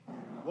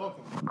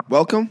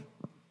Welcome.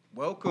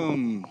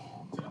 Welcome.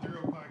 To the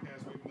Thorough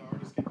Podcast, where the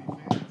artists can be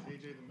fans.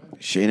 AJ the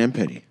Menace. Shane and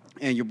Petty.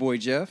 And your boy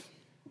Jeff.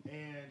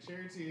 And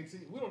Cherry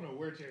TNT. We don't know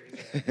where Cherry's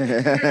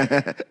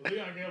at.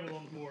 Leon Gamble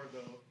on the board,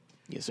 though.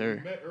 Yes, sir.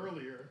 We met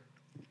earlier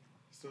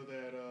so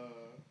that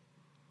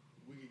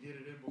we could get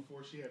it in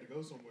before she had to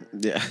go somewhere.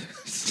 Yeah.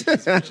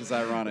 Which is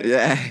ironic.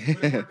 Yeah.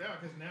 But it worked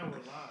out because now we're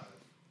live.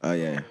 Oh,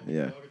 yeah, So yeah.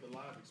 Y'all get the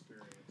live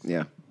experience.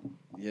 Yeah.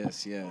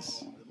 Yes. It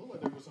looked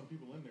like there was some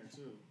people in there,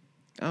 too.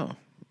 Oh,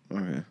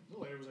 okay. It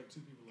looked like there was like 2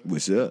 people in there.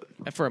 What's up?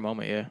 For a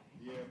moment, yeah.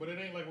 Yeah, but it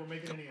ain't like we're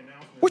making any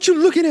announcements. What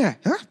you looking at?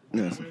 Huh?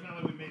 No. It's not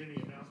like we made any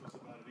announcements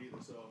about it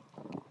either, so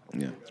we'll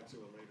Yeah. get back to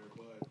it later.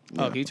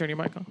 But Oh, can you turn your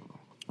mic on?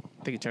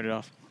 I think you turned it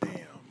off. damn,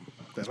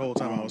 that whole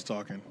time I was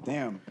talking,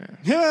 Damn.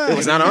 It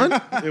was not on?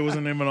 it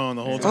wasn't even on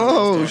the whole time.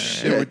 Oh, I was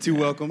talking. There were shit. 2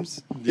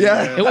 welcomes.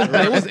 Yeah.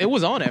 It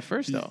was on at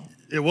first though.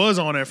 It was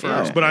on at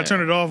first, Yeah, but I yeah.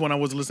 turned it off when I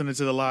was listening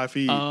to the live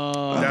feed.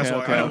 Oh, That's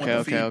why I don't want the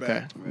okay.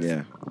 feedback.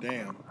 Yeah.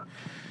 Damn.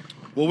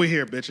 Well, we're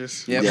here,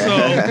 bitches. Yep. Yeah.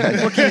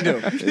 So What can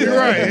you do? you're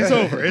right. It's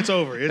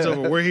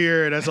over. We're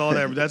here. That's all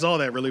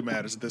that really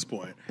matters at this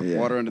point. Yeah.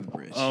 Water under the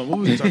bridge. What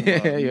was we talking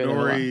about? Yeah,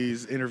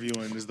 Nori's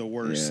interviewing is the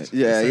worst.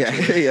 Yeah.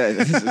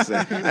 This is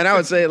and I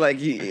would say, like,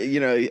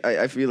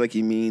 I feel like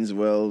he means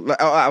well.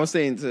 Like, I was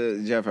saying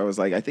to Jeff, I was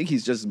like, I think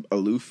he's just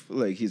aloof.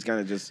 Like, he's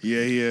kind of just,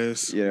 Yeah, he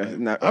is.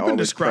 not I've been always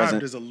described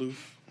present. as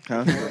aloof.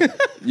 Huh?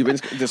 You've been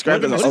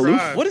described as What is aloof?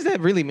 described? What does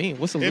that really mean?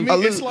 What's a It loop?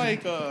 mean, it's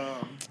like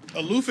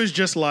aloof is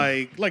just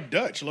like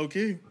Dutch, low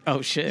key.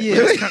 Oh shit.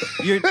 Yeah,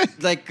 you're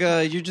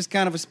just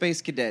kind of a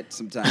space cadet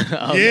sometimes.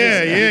 Oh,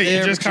 Yeah, You're you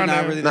there, just but you're kind not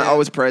of really Not there.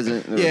 always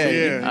present. Yeah.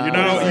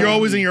 Yeah, you're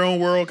always in your own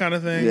world, kind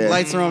of thing. Yeah.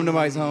 Lights are on,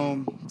 nobody's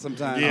home.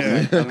 Sometimes.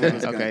 Yeah.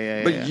 Okay,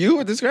 yeah. But you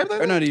would describe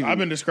that? Or not even. I've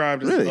been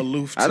described as Really?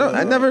 aloof.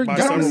 I never by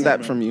gotten some that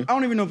women. from you. I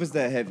don't even know if it's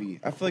that heavy.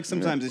 I feel like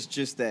sometimes it's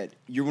just that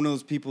you're one of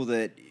those people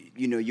that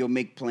you'll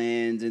make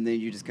plans and then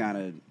you just kind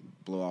of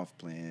blow off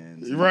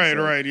plans.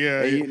 Right,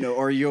 yeah. And,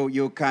 or you'll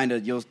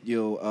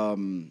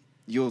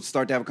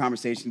start to have a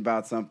conversation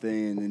about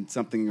something and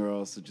something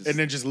else. So just And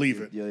then just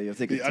leave it. Yeah, you'll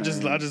take a I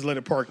just let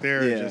it park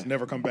there Yeah. and just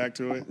never come back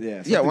to it.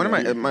 Yeah, Yeah, one of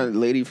something my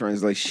lady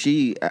friends, like,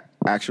 she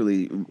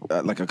actually,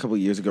 like a couple of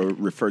years ago,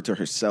 referred to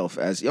herself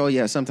as, oh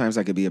yeah, sometimes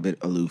I could be a bit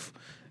aloof,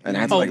 and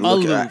I had to like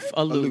look at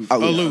aloof.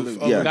 Aloof.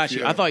 Yeah. Got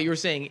you. Yeah. I thought you were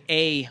saying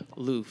a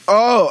loof.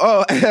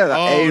 Oh,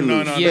 aloof.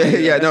 no. Yeah,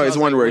 Yeah, that's no, what I it's was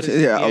one like, word. what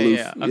is- Yeah, aloof.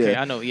 Yeah. Okay,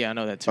 Yeah. I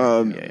know that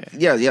term.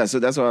 Yeah. So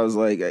that's why I was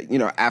like,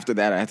 after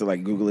that, I had to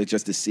like Google it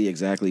just to see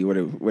exactly what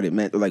it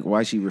meant, like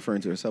why she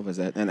referring to herself as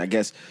that. And I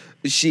guess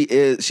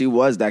she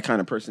was that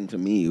kind of person to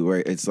me, where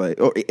it's like,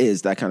 or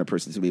is that kind of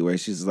person to me, where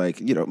she's like,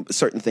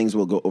 certain things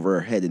will go over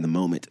her head in the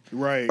moment,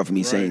 Right. of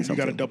me saying You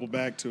something. got to double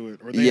back to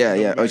it. Or Yeah.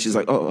 double Oh, back she's to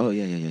like, it. oh,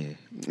 yeah.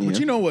 But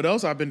you know what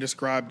else I've been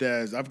described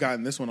as? I've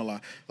gotten this one a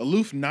lot.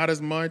 Aloof, not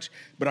as much,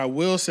 but I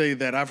will say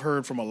that I've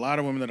heard from a lot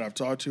of women that I've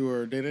talked to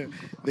or did it.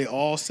 They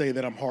all say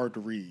that I'm hard to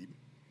read.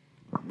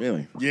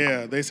 Really?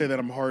 Yeah, they say that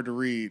I'm hard to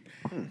read.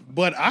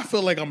 But I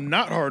feel like I'm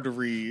not hard to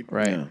read.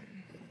 Right. Yeah.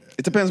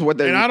 It depends what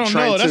they're And I don't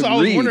trying know. That's to why I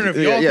was read. wondering if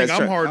y'all think it's I'm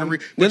try- hard to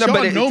read. No, But no,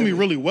 y'all but know it- me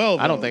really well,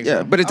 though. I don't think Yeah,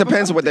 so. but it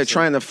depends I what they're think so.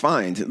 trying to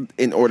find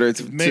in order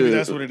to. Maybe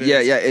that's what it is. Yeah.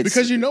 It's,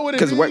 Because you know what it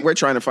Because what is? we're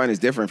trying to find is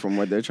different from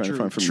what they're trying to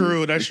find from you.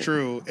 True, that's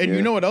true. And Yeah.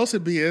 you know what else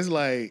it'd be is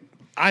like,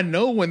 I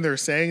know when they're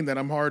saying that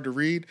I'm hard to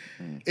read,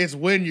 it's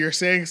when you're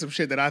saying some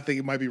shit that I think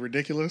it might be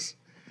ridiculous.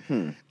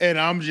 And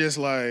I'm just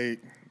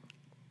like,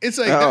 it's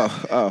like,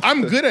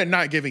 I'm good at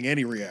not giving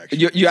any reaction.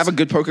 You have a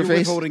good poker You're face.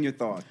 withholding your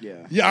thought. Yeah.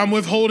 Yeah, I'm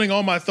withholding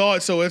all my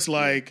thoughts, so it's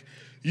like,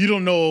 you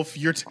don't know if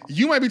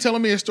you might be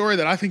telling me a story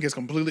that I think is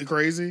completely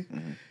crazy.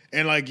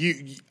 And like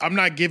I'm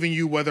not giving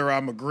you whether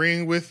I'm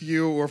agreeing with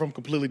you or if I'm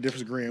completely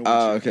disagreeing with you.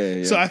 Okay.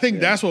 Yeah, So I think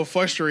that's what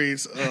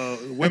frustrates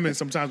women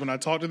sometimes when I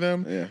talk to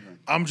them. Yeah.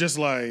 I'm just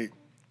like,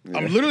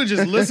 I'm literally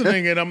just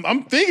listening and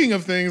I'm thinking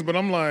of things, but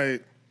I'm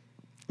like,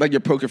 like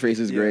your poker face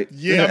is great.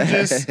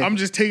 yeah, I'm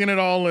just taking it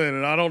all in,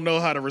 and I don't know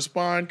how to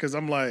respond because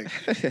I'm like,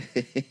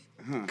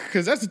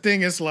 because that's the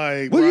thing. It's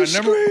like, Will bro, you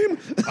scream?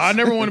 I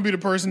never want to be the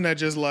person that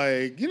just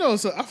like,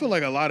 so I feel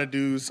like a lot of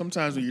dudes,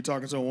 sometimes when you're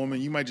talking to a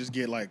woman, you might just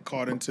get like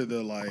caught into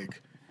the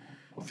like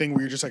thing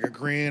where you're just like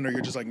agreeing or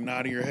you're just like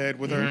nodding your head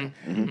with her.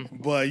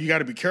 But you got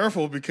to be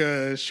careful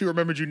because she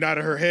remembered you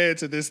nodded her head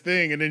to this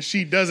thing and then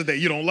she does it that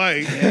you don't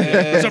like.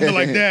 Something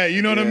like that.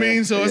 You know what I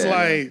mean? So it's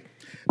like,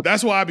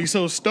 that's why I be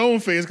so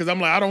stone-faced because I'm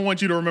like, I don't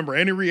want you to remember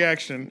any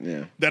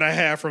reaction that I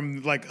have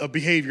from like a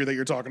behavior that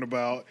you're talking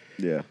about.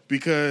 Yeah.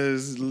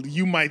 Because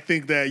you might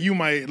think that, you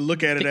might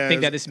look at it as...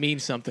 think that this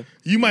means something.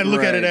 You might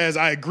look at it Right. as,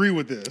 I agree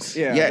with this.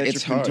 Yeah, that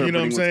it's you're hard. You know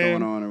what I'm interpreting saying?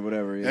 what's going on or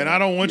whatever. Yeah. And I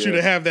don't want you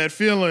to have that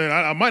feeling.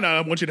 I might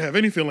not want you to have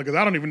any feeling because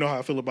I don't even know how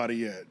I feel about it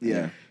yet.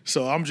 Yeah.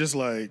 So I'm just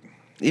like...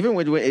 Even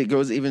when it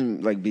goes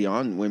even like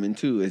beyond women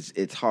too,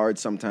 it's hard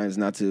sometimes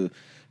not to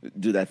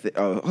do that thing.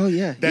 Oh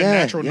yeah, That yeah,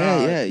 natural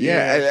nod.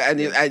 yeah. And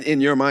in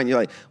your mind, you're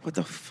like, what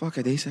the fuck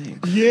are they saying?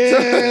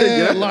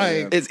 Yeah, You know?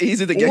 like It's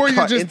easy to get or you're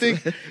caught just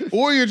into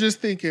or you're just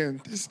thinking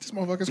this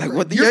motherfucker's like crazy.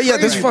 what? You're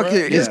This crazy,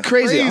 fucker bro. is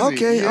crazy.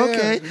 Okay, Yeah,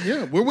 okay.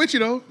 Yeah, we're with you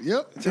though.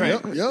 Yep.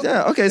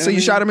 Yeah, okay. So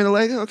you shot him in the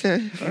leg?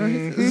 Okay. All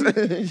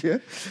right. Yeah.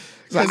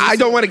 It's like, I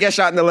don't want to get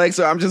shot in the leg,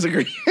 so I'm just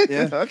agreeing.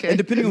 Yeah. Okay. And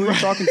depending on who you're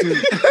talking to,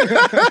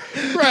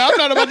 Right, I'm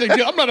not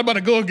about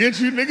to go against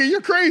you, nigga.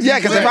 You're crazy. Yeah,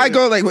 because if I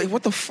go like, wait,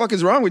 what the fuck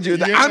is wrong with you?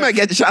 Yeah. I might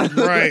get shot in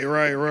the leg.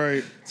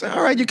 Right. So,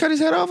 all right, you cut his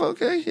head off.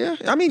 Okay, yeah.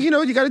 I mean, you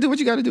got to do what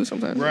you got to do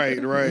sometimes. Right.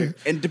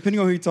 and depending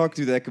on who you talk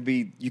to, that could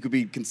be you could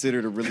be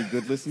considered a really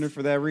good listener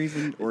for that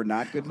reason, or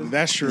not good listener.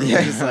 That's true.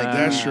 Yeah. It's like,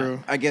 that's true.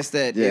 I guess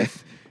that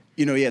if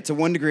to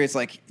one degree, it's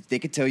like they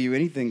could tell you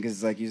anything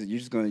because like you're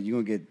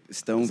gonna get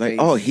stone It's like,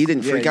 faced. oh, he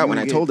didn't freak out when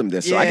I told him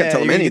this, so I could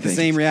tell him you're gonna get anything. the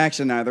same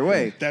reaction either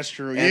way. That's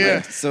true. And, Yeah.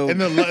 like, so- and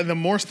the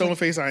more stone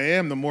faced I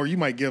am, the more you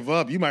might give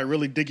up. You might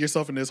really dig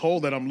yourself in this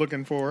hole that I'm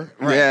looking for.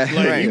 Right. Yeah.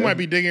 Like Right. you might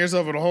be digging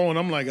yourself in a hole, and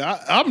I'm like,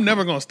 I'm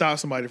never gonna stop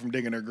somebody from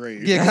digging their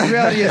grave. Yeah, because the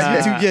reality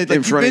is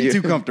you've front of been you.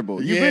 too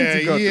comfortable. You've been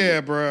too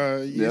comfortable.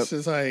 bro. Yep. It's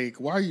just like,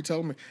 why are you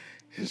telling me?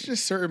 It's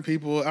just certain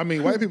people. I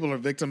mean, white people are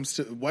victims.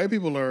 White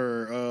people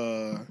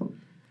are.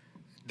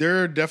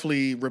 They're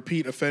definitely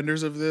repeat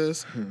offenders of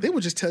this. They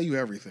would just tell you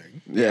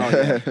everything.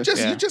 Yeah.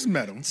 You just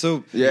met them.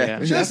 So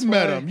Yeah. Just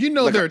met them. You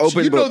know Like an their.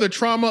 open You know book. the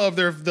trauma of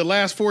the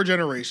last 4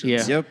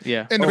 generations. Yeah. Yep.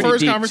 Yeah. In the Pretty first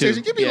deep,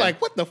 conversation, too. you'd be Yeah. like,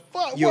 "What the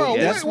fuck? Yo, Whoa,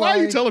 that's why are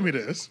you why- telling me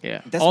this?"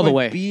 Yeah. that's All the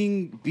why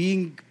way.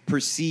 being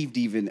perceived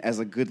even as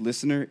a good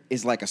listener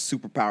is like a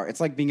superpower. It's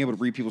like being able to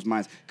read people's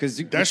minds because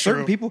That's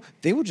certain true. people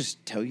they will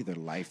just tell you their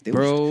life. They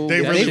Bro, will They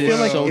just, really they feel will.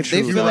 like So if they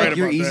true. feel You're like right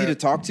you're about easy that. to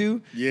talk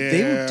to, they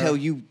Yeah. will tell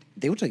you.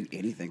 They will tell you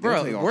anything. They will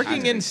tell you Bro, all kinds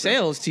working of in things.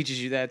 sales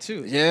teaches you that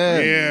too.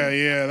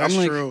 Yeah, that's I'm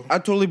like, true. I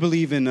totally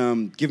believe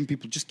in giving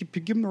people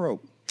give them the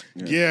rope.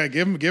 Yeah,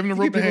 give them the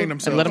rope to hang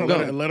themselves And let them go.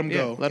 And let them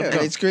go. Let 'em Yeah,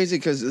 go. it's crazy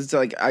because it's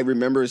like I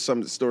remember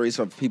some stories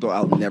of people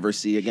I'll never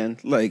see again.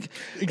 Like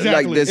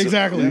Exactly, this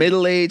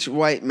middle-aged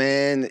white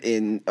man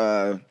in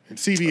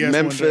CVS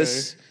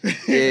Memphis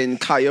in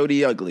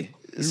Coyote Ugly.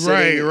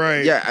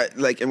 Right. Yeah,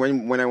 and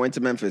when I went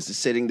to Memphis,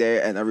 sitting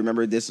there, and I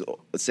remember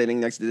sitting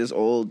next to this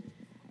old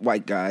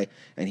white guy,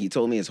 and he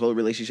told me his whole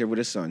relationship with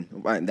his son,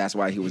 and that's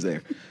why he was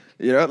there.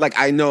 You know, like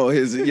I know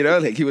his, you know,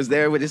 like he was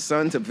there with his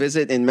son to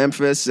visit in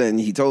Memphis, and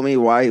he told me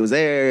why he was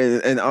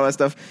there and all that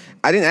stuff.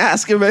 I didn't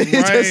ask him, but he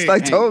just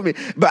Right. told me.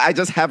 But I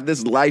just have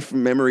this life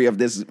memory of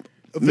this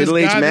This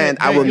middle-aged guy man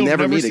that I will you'll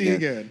never meet see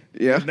again.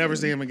 Yeah, You'll never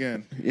see him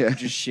again. yeah,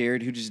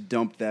 Who just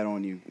dumped that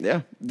on you.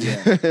 yeah.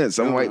 Yeah.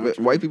 Some No, not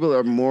true. white people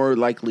are more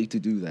likely to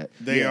do that.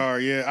 They are,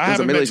 yeah. I There's a haven't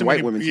met middle-aged too white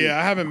many. women, too. Yeah,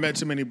 I haven't met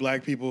too many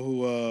black people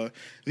who.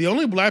 The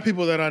only black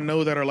people that I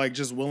know that are like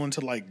just willing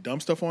to like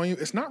dump stuff on you.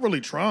 It's not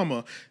really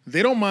trauma.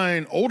 They don't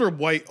mind older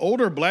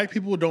black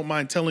people don't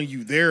mind telling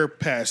you their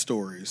past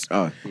stories.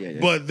 Oh, yeah.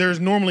 But there's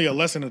normally a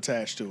lesson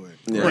attached to it.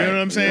 Yeah. You know what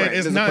I'm saying? Right.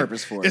 It's There's a not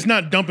purpose for it. It's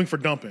not dumping for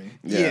dumping.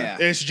 Yeah.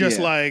 It's just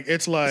Yeah. like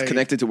it's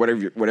Connected to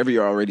whatever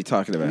you're already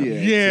talking about. Yeah. Yeah,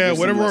 So there's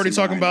whatever some we're already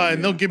lesson talking behind about, it, and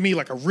yeah. they'll give me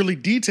like a really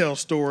detailed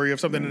story of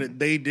something that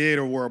they did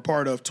or were a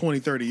part of 20,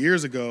 30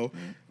 years ago.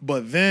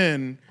 But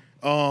then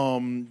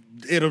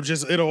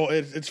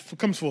it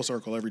comes full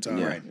circle every time.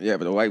 Yeah, Right. yeah,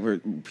 but the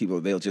white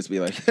people, they'll just be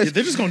like, They're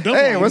just gonna dump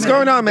hey, on what's you,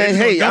 going on, They're man? just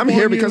gonna Hey, dump I'm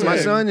here on you, because my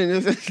and- son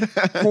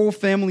and Whole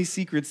family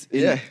secrets,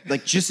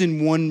 like just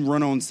in one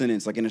run-on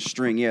sentence, like in a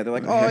string. Yeah, they're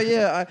like, oh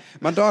yeah,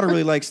 my daughter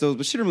really likes those,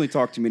 but she don't really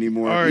talk to me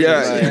anymore. All right, Yeah,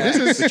 Like, this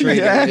is betrayed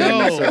yeah. them.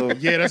 yo, So-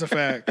 yeah, that's a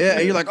fact. yeah,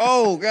 and you're like,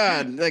 oh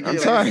god, like, I'm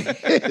you're sorry.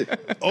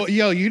 like, Oh,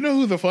 yo, you know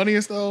who's the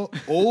funniest though?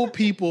 Old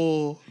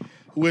people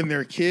when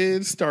their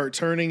kids start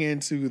turning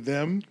into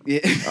them. yeah.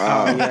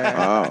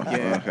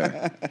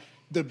 Okay.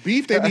 The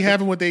beef they be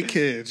having with their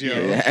kids, yo.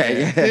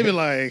 Yeah. They be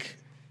like,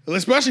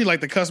 especially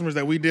like the customers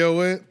that we deal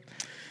with.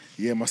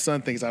 Yeah, my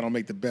son thinks I don't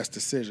make the best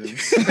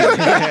decisions.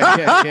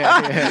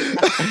 Yeah.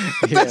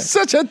 That's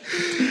such a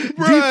deep thing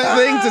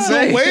to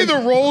say. The way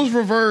the roles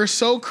reverse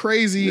so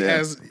crazy Yeah.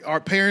 as our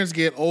parents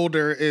get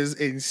older is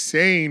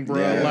insane, bro.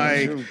 Yeah,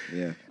 like, true.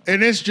 Yeah.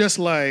 and it's just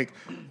like,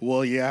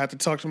 well, yeah, I have to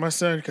talk to my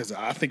son because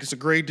I think it's a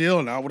great deal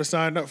and I would have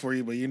signed up for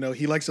you. But, you know,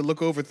 he likes to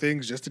look over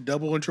things just to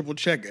double and triple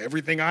check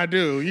everything I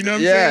do. You know what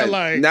I'm Yeah, saying?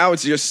 Like, now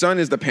it's your son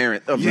is the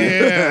parent of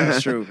yeah.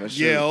 That's true. That's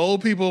true. Yeah,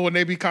 old people, when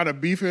they be kind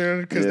of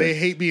beefing because Yeah. they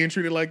hate being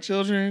treated like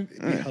children,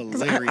 it'd be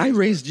hilarious. I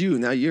raised you.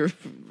 Now you're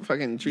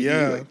fucking treating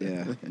Yeah. me like that.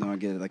 Yeah, no, I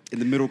get it. Like in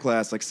the middle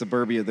class, like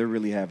suburbia, they're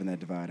really having that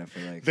divide. I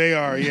feel like They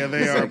are, yeah,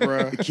 they are,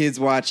 bro. the kids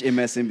watch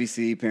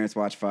MSNBC, parents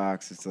watch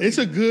Fox. It's, like, It's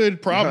a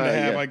good problem to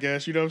have, Yeah. I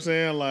guess. You know what I'm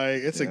saying?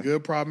 Like, it's a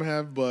good problem to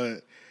have, but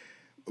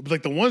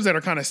like the ones that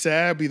are kind of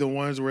sad be the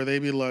ones where they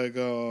be like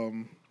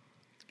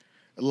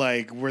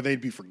where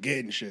they'd be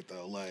forgetting shit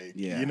though. Like,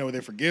 Yeah. you know, they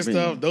forget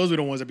stuff. Those are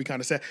the ones that be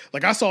kind of sad.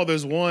 Like, I saw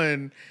this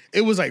one.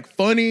 It was like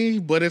funny,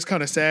 but it's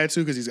kind of sad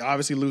too because he's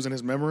obviously losing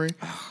his memory.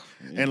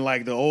 And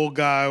like the old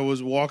guy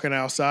was walking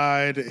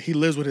outside. He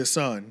lives with his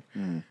son.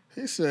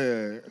 He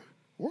said,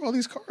 "Where all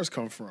these cars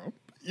come from?"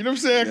 You know what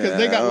I'm saying? Because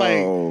they got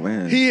like,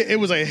 man. it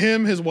was like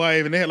him, his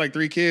wife, and they had like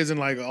 3 kids, and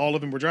like all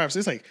of them were driving. So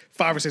it's like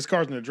 5 or 6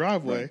 cars in the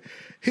driveway. Right.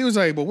 He was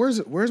like, "But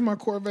where's my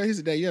Corvette?" He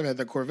said, "Dad, you haven't had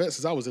that Corvette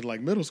since I was in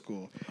like middle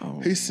school."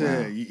 He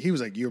said, he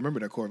was like, "You remember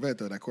that Corvette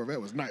though? That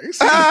Corvette was nice."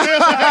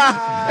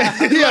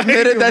 He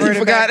admitted that he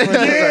forgot.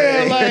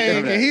 Yeah, like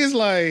and he's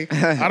like,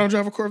 "I don't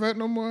drive a Corvette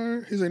no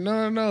more." He's like,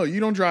 "No,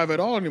 you don't drive at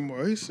all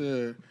anymore." He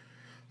said,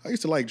 I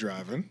used to like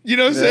driving. You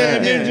know what I'm saying?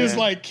 And then just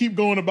like keep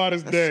going about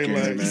his day.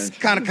 Like he's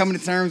kind of coming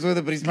to terms with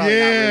it, but he's probably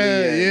not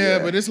really. Yeah,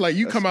 but it's like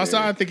you come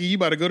outside thinking you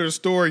about to go to the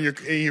store in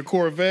your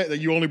Corvette that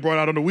you only brought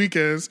out on the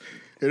weekends,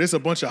 and it's a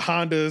bunch of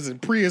Hondas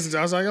and Priuses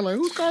outside. You're like,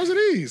 whose cars are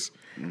these?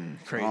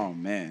 Crazy. Oh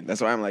man,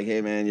 that's why I'm like,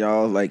 hey man,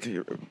 y'all like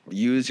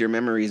use your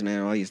memories,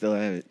 man, while you still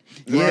have it.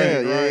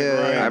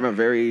 Right. I'm a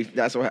very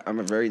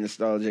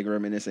nostalgic,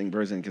 reminiscing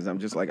person because I'm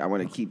just like I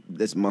want to keep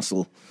this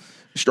muscle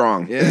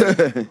strong. Yeah.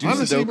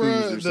 Honestly,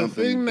 bro, the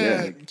thing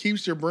that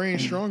keeps your brain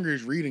stronger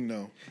is reading,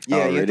 though.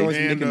 Yeah,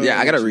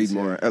 I gotta read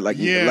more. And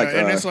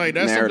it's like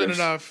that's narratives.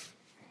 something that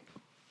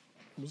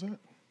what was that?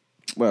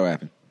 What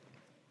happened?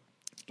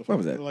 What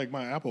was that? Like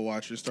my Apple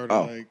Watch just started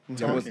like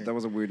talking. That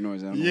was a weird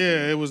noise.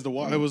 It was it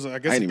was. I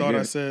guess it thought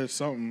I said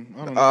something.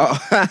 I don't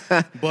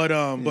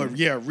know. But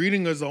yeah,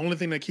 reading is the only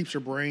thing that keeps your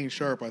brain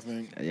sharp, I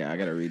think. Yeah, I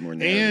gotta read more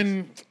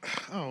narratives.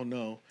 And I don't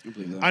know.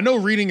 I know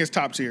reading is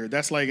top tier.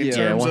 That's like in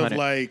terms of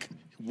like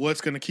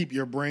what's gonna keep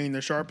your brain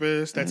the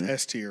sharpest. That's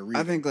S tier.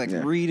 I think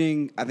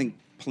reading. I think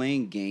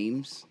playing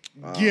games.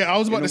 I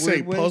was about to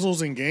say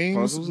puzzles and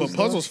games, but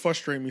puzzles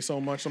frustrate me so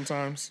much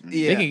somos.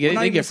 Yeah,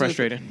 they get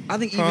frustrating. I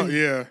think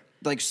even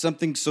like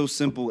something so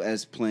simple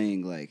as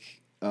playing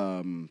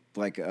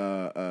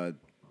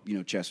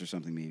chess or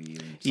something maybe.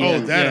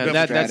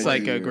 That's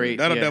like a great.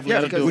 That'll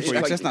definitely do it for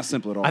you. That's not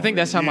simple at all. I think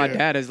that's how my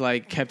dad has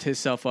like kept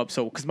himself up.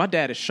 So because my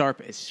dad is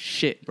sharp as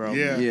shit, bro.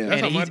 Yeah.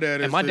 That's how my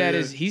dad is. And my dad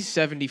he's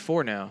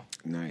 74 now.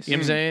 Nice. You know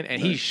what I'm saying?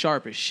 And he's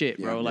sharp as shit,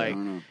 bro. Like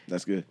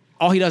that's good.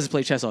 All he does is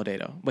play chess all day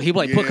though. But he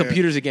like put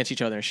computers against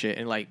each other and shit,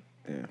 and like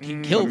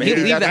he'll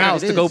leave the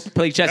house to go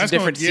play chess in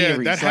different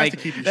series. That has to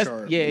keep you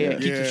sharp.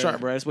 Keep you sharp,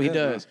 bro. That's what he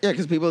does. Yeah,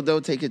 because people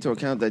don't take into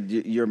account that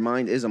your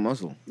mind is a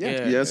muscle.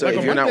 Yeah. So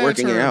if you're not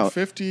working it out,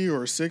 50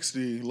 or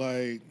 60,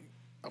 like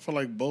I feel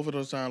like both of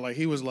those times, like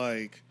he was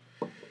like,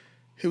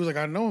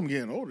 I know I'm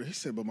getting older. He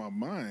said, but my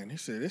mind, he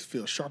said, this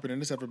feels sharper than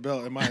this ever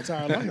felt in my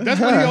entire life.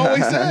 That's what he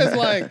always says.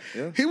 Like,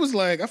 he was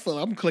like, I feel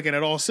like I'm clicking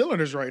at all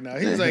cylinders right now.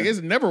 He was like, it's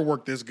never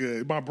worked this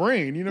good. My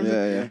brain, you know what I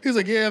mean? He's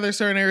like, there's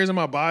certain areas of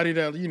my body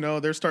that,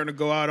 they're starting to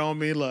go out on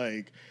me.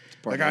 Like,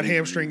 I got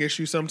hamstring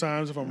issues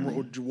sometimes if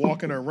I'm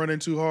walking or running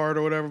too hard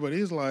or whatever. But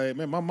he's like,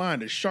 man, my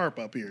mind is sharp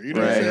up here. You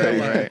know what I'm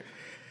saying? Right.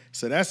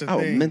 So that's the thing.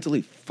 I'll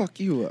mentally fuck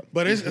you up.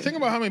 But it's the thing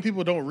about how many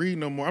people don't read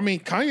no more. I mean,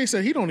 Kanye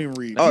said he don't even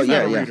read. Oh, He's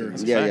not a reader.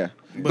 Yeah.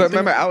 But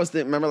remember,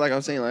 remember, like I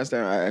was saying last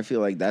time, I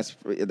feel like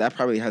that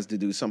probably has to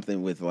do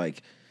something with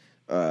like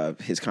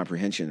his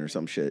comprehension or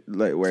some shit,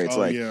 like where it's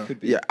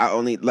I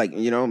only like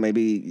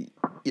maybe.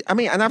 I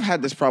mean, and I've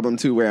had this problem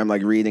too, where I'm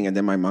like reading and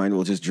then my mind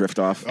will just drift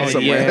off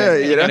somewhere.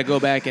 You gotta go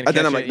back and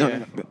then I'm like,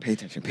 no, pay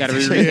attention. Gotta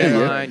reread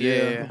that line.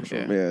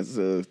 Yeah.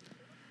 So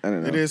I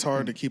don't know. It is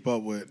hard to keep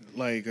up with.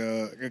 Like,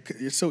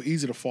 it's so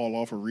easy to fall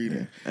off of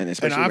reading, and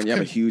especially when you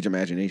have a huge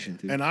imagination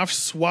too. And I've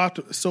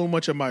swapped so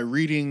much of my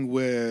reading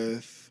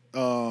with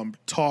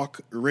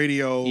talk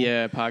radio,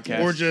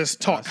 podcast, or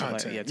just talk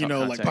content.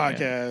 Like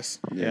podcasts,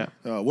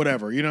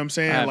 whatever. You know what I'm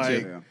saying?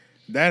 Like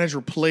that has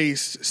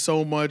replaced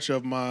so much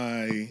of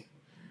my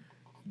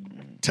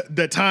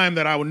the time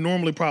that I would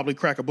normally probably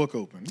crack a book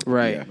open.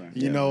 Right.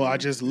 I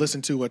just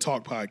listen to a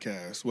talk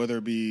podcast, whether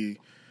it be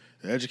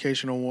the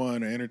educational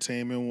one, or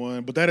entertainment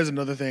one. But that is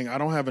another thing. I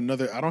don't have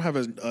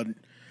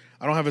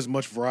as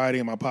much variety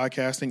in my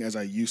podcasting as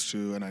I used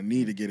to, and I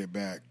need to get it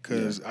back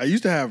because I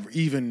used to have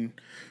even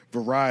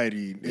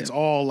variety. It's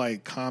all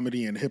like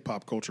comedy and hip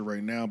hop culture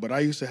right now, but I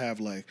used to have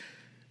like.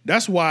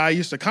 That's why I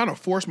used to kind of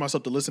force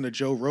myself to listen to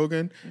Joe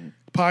Rogan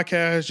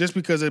podcast, just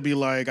because it'd be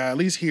like I at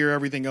least hear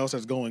everything else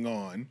that's going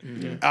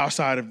on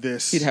outside of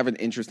this. He'd have an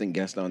interesting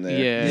guest on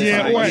there. If you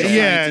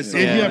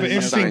have an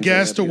interesting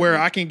guest to where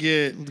I can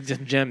get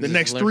the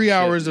next 3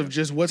 hours of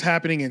just what's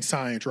happening in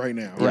science right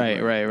now.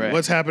 Right.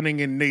 What's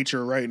happening in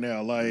nature right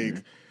now,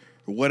 like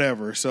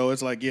whatever. So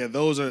it's like,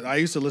 I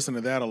used to listen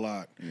to that a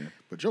lot.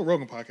 But Joe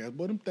Rogan podcast,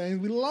 boy, them things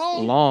be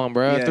long. Long,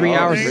 bro. 3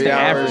 hours is the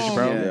average,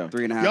 bro. Yeah.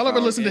 3.5 Y'all ever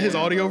listen to his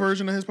audio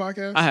version of his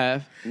podcast? I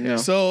have. Yeah.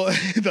 So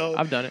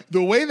I've done it.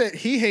 The way that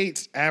he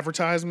hates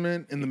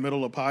advertisement in the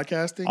middle of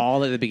podcasting.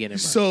 All at the beginning,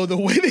 bro. So the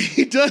way that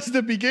he does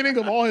the beginning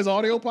of all his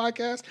audio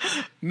podcasts,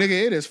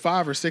 nigga, it is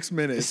 5 or 6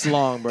 minutes. It's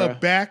long, bro. Of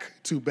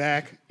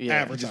back-to-back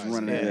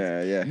advertising.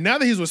 Yeah. Now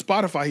that he's with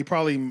Spotify, he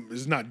probably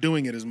is not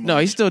doing it as much. No,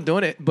 he's still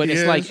doing it, but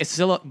it's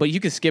still, but you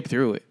can skip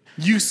through it.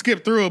 You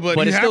skip through it, but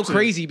But you it's have still to.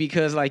 crazy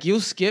because like you'll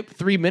skip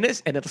 3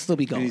 minutes and it'll still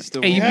be going.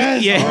 still And you be,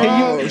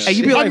 Yes. and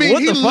you be like,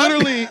 what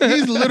the fuck?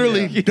 He's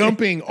literally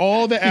dumping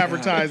all the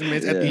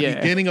advertisements at the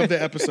beginning of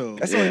the episode.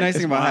 That's the only nice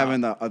thing about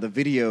having the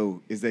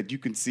video is that you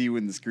can see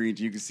when the screens,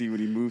 you can see when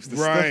he moves the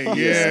Right, stuff.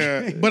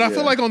 yeah. But I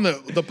feel like on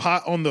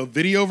the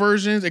video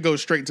versions, it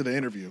goes straight into the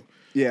interview.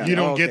 Yeah. You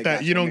don't Oh, get okay, that.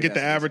 gotcha. You don't Maybe get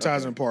the that's what it is.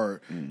 advertising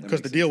part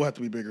because the deal will have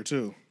to be bigger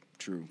too.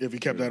 True. If you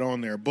kept that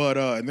on there, but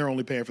and they're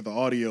only paying for the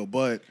audio.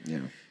 But Yeah.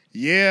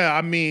 yeah,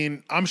 I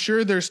mean, I'm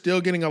sure they're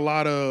still getting a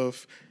lot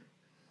of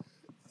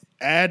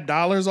ad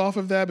dollars off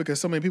of that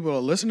because so many people are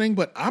listening.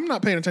 But I'm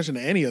not paying attention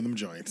to any of them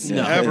joints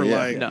ever. Yeah,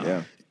 Like,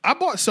 yeah. I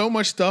bought so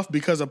much stuff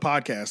because of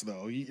podcasts,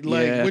 though.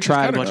 Like, Yeah, which is tried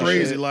a kind of bunch of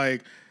crazy. shit.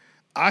 Like,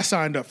 I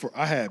signed up for.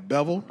 I had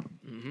Bevel,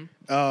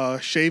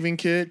 shaving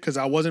kit because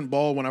I wasn't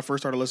bald when I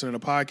first started listening to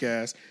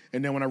podcasts,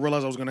 and then when I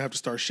realized I was going to have to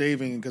start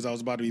shaving because I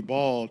was about to be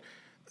bald,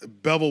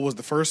 Bevel was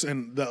the first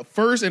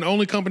and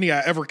only company I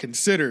ever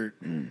considered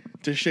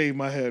to shave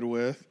my head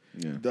with.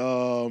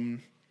 Yeah.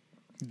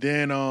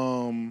 Then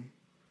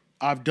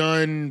I've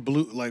done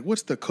blue. Like,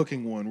 what's the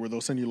cooking one where they'll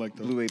send you like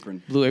the Blue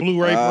Apron. Blue Apron.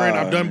 Blue Apron?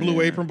 I've done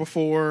Blue Apron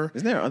before.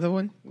 Isn't there another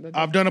one?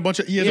 I've done a bunch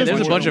of there's a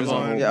more bunch than of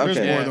one. them. Yeah, There's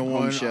okay. more Yeah. than Home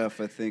one.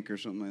 Chef, I think, or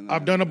something like that.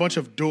 I've done a bunch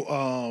of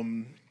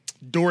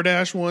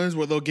DoorDash ones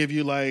where they'll give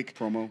you like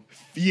promo.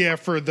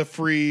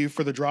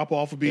 for the drop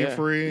off of being Yeah.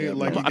 free. Yeah,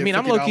 Like, I you get mean,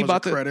 I'm low-key $50 about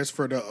of to- credits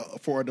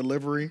for a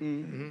delivery.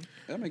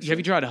 That makes Have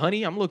you sense. tried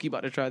honey? I'm low-key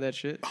about to try that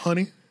shit.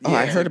 Honey, Oh,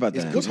 I heard about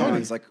It's that.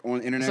 coupons, like on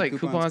internet It's like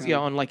coupons, kinda.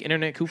 on like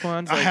internet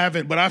coupons. I like-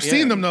 haven't, but I've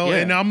seen them though, yeah.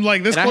 and I'm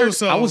like this And I close. heard-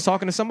 So I was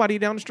talking to somebody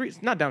down the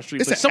street, not down the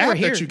street, it's but an somewhere app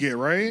here that you get,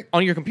 right?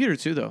 on your computer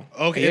too, though.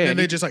 Okay, Yeah, and then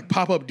they just like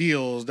pop up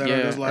deals that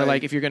are just or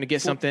like if you're gonna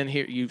get something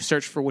here, you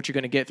search for what you're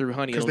gonna get through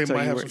Honey 'Cause it'll they tell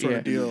might you have where, some sort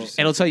of deal. and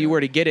it'll tell you where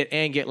to get it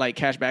and get like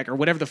cash back or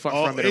whatever the fuck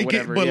from it or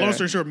whatever. But yeah. long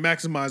story short,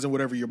 maximizing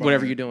whatever you're buying.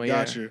 Whatever you're doing,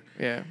 Gotcha.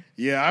 yeah.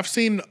 Yeah,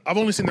 I've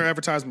only seen their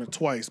advertisement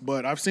twice,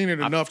 but I've seen it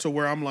enough to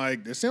where I'm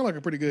like, it sounds like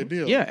a pretty good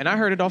deal. Yeah, and I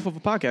heard it off of a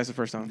podcast the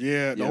first time.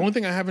 Yeah, the only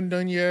thing I haven't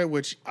done yet,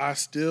 which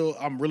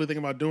I'm really thinking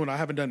about doing, I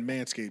haven't done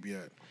Manscaped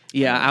yet.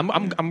 Yeah,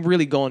 I'm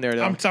really going there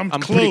though. I'm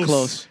pretty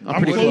close.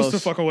 I'm pretty close to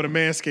fucking with a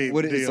Manscaped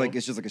What deal. it's like?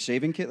 It's just like a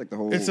shaving kit, like the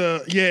whole. It's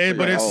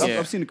but it's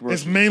I've seen the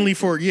commercials. it's mainly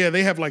for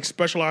they have like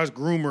specialized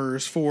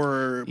groomers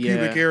for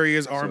pubic Yeah.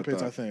 areas, So I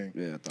armpits, thought- I think.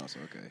 Yeah, I thought so.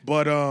 Okay.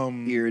 But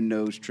Ear and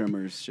nose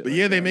trimmers. Shit But like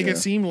yeah, they that. make it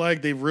seem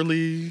like they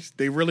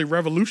really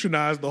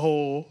revolutionized the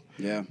whole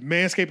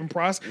manscaping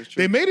process.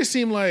 They made it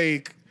seem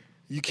like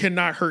you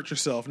cannot hurt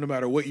yourself no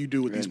matter what you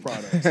do with these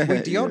products.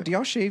 Wait, do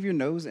y'all shave your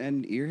nose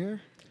and ear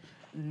hair?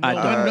 I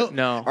don't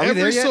no. know. Are we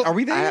there yet? so- Are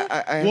we there yet?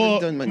 I haven't Well,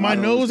 done my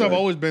nose, I've but-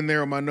 always been there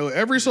with my nose.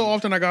 Every so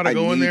often, I gotta I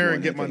go in need there one,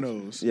 and get I my think.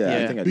 nose. Yeah, I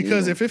Yeah. think I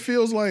Because need if it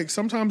feels like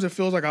sometimes it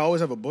feels like I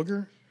always have a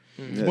booger,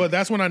 but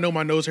that's when I know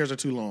my nose hairs are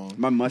too long.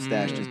 My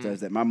mustache just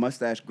does that. My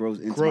mustache grows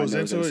into Grows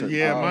my nose. into at a it? certain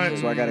Yeah, point. mine-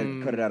 So I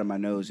gotta cut it out of my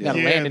nose. Got a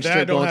Yeah, landing that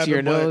strip don't going to your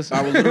happen, but- nose.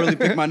 I will literally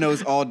pick my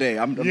nose all day.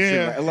 I'm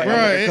Yeah, like right.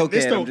 a cokehead.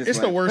 It's I'm just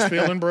the like, worst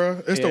feeling,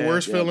 bro. It's the Yeah,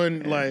 worst yeah,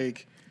 feeling. yeah.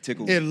 Like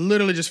Tickles. it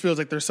literally just feels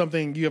like there's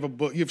something you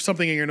have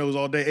something in your nose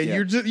all day, and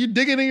Yeah. you're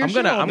digging in your. I'm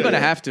shit all gonna day.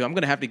 have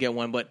to get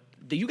one, but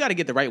you got to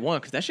get the right one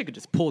because that shit could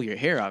just pull your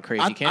hair out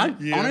crazy, can't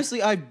it? Yeah.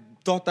 Honestly, I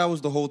thought that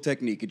was the whole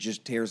technique. It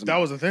just tears them. That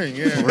out. was the thing.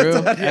 Yeah. For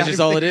real? That's just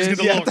all it is.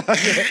 Just get the little- Or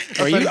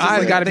thought you it was eyes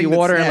like got a to be thing that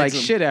watering like snags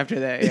 'em. shit after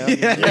that. Yo.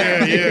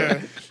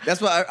 yeah. That's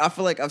why I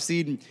feel like I've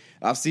seen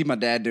my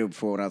dad do it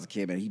before when I was a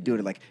kid, man. He do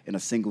it like in a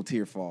single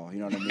tear fall. You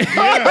know what I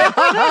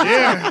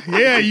mean?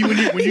 Yeah. You when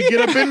you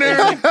get up in there,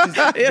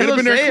 get up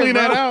in there, clean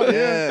that out.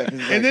 Yeah.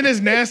 And then it's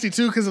nasty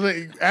too because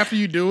after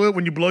you do it,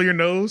 when you blow your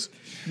nose,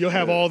 you'll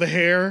have all the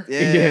hair,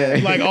 Yeah.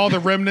 like all the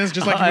remnants,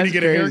 just like when you That's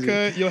get a crazy.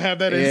 haircut, you'll have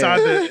that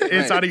Yeah.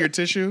 inside of your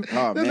tissue.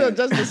 Oh No, man.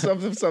 that's just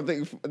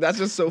something. That's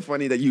just so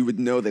funny that you would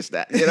notice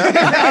that. You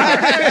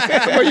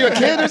know, were you a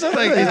kid or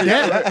something? Like,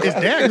 is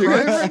dad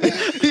crying?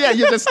 Yeah,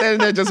 you're just standing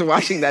there just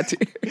watching that.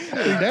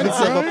 Dad Stuff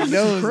up your crying?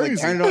 nose, like,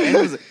 Crazy. turn it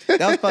on. And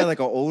that was probably like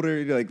an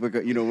older,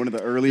 one of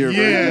the earlier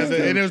Yeah, versions.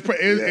 and it was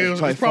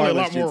probably a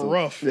lot more gentle.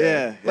 rough.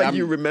 Yeah. Like I'm-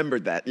 you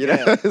remembered that. You know,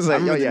 Yeah. it's I like,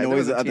 remember oh yeah, the there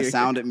was noise a of the tear.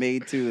 sound it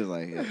made too. Is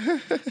like,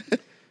 yeah.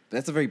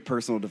 That's a very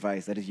personal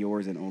device. That is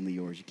yours and only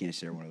yours. You can't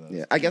share one of those.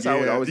 Yeah, I guess I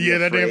would always be that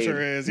damn afraid. sure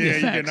is. Yeah,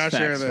 you Facts, cannot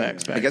share facts, that.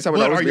 facts, facts. I guess I would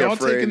But always are be y'all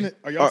afraid. taking?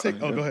 Are y'all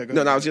taking? Oh, go ahead.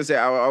 No, I was just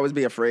saying I would always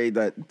be afraid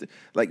that,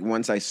 like,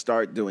 once I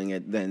start doing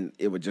it, then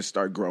it would just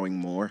start growing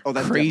more. Oh,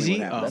 that's Crazy?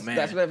 definitely what happens. Oh, man.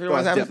 That's what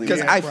everyone's That's having.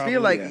 definitely Because what I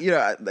feel like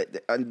happens.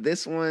 on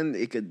this one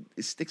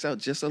it sticks out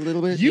just a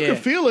little bit. You Yeah. can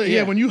feel it,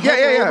 Yeah. when you hover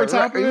over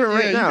top of it. Even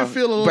right yeah, now. you can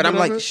feel a little but bit I'm of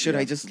like, it. should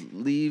I just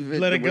leave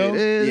it? Let the it way go? It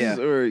is, Yeah.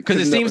 or Because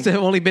it seems to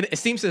have only been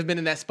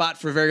in that spot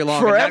for very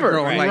long. Forever. And not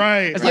growing. Like,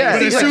 Right. it's like, Yeah.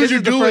 But it as seems soon like as you this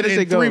is the do it furthest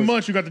in 3 goes.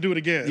 months, you got to do it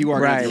again. You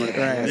are Right, gonna do it.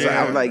 right. So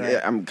Yeah. I'm like,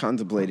 I'm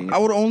contemplating. I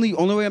would only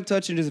way I'm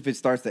touching it is if it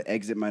starts to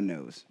exit my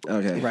nose.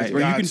 Okay, Right.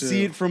 Where you can Gotcha.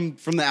 see it from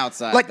the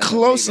outside. Like That's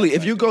closely. what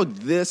If you go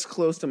this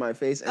close to my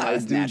face and I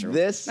that's do natural.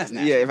 this, That's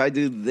yeah. natural. If I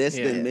do this,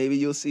 Yeah. then maybe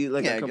you'll see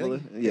like yeah, a couple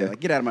of like,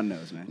 get out of my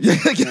nose, man.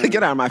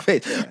 get out of my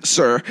face,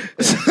 sir.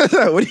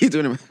 What are you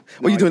doing?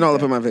 What are you doing all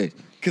up in my face?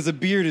 Because a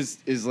beard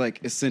is like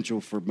essential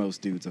for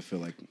most dudes. I feel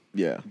like.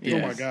 Yeah. Oh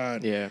my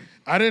God. Yeah.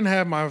 I didn't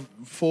have my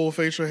full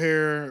facial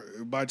hair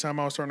by the time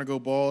I was starting to go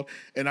bald,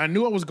 and I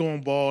knew I was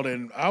going bald,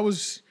 and I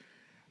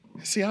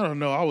don't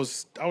know. I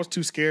was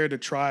too scared to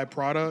try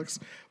products,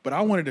 but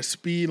I wanted to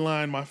speed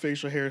line my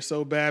facial hair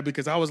so bad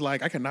because I was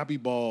like, I cannot be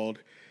bald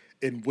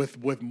and with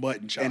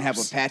mutton chops And have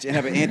a patch and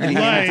have an Anthony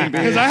like Hamilton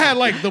beard. because I had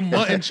like the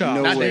mutton chops.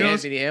 No Not way. the You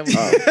Anthony know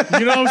Hamilton.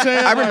 you know what I'm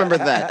saying? I remember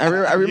that. I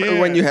remember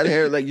Yeah. when you had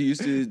hair like you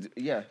used to.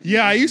 Yeah.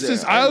 Yeah, I used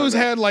to. I always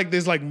remember had like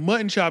this like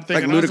mutton chop thing,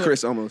 like and I was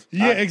ludicrous almost.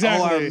 Yeah,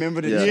 exactly. Oh, I remember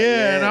that.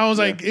 Yeah, and I was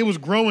like, it was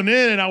growing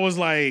in, and I was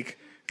like,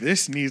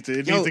 this needs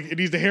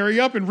to hurry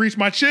up and reach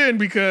my chin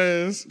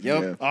because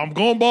Yep. I'm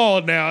going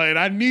bald now, and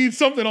I need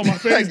something on my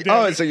face.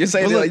 Oh, so you're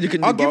saying Well, that, look, like, you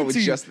can I'll be give bald it with to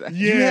you. just that?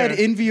 Yeah. You had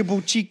enviable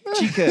cheek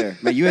hair.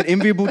 Like you had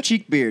enviable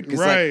cheek beard. 'Cause,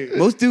 Right. Like,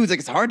 most dudes, like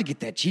it's hard to get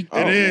that cheek.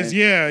 It is,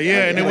 yeah,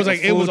 and it was like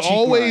like a it was full cheek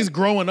always line.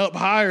 growing up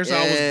higher, so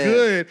I was Yeah.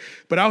 good.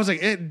 But I was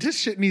like, this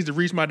shit needs to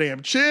reach my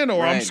damn chin,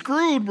 or I'm Right.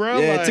 screwed, bro.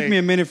 Yeah, like, it took me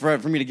a minute for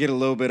me to get a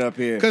little bit up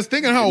here. because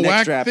thinking how The neck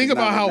whack, strap think is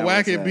about not how where whack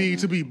it's it'd at, be man.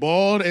 to be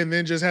bald and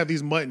then just have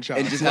these mutton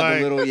chops, And just have like,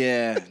 a little,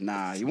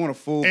 nah. You want a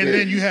full and beard.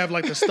 then you have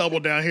like the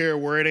stubble down here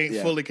where it ain't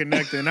Yeah. fully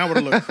connected, and that would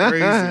have looked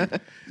crazy.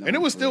 And it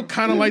was still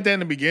kind of like that in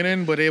the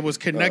beginning, but it was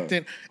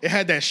connected. It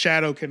had that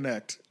shadow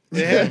connect.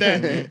 It had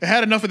that. It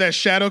had enough of that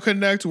shadow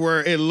connect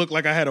where it looked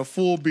like I had a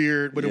full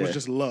beard, but it was Yeah.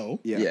 just low.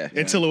 Yeah.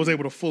 Until it was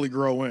able to fully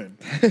grow in.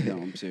 No,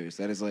 I'm serious.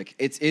 That is like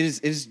it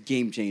is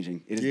game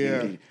changing. It is Yeah.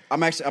 game changing.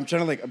 I'm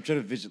trying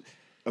to visual.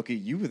 Okay,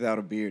 you without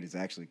a beard is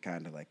actually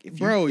kind of like if you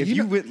Bro, if you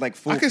you know- went like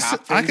full I can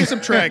cop I face- can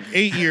subtract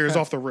 8 years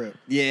off the rip.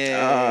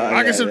 yeah.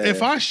 I can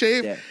if I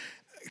shave, Yeah.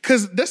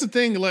 because that's the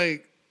thing.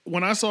 Like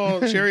when I saw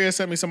Cherry had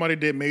sent me somebody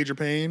did Major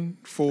Pain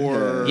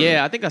for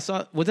Yeah, I think I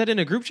saw. Was that in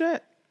a group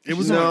chat? It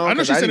was No, on. I know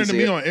 'cause she I sent it didn't to see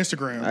me it. on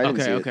Instagram. I didn't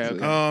Okay, see it, okay, so-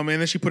 okay.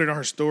 And then she put it on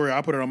her story. I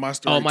put it on my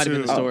story. Oh, it might have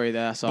been too. the story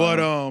that I saw.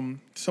 But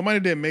somebody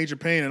did Major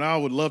Pain, and I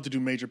would love to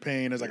do Major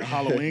Pain as like a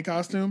Halloween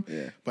costume.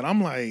 Yeah. But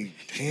I'm like,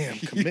 damn,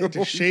 commit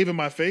to shaving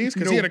my face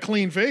because No- he had a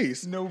clean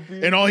face. no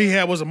beard. And all he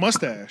had was a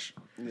mustache.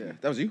 Yeah,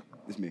 that was you.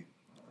 It's me.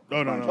 No.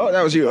 Oh,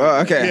 that was you. Oh,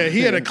 okay. Yeah,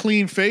 he had a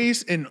clean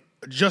face and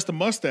just a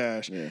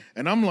mustache.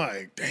 And I'm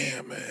like,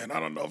 damn, man, I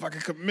don't know if I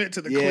can commit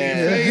to the clean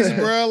Yeah. face,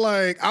 bro.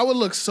 Like, I would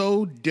look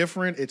so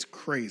different. It's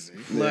crazy.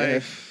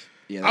 Like,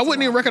 Yeah, I that's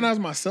wouldn't a even lot. recognize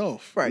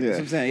myself. Right, Yeah. that's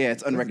what I'm saying. Yeah,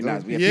 it's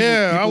unrecognizable.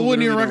 Yeah, I wouldn't even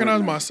literally don't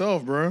recognize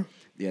myself, bro.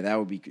 Yeah, that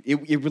would be.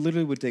 It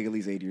literally would take at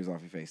least 8 years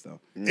off your face, though.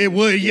 It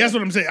would. Yeah. That's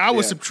what I'm saying. I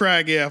would Yeah.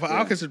 subtract. Yeah, if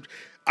I could.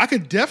 I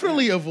could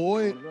definitely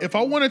avoid if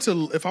I wanted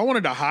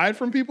to hide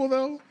from people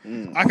though.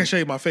 I could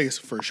shave my face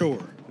for sure.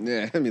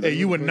 Yeah, I mean, Hey,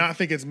 you would not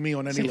think it's me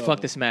on any Say, level.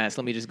 fuck this mask.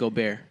 Let me just go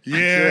bare.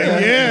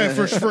 Yeah,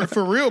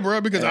 for real,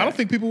 bro. Because I don't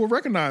think people would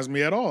recognize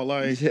me at all.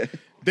 Like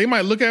they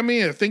might look at me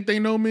and think they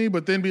know me,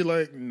 but then be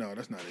like, "No,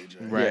 that's not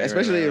AJ." Right. Yeah,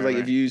 especially if, like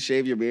right. if you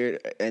shave your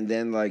beard and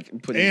then like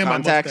put in And my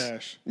contacts.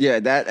 mustache.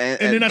 Yeah, that And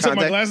then I took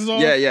my contact- glasses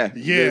off. Yeah, yeah,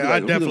 yeah. You'd be like, I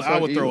who the definitely fuck I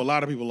would are throw you? a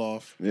lot of people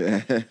off.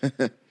 Yeah.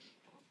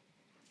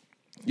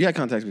 You had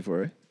contacts before,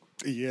 right?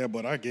 Yeah,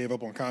 but I gave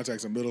up on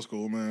contacts in middle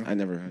school, man. I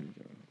never had.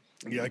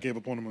 Yeah, I gave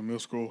up on them in middle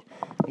school.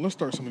 But let's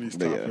start some of these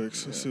But yeah,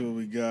 topics. Let's see what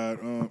we got.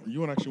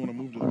 You actually want to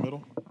move to the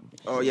middle?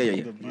 Oh yeah.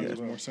 The view is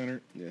more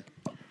centered. Yeah.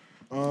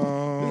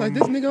 Um,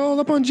 This nigga all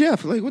up on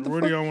Jeff. Like what the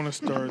where do fuck? y'all want to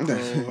start,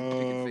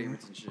 though?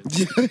 Favorites and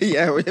shit.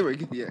 Yeah,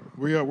 yeah.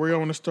 Where y'all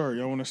want to start?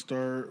 Y'all want to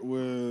start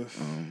with?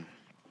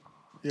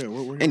 Where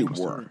y'all wanna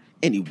Anywhere.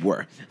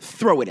 Anywhere.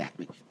 Throw it at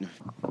me.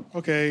 start?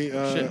 Okay.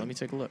 Shit, let me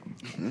take a look.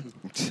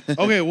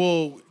 Okay.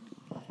 Well,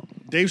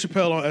 Dave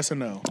Chappelle on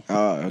SNL.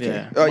 Oh, okay.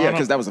 Yeah. Oh, yeah,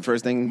 because that was the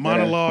first thing. that I-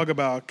 Monologue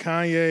about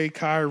Kanye,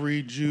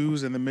 Kyrie,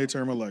 Jews, and the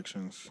midterm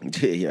elections.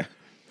 Yeah.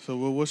 So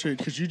what's your?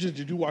 Because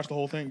did you watch the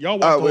whole thing? Y'all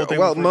watched the whole thing.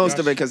 Well, before most Josh?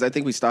 of it because I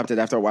think we stopped it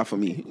after a while for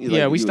me.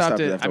 Yeah, we you stopped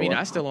it. after I a mean, while.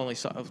 I still only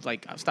saw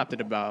like I stopped it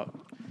about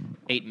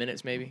 8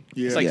 minutes maybe.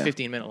 Yeah. It's like Yeah.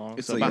 15-minute long,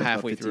 It's so like about about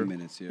halfway 15 through.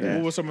 minutes. Yeah.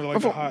 What were some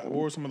of what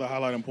were some of the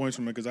highlighting points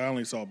from it? Because I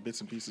only saw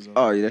bits and pieces of it.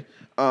 Oh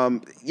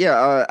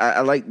yeah, I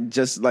like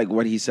just like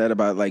what he said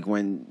about like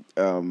when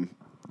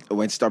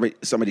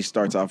somebody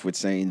starts off with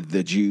saying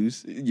the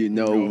Jews, you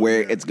know Oh,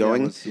 where yeah. it's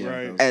going, Right.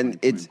 that was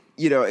and pretty it's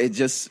it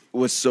just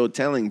was so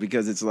telling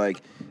because it's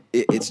like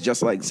it's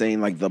just like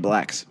saying like the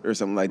blacks or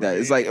something like that.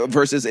 It's like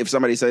versus if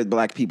somebody said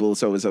black people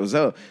so and so and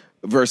so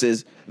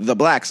versus the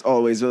blacks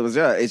always.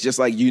 It's just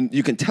like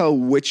you can tell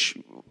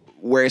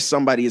where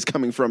somebody is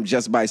coming from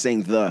just by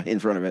saying the in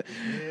front of it.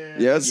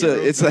 Yeah, so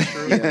it's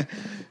like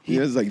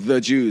it's like the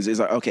Jews. It's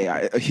like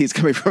okay, he's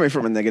coming from it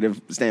from a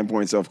negative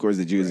standpoint, so of course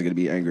the Jews are going to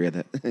be angry at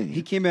that.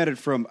 He came at it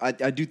from. I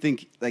do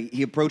think like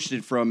he approached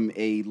it from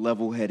a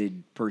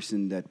level-headed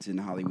person that's in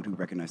Hollywood who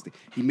recognized it.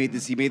 He made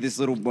this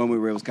little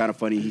moment where it was kind of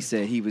funny. He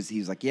said he was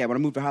like, yeah, when I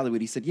moved to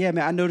Hollywood, he said, yeah,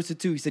 man, I noticed it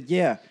too. He said,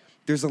 yeah.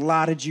 there's a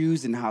lot of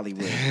Jews in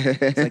Hollywood.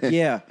 It's like,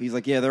 yeah. He's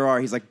like, yeah, there are.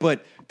 He's like,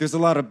 but there's a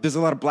lot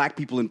of black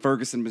people in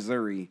Ferguson,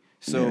 Missouri.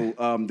 So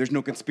there's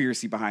no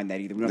conspiracy behind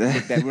that either. We don't have to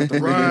put that. We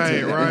don't have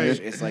to Right.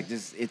 It's like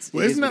just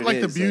isn't that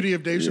like the beauty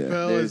of Dave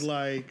Chappelle is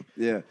like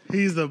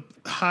he's the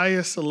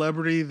highest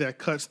celebrity that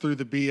cuts through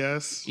the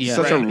BS. Yeah.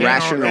 Such a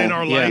rational in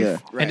our life. Yeah.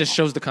 And just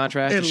shows the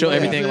contrast. And Show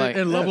everything like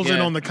and levels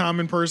in on the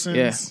common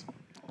person's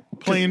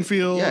playing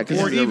field,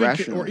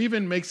 or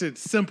even makes it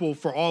simple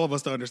for all of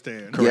us to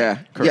understand.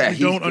 Correct. Yeah,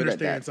 you don't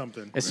understand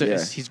something.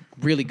 He's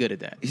really good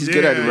at that. He's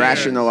good at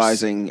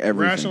rationalizing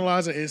everything.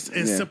 Rationalizing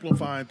and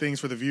simplifying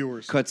things for the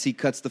viewers. He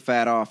cuts the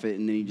fat off it,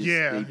 and then he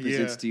just he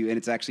presents to you, and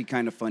it's actually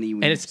kind of funny.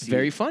 When and it's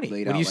very funny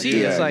when you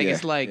see it.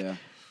 It's like.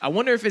 I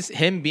wonder if it's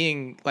him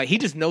being like he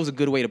just knows a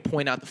good way to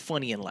point out the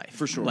funny in life.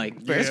 For sure. Like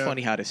it's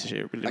funny how this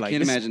shit really I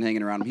can't imagine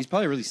hanging around him. He's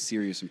probably really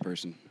serious in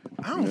person.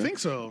 I don't think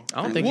so.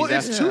 I don't think well,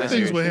 he's it's two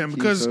things with him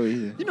because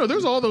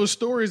there's all those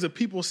stories of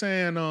people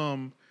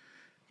saying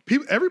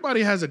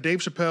everybody has a Dave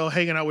Chappelle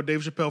hanging out with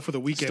Dave Chappelle for the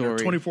weekend or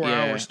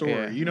 24-hour story.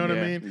 Yeah, you know what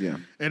I mean? Yeah.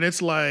 And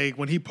it's like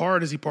when he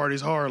parties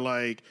hard.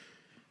 Like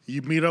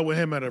you meet up with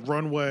him at a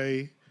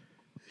runway.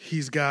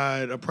 He's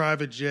got a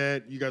private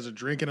jet. You guys are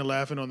drinking and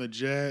laughing on the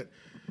jet.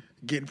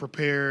 Getting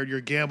prepared, you're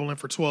gambling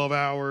for 12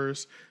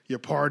 hours, you're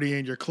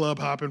partying, you're club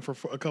hopping for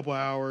a couple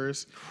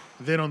hours.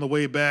 Then on the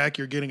way back,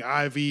 you're getting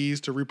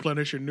IVs to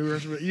replenish your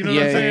nourishment. You know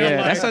what I'm saying?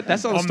 Yeah. Like,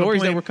 that's all the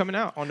stories that were coming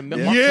out on the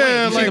Mark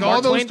Twain. Like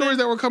all those Twain stories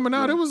that were coming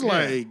out, it was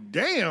like,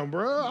 damn,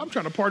 bro, I'm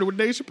trying to party with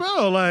Dave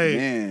Chappelle. Like,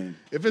 man,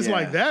 if it's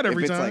like that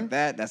every time, if it's like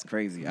that, that's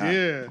crazy.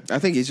 Yeah, I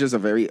think he's just a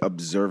very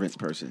observant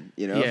person.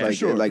 You know,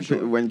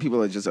 when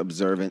people are just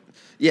observant.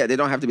 Yeah, they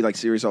don't have to be like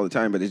serious all the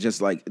time, but it's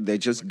just like they're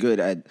just good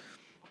at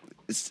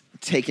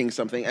taking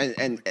something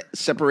and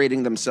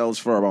separating themselves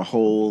from a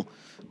whole,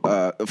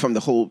 from the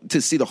whole to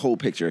see the whole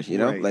picture. You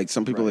know, like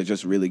some people are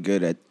just really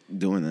good at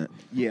doing that.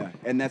 Yeah,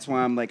 and that's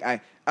why I'm like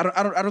I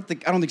don't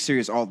think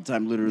serious all the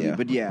time, literally.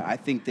 But yeah, I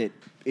think that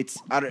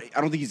I don't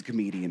think he's a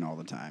comedian all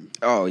the time.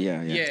 Oh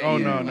yeah.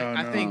 No.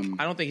 I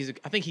don't think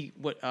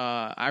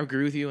I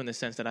agree with you in the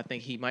sense that I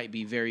think he might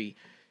be very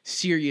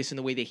serious in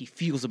the way that he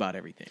feels about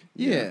everything.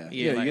 Yeah.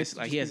 He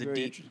has a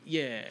deep.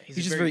 He's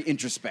just very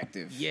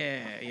introspective.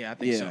 I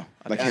think so.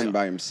 Like him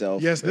by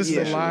himself. Yes, this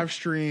is a live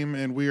stream,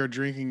 and we are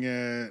drinking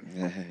at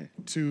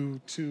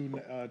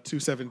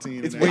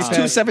 2:17. It's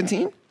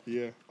 2:17.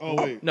 Yeah. Oh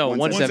wait. No,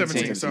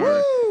 1:17.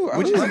 Sorry.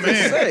 Which is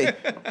man.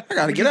 I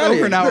gotta get out of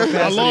here.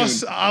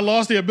 I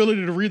lost the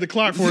ability to read the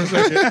clock for a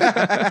second.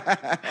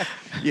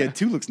 Yeah,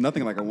 2 looks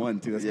nothing like a 1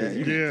 too. That's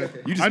crazy. Yeah.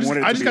 I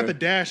just got the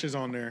dashes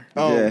on there.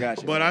 Oh,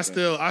 gotcha. But I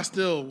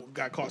still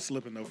got caught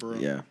slipping though for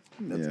real. Yeah.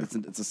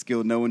 It's a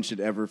skill no one should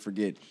ever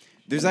forget.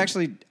 There's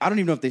actually, I don't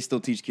even know if they still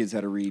teach kids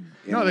how to read.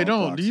 No, they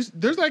don't.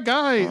 There's that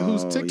guy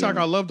whose TikTok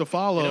I love to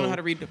follow. They don't know how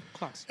to read the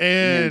clocks.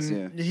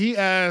 And he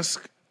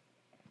asks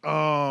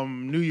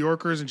New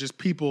Yorkers and just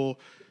people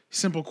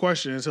simple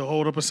questions. He'll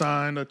hold up a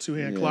sign, a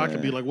 2-hand clock,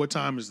 and be like, "What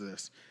time is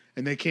this?"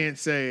 And they can't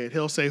say it.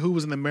 He'll say, "Who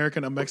was in the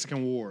American and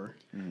Mexican War?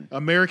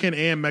 American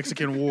and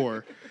Mexican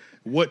War.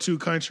 What 2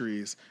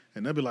 countries?"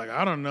 And they'll be like,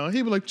 "I don't know."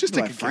 He'd be like, "Just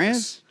take a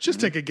France? guess. Just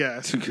take a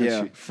guess."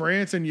 Yeah.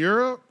 France and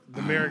Europe, the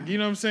American. You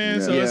know what I'm saying?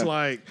 Yeah. So it's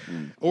like,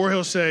 or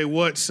he'll say,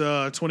 "What's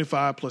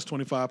 25 plus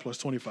 25 plus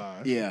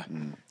 25?" Yeah.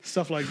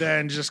 Stuff like that,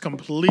 and just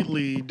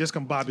completely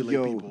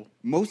discombobulate people.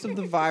 Most of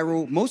the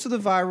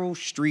viral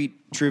street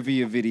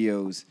trivia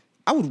videos,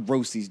 I would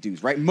roast these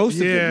dudes, right? Most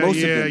of them.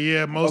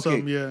 Most of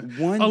them, yeah.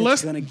 One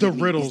unless that's the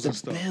riddles and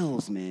stuff.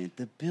 Bills, man.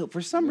 The bill.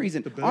 For some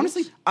reason,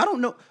 honestly, I don't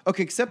know.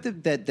 Okay, except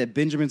that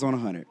Benjamin's on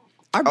 100.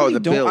 I really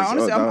don't. Bills. I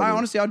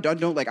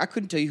don't like. I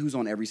couldn't tell you who's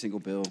on every single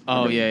bill.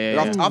 Oh yeah.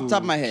 Off the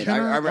top of my head,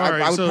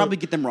 I would probably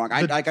get them wrong.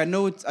 I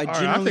know it's. I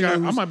generally know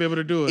I might be able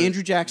to do it.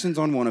 Andrew Jackson's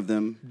on one of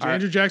them.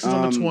 Andrew Jackson's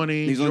on the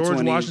 20. He's on George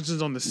 20.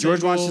 Washington's on the single.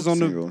 George Washington's on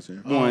the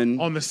one.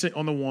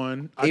 On the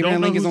one.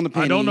 Abraham Lincoln's on the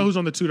penny. I don't know who's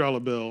on the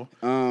 $2 bill.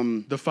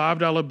 The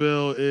 $5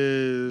 bill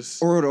is.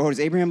 Or is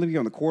Abraham Lincoln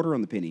on the quarter or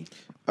on the penny?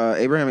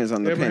 Abraham is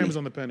on the penny. Abraham's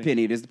on the penny.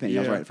 Penny. It is the penny.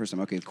 I was right the first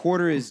time. Okay, the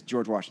quarter is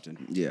George Washington.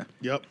 Yeah.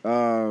 Yep.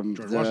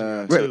 George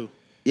Washington too.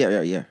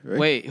 Yeah. Right?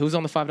 Wait, who's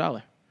on the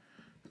 $5?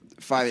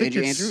 5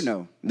 Andrew?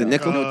 No. The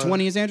nickel? No,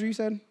 20 is Andrew, you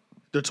said?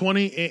 The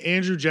 20,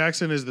 Andrew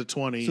Jackson is the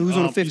 20. So who's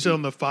on the 50? You said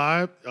on the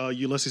 5,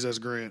 Ulysses S.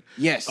 Grant.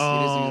 Yes, it is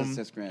Ulysses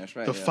S. Grant. That's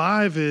right. The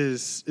 5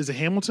 is it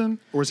Hamilton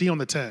or is he on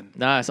the 10?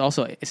 Nah, it's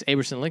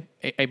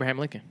Abraham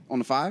Lincoln. On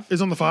the 5?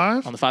 Is on the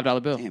 5? On the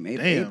 $5 bill. Damn,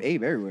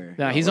 Abe everywhere.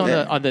 Nah, he's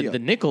on the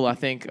nickel. I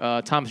think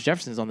Thomas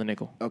Jefferson's on the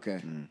nickel.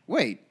 Okay.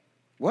 Wait,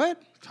 what?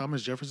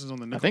 Thomas Jefferson's on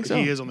the nickel. I think so.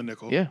 He is on the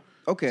nickel. Yeah.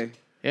 Okay.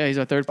 Yeah, he's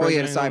our third Oh,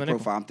 president. yeah, the side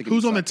profile. I'm thinking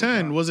who's on the side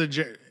 10? profile. Was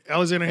it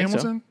Alexander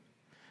Hamilton?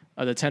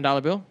 So. The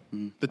 $10 bill?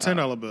 The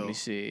 $10 bill. Let me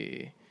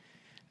see.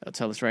 I'll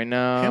tell us right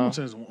now.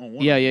 Hamilton's on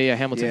one. Yeah,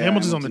 Hamilton. Yeah,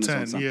 Hamilton's on the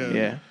Hamilton's 10. on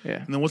Yeah.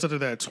 Yeah. And then what's after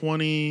that?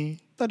 20, I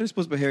thought it was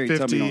supposed to be Harry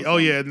 50. Tubman. Oh,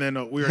 yeah. And then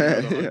we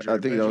already know the 100. I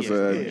think that was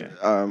what do you But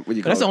call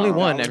that's the it? only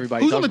one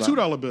everybody Who's on talks the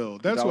about. $2 bill?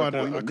 That's why I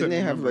couldn't Didn't they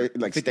have remember.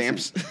 like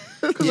stamps?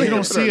 Because you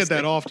don't see it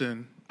that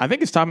often. I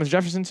think it's Thomas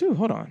Jefferson too.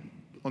 Hold on.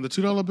 On the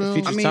 $2 bill?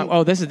 Features Tom.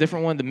 Oh, that's a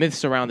different one. The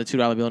myths around the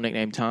 $2 bill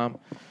nicknamed Tom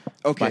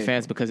Okay. by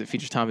fans because it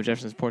features Thomas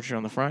Jefferson's portrait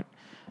on the front.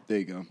 There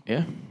you go.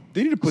 Yeah.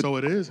 They need to put. So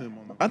it is him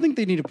on the I think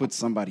they need to put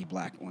somebody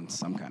black on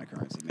some kind of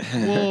currency.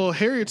 Man. Well,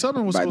 Harriet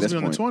Tubman was By supposed to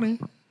be this on the point.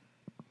 20.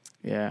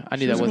 Yeah, I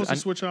She knew was that supposed was.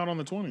 to switch out on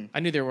the 20. I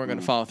knew they weren't going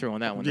to follow through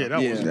on that one. Yeah,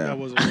 though. that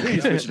wasn't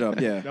Switch it up.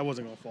 Yeah. that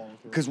wasn't gonna fall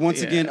through. Because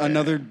once again,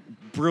 another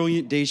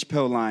brilliant Dave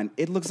Chappelle line.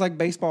 It looks like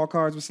baseball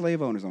cards with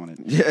slave owners on it.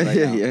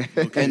 Yeah.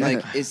 And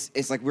like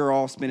it's like we're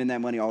all spending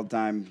that money all the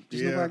time.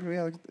 Just Yeah. look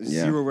like,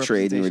 zero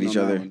Trading with representation each on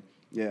that other. one.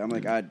 Yeah, I'm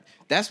like,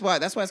 that's why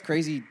it's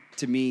crazy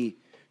to me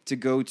to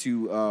go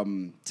to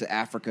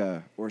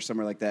Africa or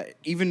somewhere like that.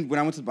 Even when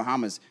I went to the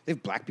Bahamas, they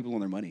have black people on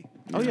their money.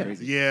 Oh, yeah.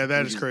 Crazy. Yeah,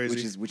 that Which is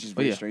crazy. Which is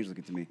very yeah. strange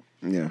looking to me.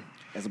 Yeah.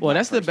 As a Well, black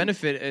that's the person.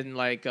 benefit in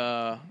like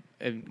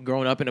in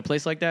growing up in a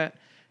place like that.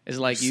 Is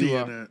like You're you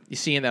seeing that. you're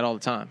seeing that all the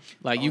time.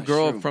 Like you that's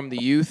grow true. up from the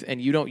youth,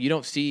 and you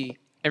don't see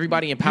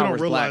everybody in You power don't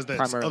is realize black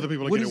that primarily. other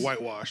people are What getting is-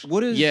 whitewashed.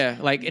 What is Yeah,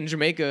 like in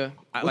Jamaica,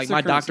 like their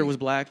my doctor currency? was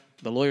black,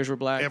 the lawyers were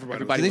black,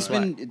 Everybody was Do everybody they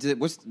was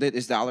black. spend?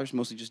 Is dollars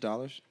mostly just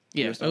dollars?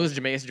 Yeah, US it dollars? was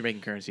Jamaican. It's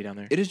Jamaican currency down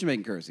there. It is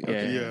Jamaican currency.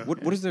 Okay. Yeah.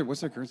 What's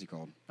their currency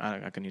called? I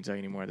couldn't even tell you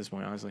anymore at this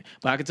point, honestly.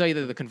 But I can tell you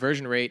that the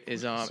conversion rate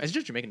is it's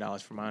just Jamaican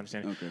dollars from my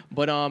understanding. Okay.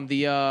 But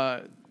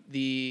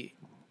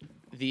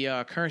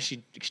the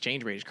currency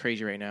exchange rate is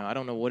crazy right now. I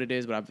don't know what it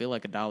is, but I feel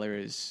like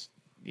 $1 is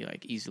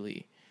like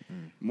easily.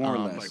 More or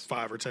less.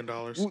 Like $5 or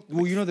 $10.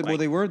 Well, you know that. Well,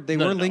 they were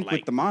no, linked like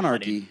with the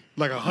monarchy.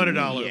 Like $100.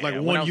 Yeah, Like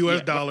when one I- US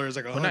yeah, dollar is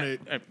like When I-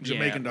 100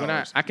 Jamaican when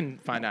dollars. I can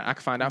find out. I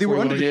can find out They for were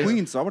you under what the it is.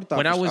 Queen, so I would've thought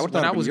when I for- I was would've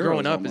when thought I it'd was been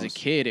growing euros up as a almost.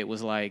 kid, it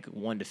was like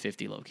 1 to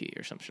 50 low key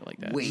or some shit like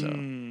that.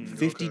 So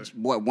 50. Okay.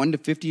 What 1 to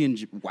 50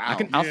 and wow.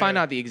 I'll Yeah. find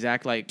out the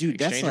exact like Dude,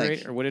 that's exchange like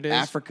rate or what it is.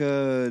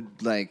 Africa,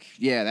 like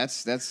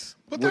that's.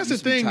 But what that's the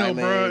used to be thing, though,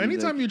 bro. Thailand,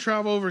 Anytime like- you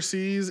travel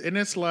overseas, and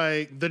it's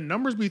like the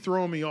numbers be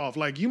throwing me off.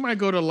 Like you might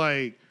go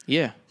to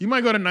Yeah. you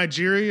might go to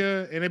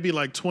Nigeria, and it'd be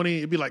like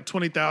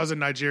 20,000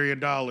 Nigerian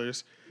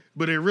dollars,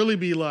 but it really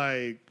be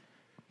like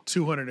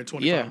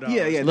 $225. Yeah. Look, You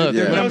know what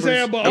I'm numbers-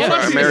 saying? But Yeah, all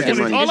I see American is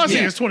money. all I see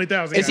Yeah. is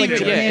 20,000. It's like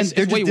goddamn. yeah, Japan, it's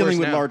they're way just dealing worse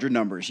with now. larger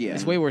numbers. Yeah,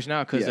 It's way worse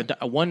now because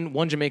Yeah.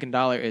 one Jamaican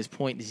dollar is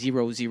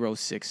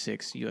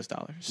 $0.0066 US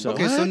dollars. So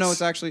Okay, so What? no,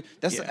 it's actually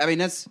that's. Yeah. I mean,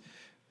 that's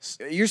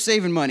you're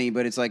saving money,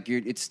 but it's like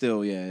it's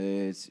still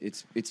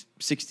it's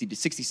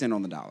 60 cent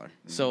on the dollar.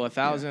 so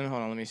 1,000.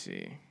 Hold on, let me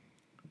see.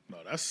 No,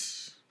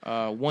 that's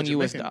One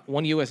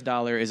US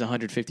dollar is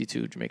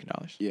 152 Jamaican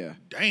dollars. Yeah,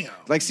 damn.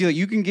 like see, like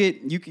you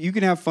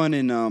can have fun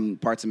in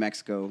parts of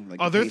Mexico. Like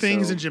Are the there peso-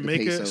 things in the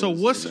Jamaica? peso So is-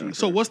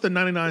 what's the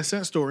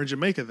 99-cent store in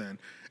Jamaica then?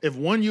 If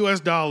 $1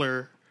 US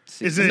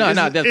is it, No, is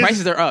it- the is-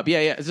 prices are up.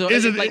 Yeah. So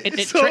Is it, it- like,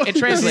 it so-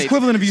 translates. It's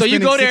equivalent of you so you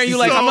spending go there and you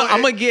like, 60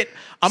 I'm gonna get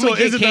so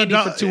is it the candy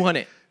do- for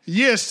 200.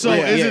 Yes. So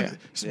Yeah. is Yeah. it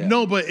Yeah.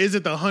 no? But is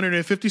it the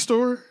 150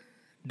 store?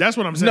 That's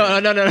what I'm saying.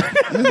 No. That's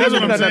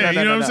what I'm saying.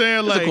 You know what I'm saying?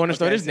 It's Like a corner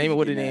store. okay, Just name it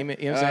what it name it.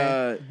 You know what I'm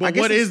saying? But I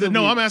guess what it's is the? still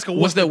No, be- I'm asking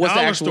what's the dollar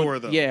actual store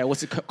though? Yeah,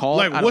 what's it called?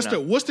 Like I don't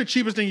know. what's the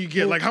cheapest thing you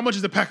get? Like how much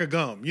is a pack of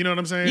gum? You know what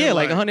I'm saying? Yeah,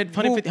 like $100,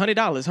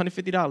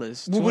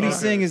 $150. Well, what he's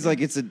Okay. saying is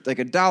like it's a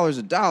dollar's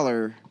a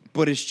dollar,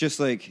 but it's just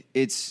like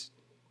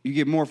you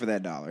get more for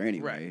that dollar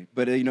anyway. Right.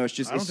 But it's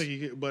just I don't think you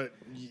get, but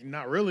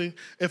not really.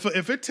 If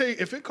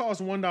it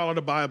costs $1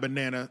 to buy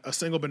a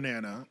single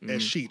banana at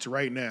Sheetz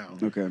right now.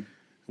 okay.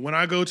 When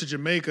I go to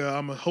Jamaica,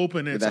 I'm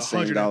hoping it's that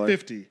same dollar?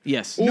 $150.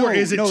 Yes. Or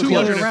is it no, the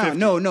other way $250? around.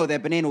 No,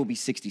 that banana will be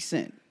 60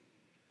 cent.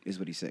 Is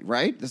what he said,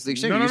 right? That's the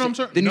exchange. No, You I'm said-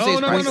 sorry. Didn't you say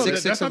it's No. probably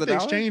That's 6 not of the the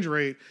dollar? exchange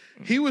rate.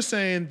 He was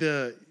saying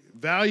the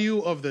value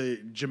of the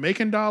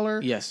Jamaican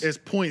dollar Yes. is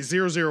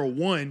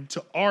 0.001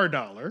 to our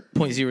dollar,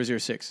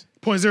 0.006.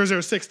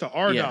 0.006 to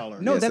our Yeah.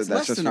 dollar. No, Yeah, so that's that's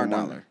less just than for our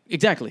one. dollar.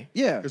 Exactly.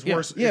 Yeah, It's yeah,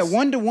 worse. Yeah, It's-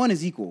 1 to 1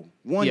 is equal.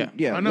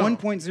 Yeah. I know.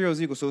 1.0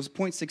 is equal. So it's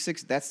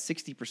 0.66. That's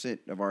 60%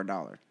 of our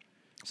dollar.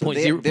 So Point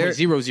they're- zero- they're-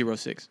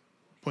 0.006.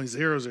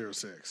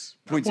 0.006.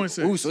 Point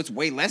 0.6. Ooh, so it's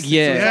way less.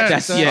 Yeah, so it's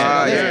that's- actually-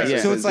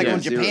 yeah. So it's like Yeah.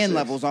 on Japan 0.06.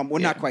 levels. Well,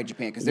 not quite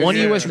Japan because One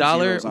Yeah. US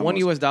dollar, zeros one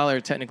almost. US dollar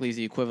technically is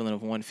the equivalent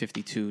of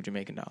 152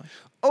 Jamaican dollars.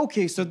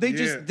 Okay, so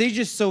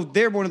Yeah.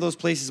 they're one of those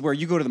places where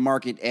you go to the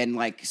market and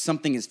like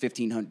something is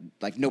 1,500,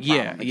 like no problem.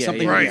 Yeah, Like, yeah,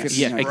 something yeah, will be Right.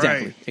 yeah, 1,500.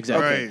 exactly, Right.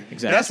 exactly, Right.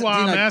 exactly. That's why See,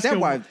 I'm like, asking. that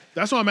why-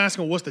 That's why I'm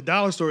asking. What's the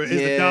dollar store? Is the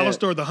Yeah. dollar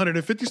store the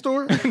 150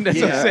 store? That's what I'm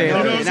saying. You know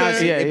what I'm and now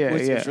saying?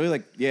 it's really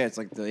like it's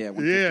like the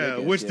 150, I Yeah,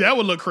 guess, which yeah. that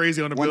would look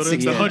crazy on the building.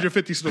 It's the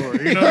 160. 150 store.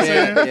 You know what I'm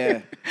saying?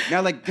 yeah.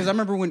 Now, like, because I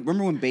remember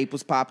when Bape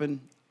was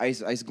popping, I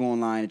used to go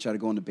online and try to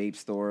go in the Bape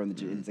store, and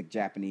it's like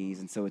Japanese,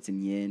 and so it's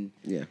in yen.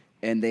 Yeah.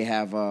 And they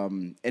have,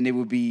 and it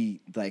would be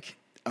like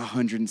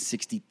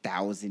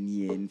 160,000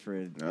 yen for a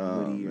hoodie or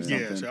man. something.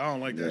 Yeah, so I don't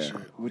like that Yeah. shit.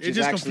 Which it is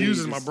just actually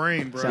confuses my just-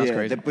 brain, bro. Sounds Yeah,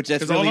 crazy. but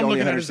that's 'Cause all really I'm only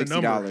looking at is the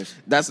number.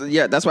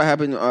 $160. That's what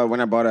happened when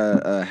I bought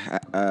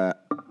a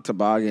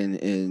toboggan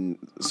in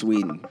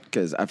Sweden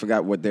because I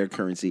forgot what their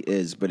currency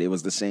is, but it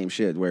was the same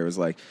shit where it was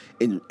like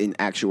in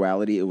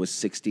actuality it was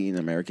 16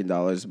 American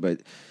dollars,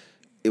 but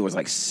it was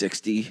like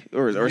 60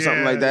 or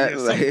something like that. Yeah,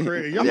 like, something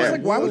crazy. I was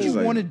like, why would you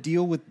like, want to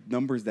deal with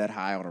numbers that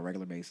high on a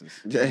regular basis?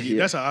 Yeah.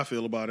 That's how I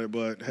feel about it.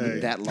 But hey,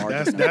 That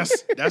large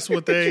that's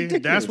what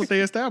they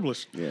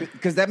established. Yeah.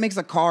 Because that makes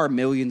a car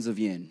millions of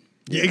yen.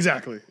 Yeah,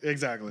 exactly.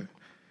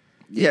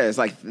 Yeah, it's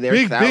like their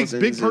Big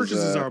thousands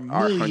purchases are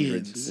millions.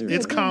 hundreds.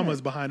 It's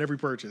commas behind every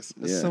purchase.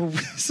 Yeah. So it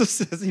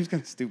seems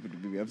kind of stupid to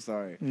me. I'm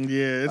sorry.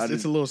 Yeah,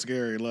 it's a little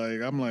scary.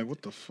 Like I'm like,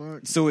 what the fuck?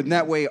 So in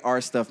that way, our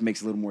stuff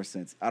makes a little more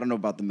sense. I don't know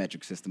about the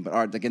metric system,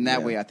 but like in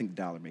that way, I think the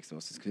dollar makes the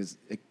most sense because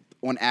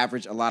on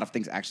average, a lot of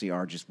things actually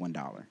are just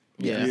 $1.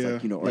 Yeah.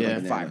 It's like, or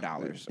like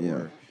 $5 Yeah.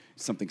 or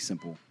something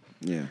simple.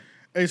 Yeah.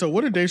 Hey, so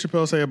what did Dave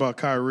Chappelle say about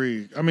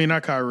Kyrie? I mean,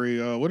 not Kyrie.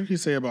 What did he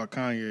say about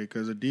Kanye?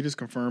 Because Adidas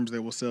confirms they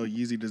will sell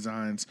Yeezy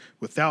designs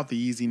without the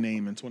Yeezy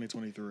name in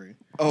 2023.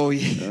 Oh,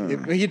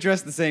 yeah. He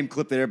addressed the same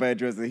clip that everybody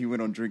addressed. That he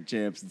went on Drink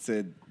Champs and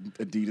said,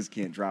 Adidas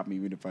can't drop me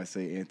even if I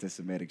say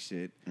anti-Semitic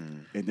shit.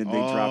 And then they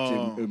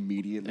dropped him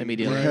immediately.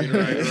 Right.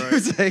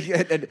 It's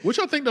like, What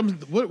y'all think?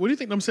 What do you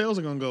think them sales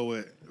are gonna go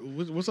with?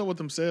 What's up with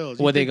them sales?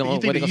 What they You gonna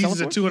think the sell Yeezys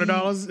for? at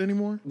 $200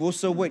 anymore? well,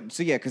 so what?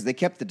 So, yeah, because they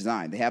kept the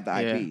design. They have the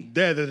IP.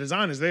 Yeah, the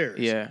design is theirs.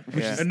 Yeah.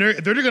 And they're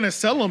gonna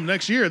sell them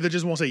next year. They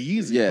just won't say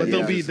Yeezy, Yeah, but they'll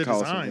yeah, be just the call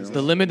it designs.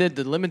 something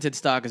The limited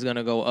stock is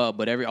gonna go up,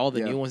 but all the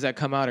Yeah. new ones that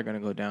come out are gonna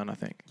go down, I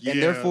think. Yeah,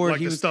 And therefore, like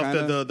he the was stuff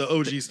kinda- the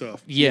OG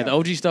stuff. Yeah, the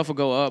OG stuff will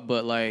go up,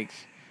 but like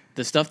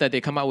the stuff that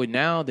they come out with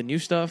now, the new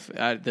stuff,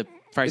 the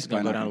price is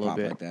gonna go down a little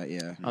bit. Like that, yeah.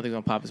 I don't think it's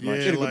gonna pop as much.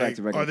 Yeah, Should go back like,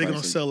 to regular are they gonna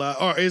pricing. sell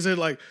out? Or is it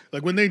like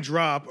when they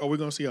drop? Are we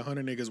gonna see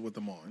 100 niggas with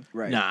them on?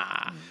 Right.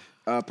 Nah.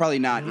 Probably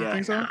not. You Yeah.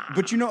 think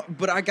so?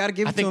 But I gotta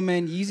give it to him,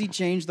 man. Yeezy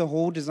changed the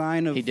whole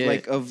design of He did.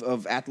 like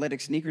of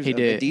athletic sneakers. He of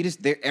did.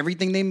 Adidas,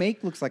 everything they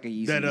make looks like a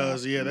Yeezy. That now.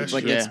 does, yeah, that's It's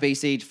like true. that Yeah.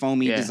 space age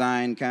foamy Yeah.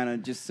 design, kind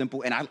of just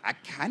simple, and I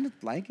kind of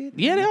like it.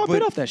 Yeah, they all But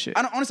bit off that shit.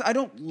 Honestly, I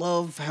don't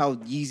love how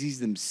Yeezys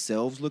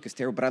themselves look. It's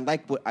terrible, but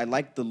I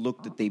like the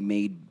look that they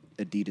made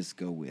Adidas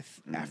go with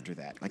after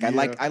that. Like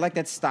I like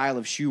that style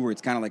of shoe where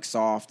it's kind of like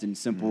soft and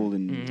simple,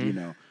 and you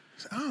know.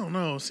 I don't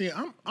know. See,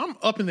 I'm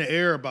up in the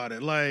air about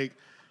it. Like,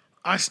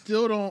 I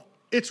still don't.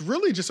 It's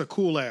really just a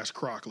cool ass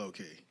Croc, low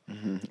key.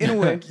 In a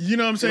way. You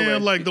know what I'm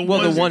saying? Like the Well,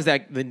 ones, the ones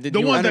that the the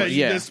new ones that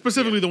yeah.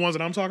 specifically the ones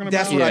that I'm talking about.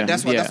 That's what Yeah.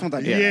 that's what I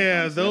Yeah,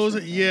 yeah.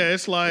 those. Yeah,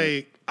 it's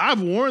like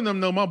I've worn them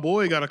though. My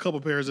boy got a couple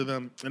pairs of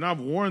them, and I've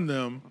worn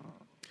them,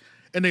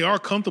 and they are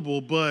comfortable.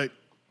 But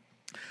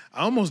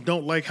I almost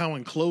don't like how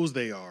enclosed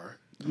they are.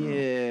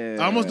 Yeah.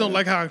 I almost don't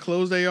like how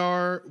enclosed they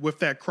are with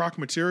that Croc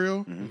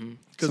material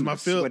because my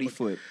feel. sweaty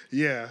foot.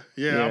 Yeah.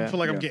 I Yeah. feel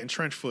like I'm Yeah. getting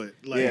trench foot.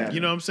 Like Yeah. you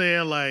know what I'm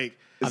saying? Like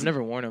I've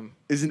never worn them.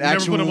 Is an you never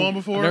actual put them on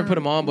before. I've never put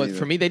them on, but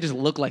for me, they just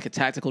look like a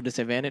tactical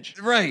disadvantage.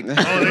 Right. Oh, they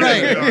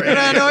right. definitely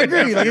are. No, I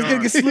agree. Like it's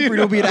gonna get slippery.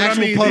 There'll be an But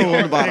actual puddle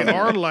on the bottom. They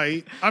are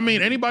light. I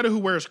mean, anybody who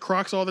wears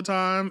Crocs all the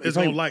time is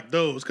probably- gonna like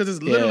those because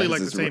it's literally like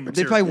the it's- same They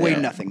material. probably weigh Yeah.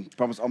 nothing.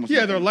 Almost Yeah,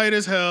 nothing. they're light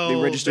as hell. They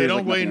They, register as don't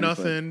like weigh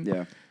nothing on nothing. your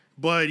foot. Yeah.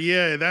 But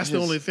yeah, that's the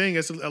only thing.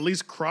 It's at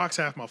least Crocs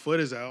half my foot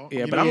is out. Yeah,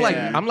 You but know?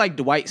 I'm like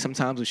Dwight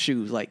sometimes with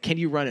shoes. Like, can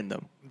you run in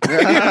them?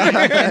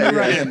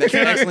 Right. That's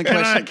an excellent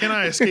question. Can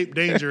I escape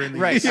danger in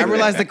these? Right. I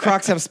realize that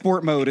Crocs have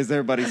sport mode, as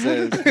everybody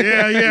says.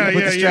 Yeah.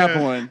 Put the strap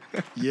on.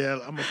 Yeah,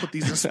 I'm gonna put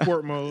these in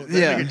sport mode. That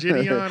Yeah. nigga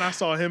Gideon, I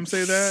saw him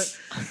say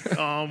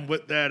that.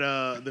 With that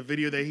the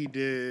video that he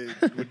did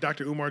with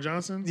Dr. Umar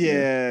Johnson. Yeah,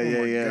 Oh yeah,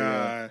 my yeah,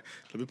 God.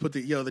 Let me put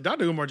the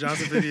Dr. Umar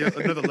Johnson video,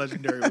 another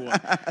legendary one.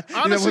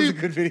 Honestly, was a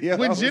good video.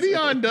 when That was-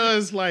 Gideon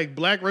does like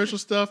black racial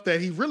stuff that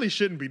he really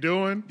shouldn't be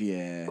doing,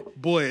 Yeah.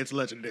 boy, it's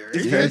legendary.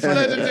 very It's funny.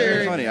 legendary. It's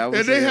very funny. I would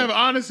And say they that. have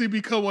honestly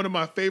become one of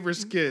my favorite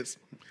skits.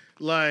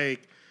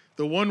 Like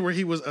the one where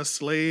he was a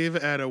slave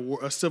at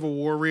a Civil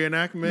War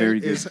reenactment Very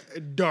good. is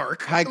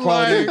dark. High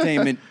quality Like,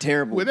 entertainment,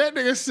 terrible. when that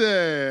nigga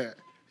said,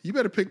 "You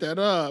better pick that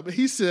up,"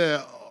 he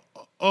said,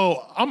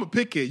 "Oh, I'm a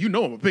pick it. You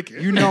know I'm a pick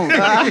it. You know.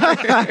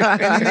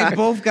 And then they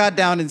both got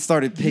down and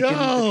started picking. the Yo,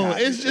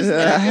 cotton. it's just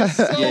it's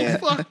so Yeah.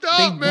 fucked They,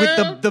 up,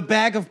 man. with the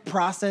bag of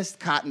processed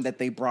cotton that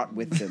they brought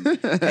with them.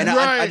 And I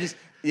Right. just,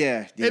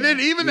 yeah. And then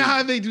even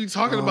how they do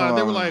talking about it,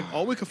 they were like,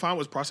 all we could find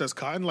was processed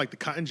cotton. Like the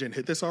cotton gin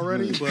hit this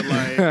already. But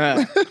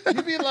like,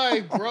 you be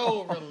like,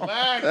 bro,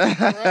 relax,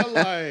 bro.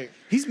 Like,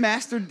 He's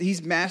mastered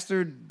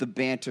the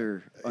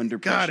banter under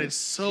pressure. God, it's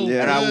so Yeah. good.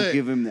 And I will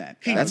give him that.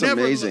 That's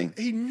never amazing.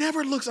 He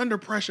never looks under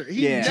pressure.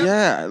 He Yeah. never,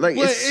 Yeah, like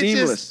but it's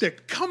seamless. Just, the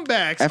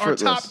comebacks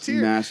Effortless. are top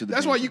tier. Master the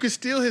That's why banter. you can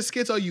steal his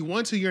skits all you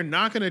want to. You're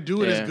not gonna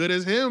do it Yeah. as good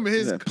as him.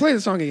 His Yeah. Play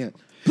the song again.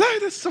 Play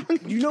the song.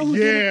 You know who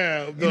did it?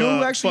 yeah, You know who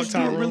the actually fuck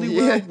did it Tyrone. really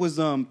Yeah. well was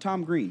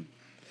Tom Green.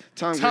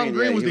 Tom yeah,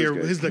 Green was he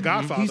good. he's the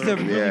Godfather. He's the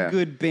really Yeah.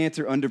 good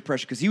banter under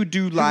pressure because he would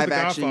do live the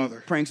action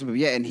Godfather. pranks with him.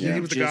 Yeah, and he Yeah. would He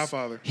was the just-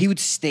 Godfather. He would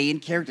stay in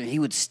character and he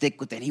would stick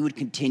with that. He would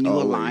continue a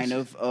Always. line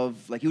of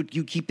like you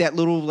keep that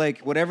little like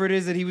whatever it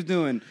is that he was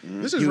doing.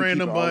 This he is would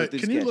random, keep all but of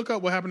this can you sketch. look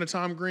up what happened to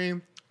Tom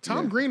Green?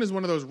 Tom Green is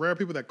one of those rare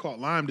people that caught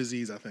Lyme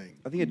disease, I think.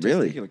 I think he had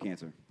Really? testicular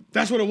cancer.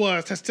 That's what it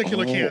was,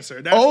 testicular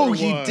cancer. That's Oh, what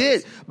it he was.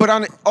 did. But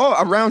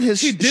around his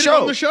He did show.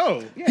 it on the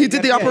show. He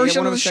did the Yeah,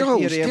 operation one on of the second- show.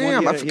 he had- he had Damn, one- I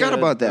he had forgot a-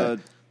 about that.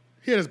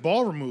 He had his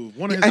ball removed.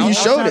 One of his And he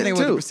showed it, What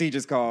too. the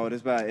procedure's called.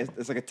 It's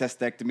like a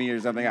testectomy or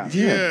something else.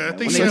 Yeah, I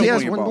think When he they had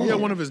pull your one, ball.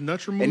 one of his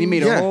nuts removed. And he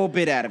made Yeah. a whole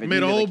bit out of it.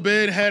 Made a He whole like-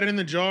 bid, had it in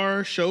the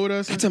jar, showed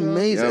us. It's and stuff.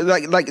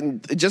 amazing.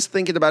 Like just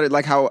thinking about it,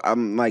 like how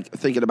I'm like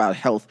thinking about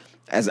health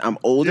as I'm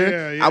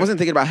older. Yeah. I wasn't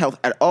thinking about health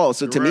at all.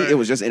 So to me, Right. it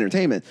was just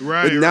entertainment.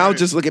 Right, But now, right.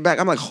 just looking back,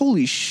 I'm like,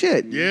 holy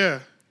shit. Yeah.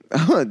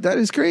 That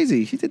is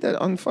crazy. He did that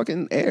on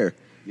fucking air.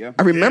 Yeah.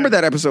 I remember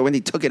Yeah. that episode when he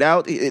took it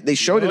out. They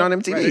showed it on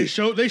MTV.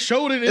 Right. They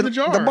showed it in the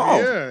jar. The ball.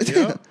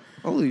 Yeah.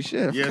 Holy shit.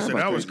 I Yeah, forgot so about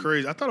that was that.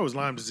 crazy. I thought it was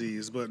Lyme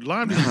disease, but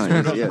Lyme disease is one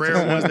of those Yeah.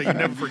 rare ones that you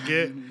never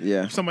forget.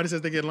 Yeah. If somebody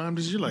says they get Lyme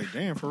disease, you're like,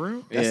 damn, for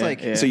real? That's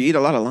like So you eat a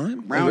lot of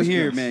lime? around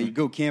here, man. You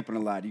go camping a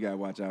lot. You gotta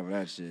watch out for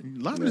that shit.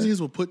 Lyme disease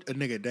will put a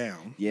nigga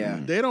down. Yeah.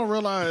 They don't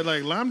realize,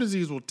 like, Lyme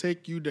disease will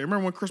take you down.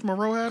 Remember when Chris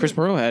Monroe had Chris it?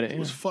 Moreau had it. It Yeah.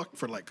 was fucked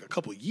for like a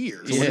couple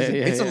years. Yeah,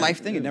 It's a yeah. life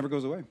thing. It never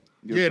goes away.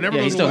 Yeah, it never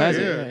Yeah, he goes still away. has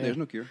it. Yeah. Yeah. There's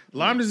no cure.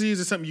 Lyme disease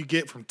is something you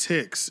get from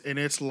ticks, and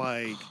it's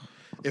like,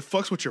 it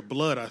fucks with your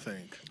blood, I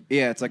think.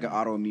 Yeah, it's like an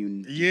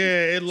autoimmune.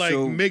 Yeah, it like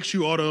So- makes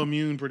you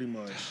autoimmune pretty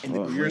much. And the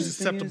You're crazy thing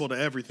susceptible is-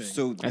 to everything.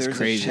 So That's there's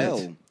crazy. a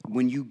shell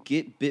when you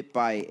get bit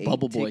by a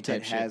Bubble boy tick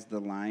type that shit. has the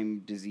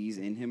Lyme disease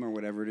in him or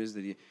whatever it is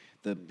that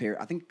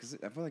I think 'cause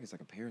I feel like it's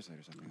like a parasite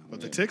or something. What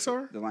the ticks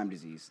are? The Lyme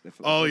disease.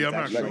 Oh, yeah, It's I'm not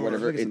actually- sure. Like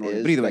whatever I think it it's an organ.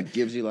 is But either way, that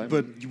gives you lime.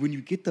 But when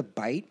you get the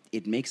bite,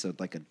 it makes a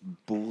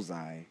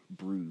bullseye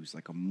bruise,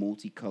 like a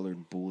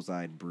multicolored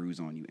bullseye bruise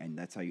on you, and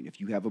that's how you.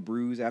 If you have a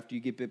bruise after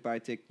you get bit by a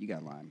tick, you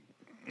got Lyme.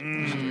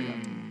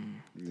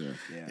 Yeah.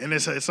 And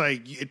it's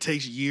like it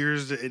takes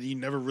years and you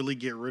never really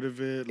get rid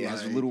of it. It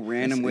has like, little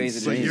random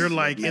ways. so you're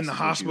like in the messes with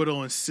you.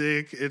 hospital and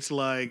sick. It's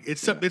like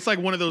it's like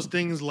one of those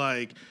things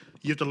like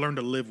you have to learn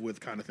to live with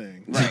kind of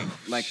thing. Right.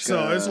 Like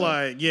So it's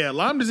like, yeah,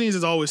 Lyme disease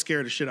has always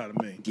scared the shit out of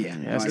me. yeah,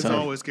 that's It's tough.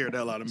 always scared the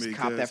hell out of me. Just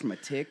cop 'cause- that from a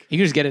tick. You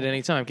can just get it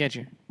any time, can't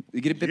you? You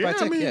get it bit by Yeah,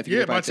 tick. I mean, yeah, if you get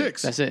yeah, bit by by a tick.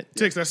 ticks. That's it.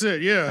 Ticks, that's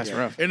it. Yeah, That's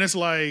rough. And it's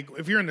like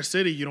if you're in the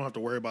city, you don't have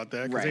to worry about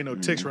that because Right. ain't no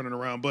ticks running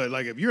around. But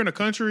like if you're in the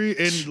country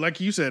and like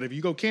you said, if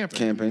you go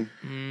camping,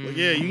 like,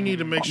 yeah, you need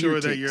to make sure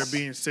that you're ticks.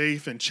 being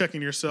safe and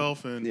checking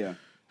yourself and Yeah.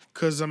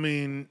 because I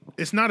mean,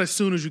 it's not as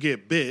soon as you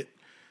get bit,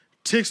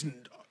 ticks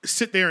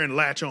sit there and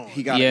latch on.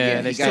 He got Yeah,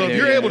 it. they he so got if it.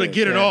 you're yeah, able to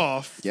get it yeah.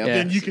 off, Yep.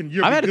 then you can.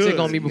 You'll I've be had a good. tick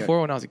on me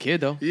before when I was a kid,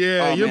 though.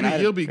 Yeah, Oh, you'll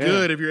man, be yeah.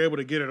 good if you're able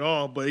to get it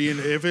off. But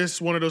if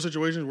it's one of those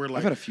situations where like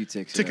I've had a few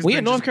ticks. tick yeah. has We been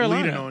in North just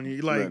bleeding Carolina. on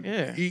you, like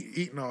Yeah.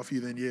 eating off you,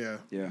 then yeah.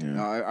 Yeah.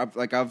 No, I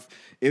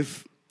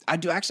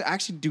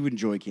actually do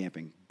enjoy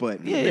camping,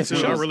 but Yeah, yeah, for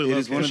sure. I really it love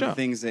is one of camping. the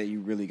things that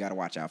you really got to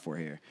watch out for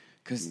here.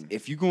 Because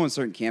if you go on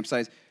certain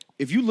campsites,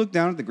 if you look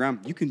down at the ground,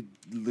 you can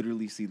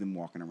literally see them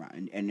walking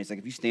around, and it's like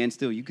if you stand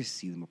still, you can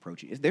see them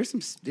approaching. There's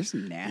some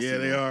nasty. Yeah,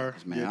 they are.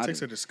 ones, man. Yeah, I ticks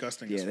do- are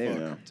disgusting Yeah, as they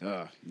fuck.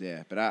 are.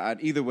 Yeah, but I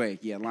either way,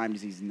 yeah, Lyme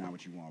disease is not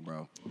what you want,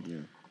 bro.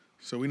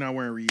 So we're not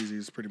wearing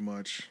Yeezys, pretty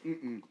much.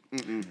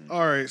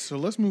 All right, so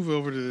let's move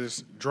over to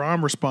this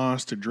drama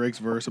response to Drake's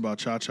verse about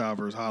Cha Cha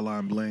versus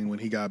Hotline Bling when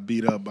he got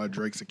beat up by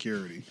Drake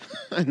security.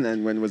 And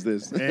then when was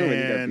this? When he got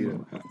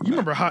And beat up.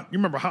 you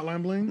remember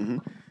Hotline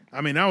Bling? I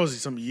mean, that was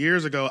some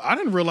years ago. I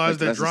didn't realize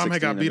that 2016, Drum had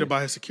got I beat think. up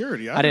by his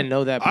security. I didn't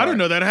know that. I didn't part.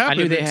 know that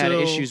happened. I knew they had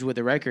until- issues with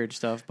the record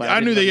stuff, but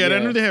I knew they didn't had.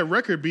 know- I knew they had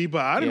record beat,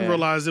 but I didn't Yeah.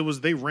 realize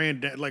they ran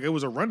down, like it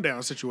was a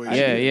rundown situation.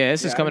 Yeah,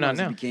 this is I coming out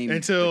realized it now. became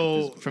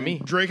Until For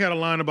me. Drake had a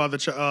line about the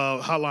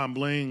Hotline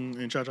Bling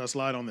and Cha Cha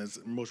Slide on this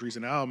most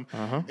recent album,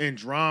 and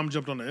Drum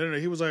jumped on the internet.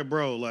 He was like,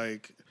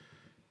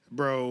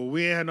 "Bro,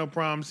 we ain't had no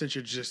problem since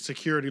your just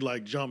security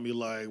like jumped me.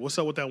 Like, what's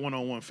up with that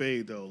one-on-one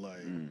fade though? Like,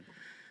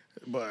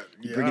 but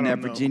yeah, bringing I that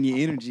don't know. Virginia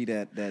energy.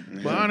 That.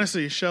 But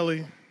honestly,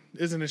 Shelly,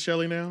 isn't it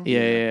Shelly now?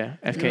 Yeah.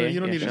 FK. You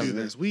don't yeah, need to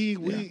do Shelly.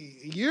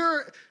 this.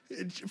 You're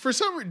for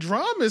some reason,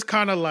 Drum is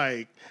kind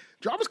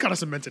of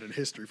cemented in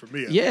history for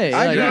me. Yeah,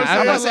 I like, agree.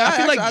 I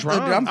feel like I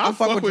Drum. fuck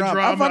fuck with with Drum.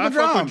 Drum. I fuck with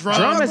Drum.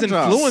 Drum has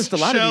influenced a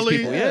lot of Shelly.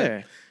 these people.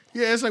 Yeah.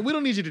 Yeah, it's like we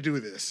don't need you to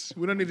do this.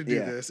 We don't need to do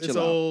Yeah, this. chill It's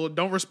out. old.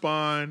 Don't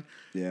respond.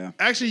 Yeah.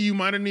 Actually, you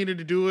might have needed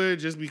to do it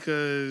just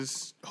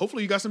because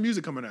hopefully you got some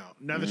music coming out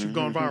now that you've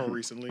gone viral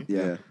recently.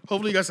 Yeah.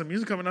 Hopefully you got some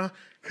music coming out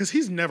because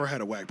he's never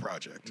had a whack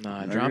project.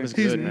 Nah, Drum is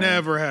He's good. man.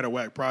 never had a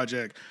whack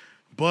project.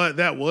 But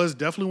that was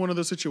definitely one of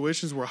those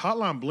situations where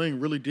Hotline Bling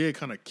really did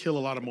kind of kill a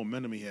lot of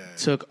momentum he had.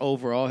 Took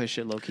over all his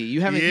shit low key.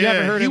 You haven't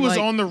Yeah, heard he him was like,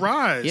 on the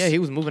rise. Yeah, he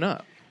was moving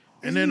up.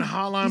 And then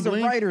Hotline He's a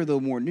Bling, writer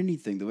though more than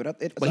anything though.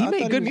 But he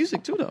made good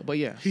music too, though. But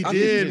yeah. he I think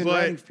he's did, been but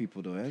writing for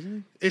people though,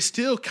 hasn't it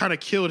still kind of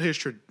killed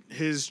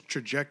his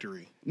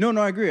trajectory. he? No,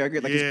 I agree. Like Yeah.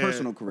 his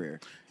personal career,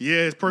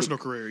 Yeah, his personal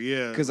career.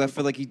 Yeah, because I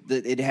feel like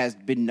it has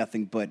been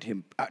nothing but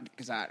him.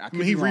 Because I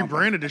mean, he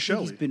rebranded to to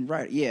Shelly. He's been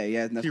right. Yeah.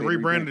 And that's he why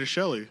rebranded to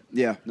Shelly.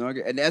 Yeah, no, I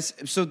agree. And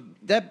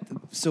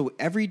so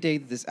every day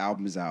that this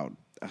album is out,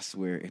 I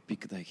swear it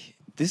like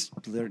this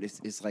literally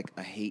is like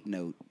a hate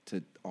note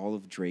to all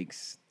of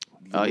Drake's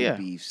little yeah.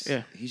 beefs.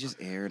 Yeah. He's just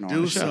airing all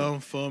Do the shit. something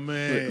for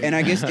me. And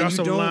I guess drop and you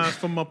some don't- lines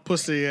for my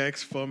pussy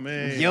ex for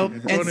me. Yep.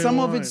 And some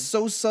of 21. it's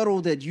so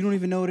subtle that you don't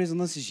even know it is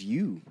unless it's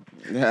you.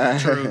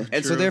 True.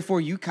 And so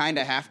therefore you kind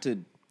of have to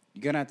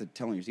you're gonna have to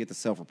tell them. You have to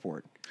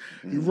self-report.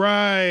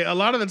 Right. A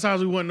lot of the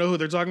times we wouldn't know who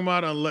they're talking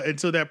about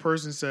until that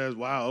person says,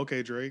 "Wow,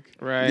 okay, Drake."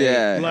 Right.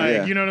 Yeah.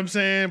 Like, you know what I'm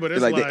saying? But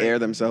it's like they air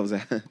themselves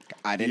out.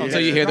 I didn't.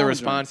 Until you hear the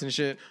response and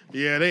shit.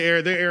 Yeah,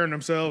 they're airing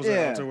themselves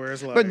out to where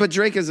it's like. But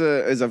Drake is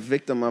a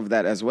victim of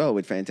that as well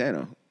with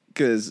Fantano.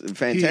 Because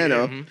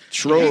Fantano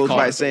trolled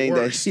by saying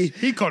that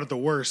he called it the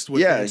worst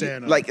with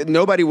Fantano. Like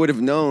nobody would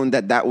have known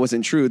that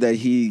wasn't true, that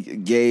he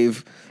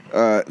gave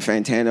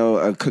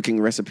Fantano a cooking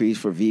recipe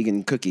for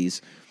vegan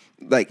cookies.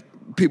 Like,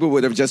 people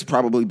would have just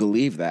probably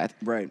believed that.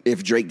 Right.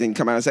 If Drake didn't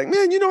come out and say, man,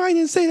 I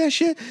didn't say that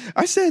shit.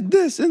 I said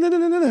this.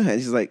 And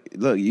he's like,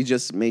 look, you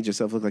just made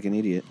yourself look like an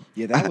idiot.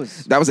 Yeah, that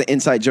was an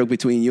inside joke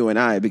between you and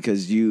I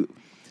because you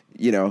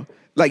know,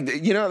 like,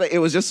 it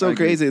was just so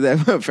crazy that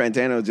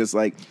Fantano just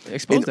like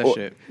exposed that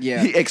shit.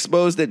 Yeah, he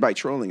exposed it by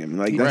trolling him.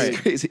 Like, that's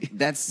crazy.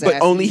 That's sassy.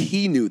 But only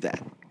he knew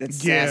that. That's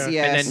sassy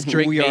ass. And then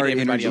Drake made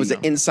everybody It was an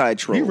inside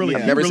troll.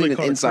 I've never seen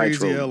an inside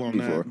troll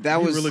before.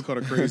 That was really caught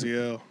a crazy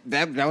L.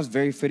 That was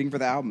very fitting for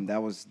the album.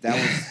 That was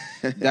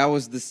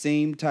the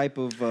same type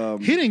of.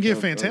 He didn't give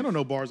Fantano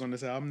no bars on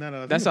this album.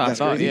 That's what I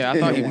thought. Yeah, I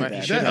thought he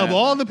might. Of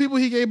all the people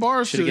he gave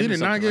bars to, he did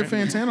not give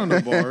Fantano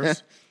no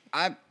bars.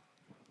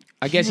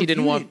 I guess he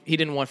didn't want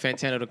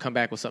Fantano to come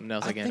back with something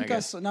else again. I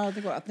guess.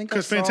 I think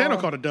because Fantano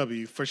caught a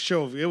W for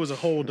sure. It was a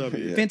whole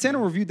W. Yeah.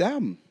 Fantano reviewed the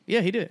album.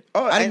 Yeah, he did.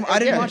 Oh, I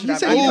didn't watch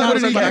it.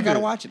 I gotta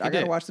watch it. I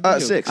gotta watch the video.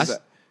 6.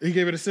 He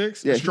gave it a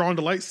 6. Yeah, Strong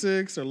Delight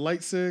 6 or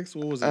Light 6.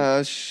 What was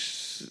it?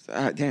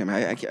 Damn,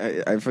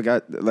 I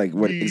forgot like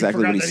what You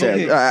exactly what he forgot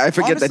said. that I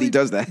forget that he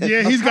does that.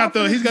 Yeah, he's got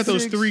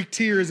those 3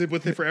 tiers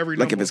with it for every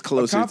number. Like if it's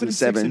closer to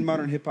 7. In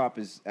modern hip hop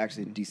is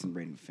actually a decent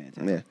rating for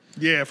Fantano.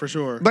 Yeah, for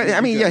sure. But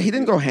I mean, he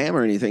didn't go ham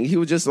or anything. He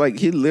was just like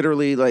he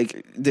literally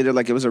like did it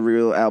like it was a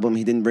real album.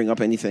 He didn't bring up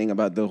anything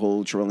about the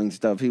whole trolling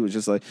stuff. He was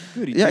just like,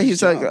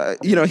 he's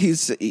like,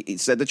 he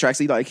said the tracks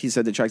he liked. He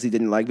said the tracks he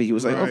didn't like, but he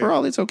was like,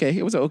 overall, it's okay.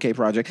 It was an okay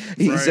project.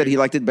 He said he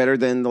liked it better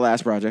than the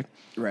last project,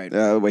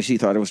 which he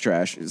thought it was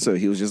trash. So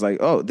he was just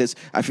like,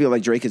 I feel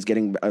like Drake is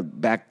getting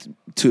back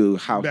to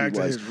how he was.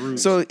 To his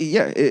roots. So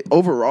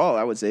overall,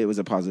 I would say it was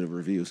a positive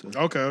review. So.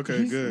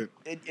 Okay, good.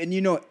 And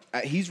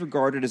he's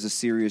regarded as a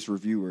serious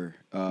reviewer,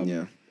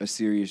 a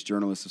serious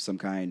journalist of some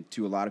kind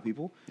to a lot of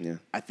people. Yeah,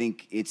 I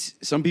think it's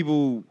some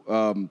people.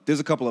 There's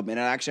a couple of them,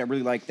 and I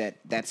really like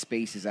that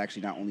space is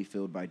actually not only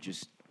filled by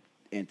just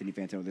Anthony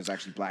Fantano. There's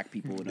actually black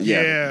people.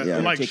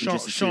 Like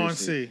Sean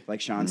C. Like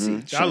Sean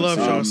C. I love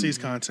Sean C's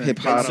content. Hip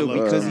hop. So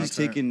because he's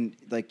taken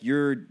like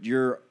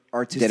your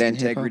artistic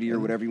integrity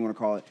or whatever you want to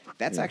call it,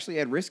 that's actually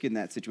at risk in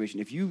that situation.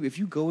 If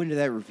you go into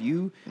that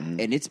review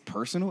and it's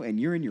personal and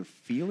you're in your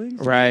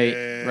feelings, right,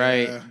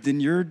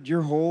 then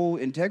your whole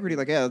integrity,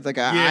 I can't watch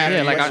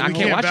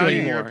you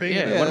anymore. What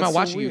am I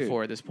watching you weird.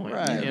 for at this point?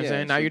 Right. You know what I'm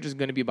saying? Now you're just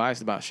going to be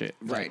biased about shit.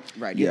 Right.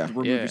 You have to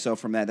remove yourself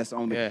from that. That's the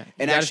only. Yeah.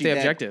 And you actually, stay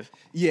objective.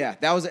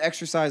 That was an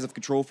exercise of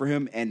control for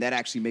him, and that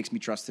actually makes me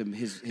trust him.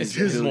 His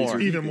more,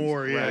 even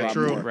more. Yeah,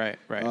 true. Right.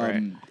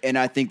 And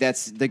I think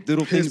that's like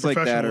little things like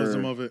that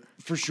are of it.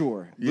 for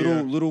sure.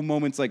 Little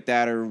moments like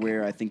that are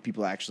where I think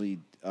people actually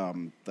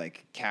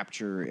like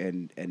capture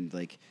and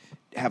like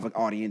have an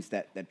audience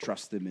that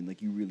trusts them, and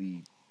like you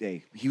really.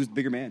 Hey, he was a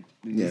bigger man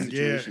in this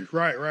situation.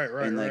 Right.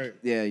 And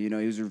like, he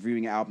was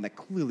reviewing an album that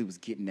clearly was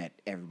getting at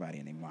everybody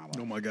and their mama.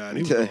 Oh my God,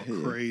 he was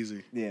going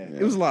crazy. Yeah,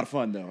 it was a lot of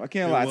fun though. I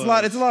can't lie,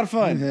 it's a lot of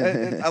fun.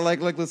 I like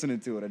listening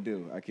to it. I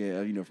do. I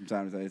can't, from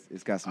time to time,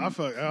 it's got some. I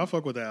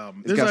fuck with the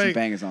album. It's got some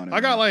bangers on it.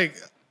 I got like.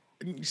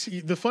 See,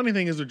 the funny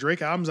thing is with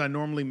Drake albums, I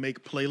normally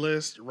make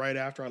playlists right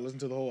after I listen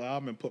to the whole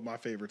album and put my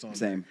favorites on.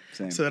 Same.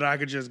 So that I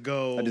could just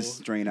go. I just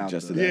strain out.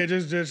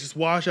 Just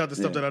wash out the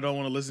stuff that I don't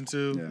want to listen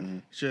to.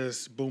 Yeah.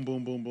 Just boom,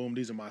 boom, boom, boom.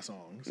 These are my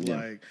songs.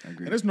 Yeah,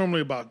 and it's normally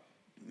about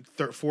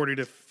 40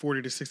 to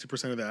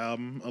 60% of the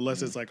album,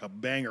 unless it's like a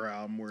banger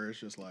album where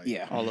it's just like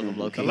all of them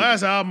low key. The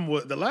last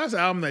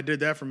album that did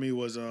that for me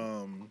was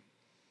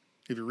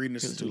If You're Reading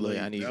This Is Too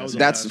Late.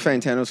 That's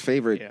Fantano's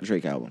favorite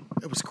Drake album.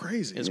 It was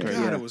crazy. It was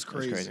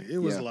crazy. It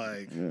was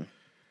like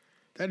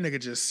that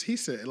nigga he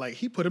said like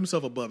he put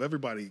himself above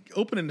everybody.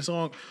 Opening it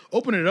up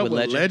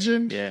with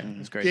Legend. Yeah,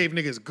 it's crazy. Gave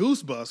niggas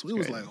goosebumps. We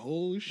was like,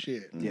 holy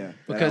shit. Yeah.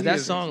 Because that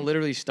song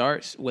literally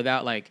starts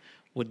without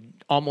with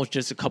almost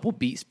just a couple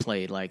beats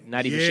played, like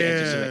not even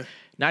shit.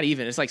 Not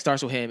even. It's like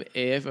starts with him.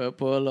 If I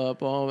pull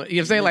up on, you know what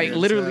I'm saying? Like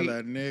literally,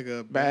 that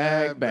nigga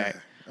back.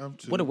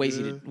 What a way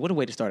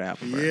to start an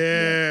album, bro.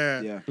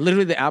 Yeah.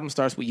 Literally, the album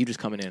starts with you just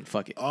coming in.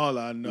 Fuck it. All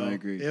I know, I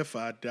agree. If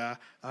I die,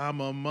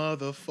 I'm a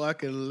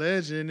motherfucking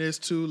legend. It's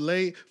too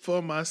late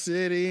for my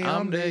city.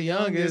 I'm the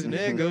youngest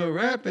nigga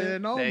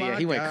rapping. Oh my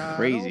he went God.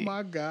 crazy. Oh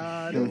my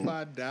God. If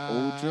I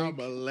die, I'm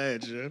a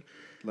legend.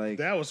 Like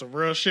that was some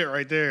real shit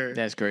right there.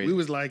 That's crazy. We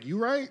was like, "You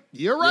right?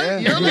 You're right.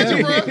 You're a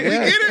legend, bro. We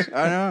get it."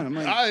 I know. I'm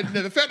like,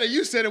 the fact that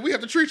you said it, we have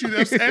to treat you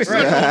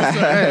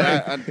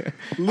that.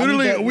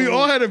 Literally, we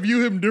all had to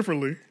view him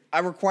differently. I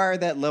require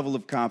that level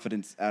of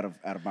confidence out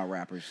of my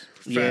rappers.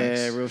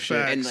 Yeah, real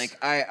shit. And like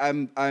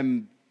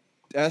I'm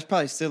that's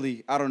probably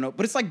silly. I don't know,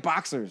 but it's like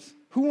boxers.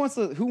 Who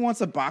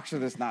wants a boxer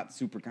that's not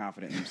super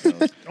confident in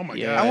themselves? Oh my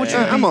Yeah. god! I want you.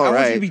 To be, I'm all I want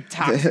you right. to be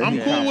toxic.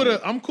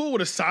 I'm cool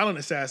with a silent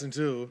assassin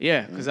too.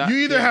 Yeah, because You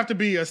either have to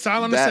be a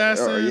silent That- or,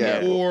 assassin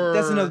yeah. or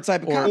That's another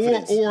type of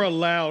confidence. or a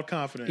loud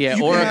confidence. Yeah,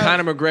 You or can a have-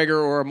 Conor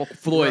McGregor or a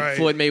Floyd Right.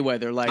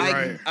 Mayweather. Like,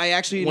 Right. I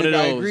actually One of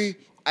I those. agree.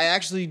 I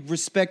actually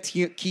respect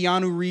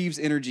Keanu Reeves'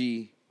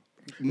 energy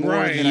more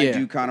Right. than I Yeah.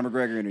 do Conor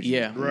McGregor energy.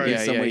 Yeah. Right. In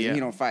Yeah, some yeah, ways, yeah. he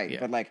don't fight. Yeah.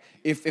 But like,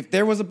 if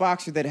there was a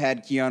boxer that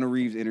had Keanu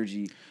Reeves'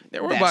 energy,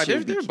 there were that shit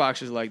would be there are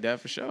boxers like that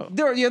for sure.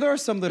 There are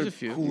some that There's are a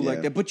few. cool like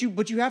Yeah. that,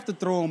 but you have to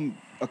throw them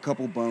a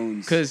couple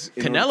bones. Because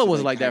in order Canelo to,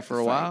 was like that have for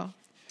to a fight. while.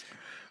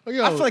 Oh,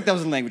 yo, I feel like that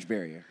was a language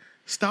barrier.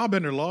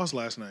 Stylebender lost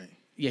last night.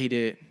 Yeah, he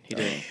did. He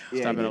did. Yeah, Stop he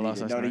it, did, lost he last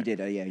did. No, night. he did.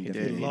 Yeah, he He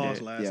definitely did. He He lost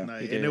did. last Yeah. night,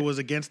 He and did. it was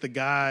against the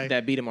guy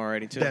That beat him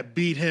already too. that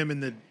beat him in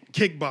the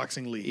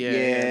kickboxing league. Yeah.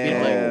 Yeah. beat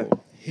him like-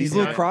 These He's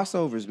little not-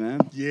 crossovers, man.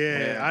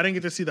 Yeah, I didn't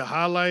get to see the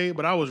highlight,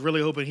 but I was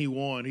really hoping he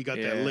won. He got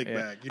that lick yeah.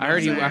 back. You know I heard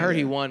what he. I'm I saying? heard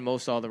he won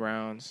most all the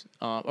rounds.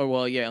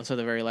 Until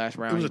the very last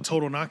round. It was a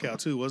total knockout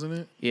too, wasn't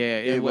it? yeah,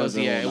 it was.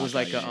 a Yeah, little it was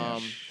like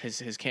knockout, a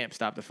his camp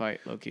stopped the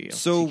fight, low key.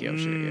 So- TKO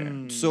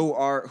shit, yeah.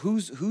 So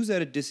who's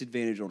at a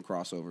disadvantage on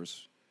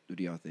crossovers? Who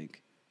do y'all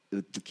think?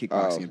 The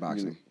kickboxing and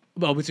boxing.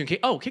 Well, between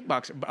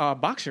kickboxer,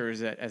 boxer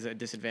is at a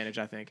disadvantage,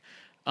 I think.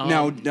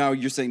 Now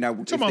you're saying now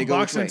if talking they about go which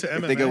boxing way? to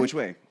If they go MMA? which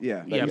way?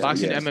 Yeah. Yeah, Like,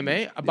 boxing yes. to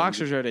MMA,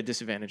 boxers are at a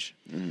disadvantage.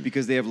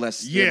 because they have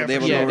less. Yeah, they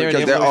have a yeah, lower, they're-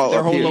 because they're all their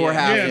up whole here. lower Yeah,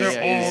 half. Yeah, is- they're is-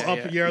 all is-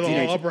 up. Yeah, they're all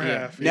teenage. upper Yeah.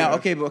 half. Now, yeah.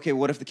 okay.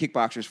 What if the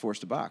kickboxer is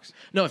forced to box?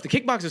 No, if the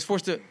kickboxer is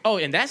forced to,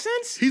 in that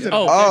sense, He's at-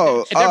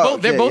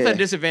 they're both yeah. at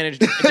disadvantage.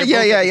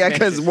 Yeah,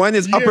 because one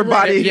is Yeah, upper right.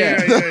 body.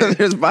 Yeah.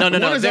 There's body. No,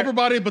 One is they're- upper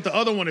body, but the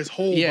other one is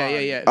whole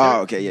body.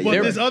 Oh, okay, yeah, But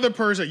yeah. this other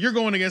person, you're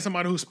going against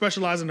somebody who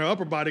specializes in their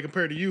upper body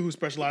compared to you who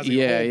specializes in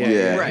your Yeah, whole yeah, body.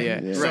 yeah, Right. yeah.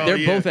 Yeah. So, They're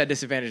yeah. both at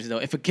disadvantages though.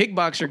 If a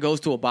kickboxer goes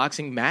to a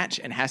boxing match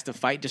and has to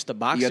fight just a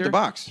boxer, to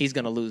box. he's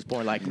gonna lose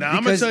more likely. Now, I'm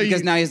gonna Because tell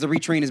you, now he has to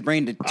retrain his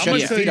brain to shut gonna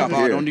his tell feet you off. the-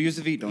 Oh, don't use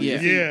the feet. Don't Yeah.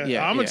 use the feet. yeah,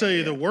 Yeah, I'm gonna yeah, tell you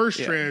yeah. the worst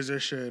Yeah.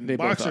 transition. They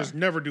both Boxers are.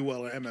 never do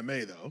well in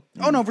MMA though.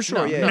 Oh no, for sure.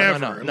 No, yeah. no, Never.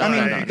 no, no, I mean,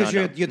 no, no, because no,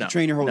 you have to no.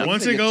 train your whole.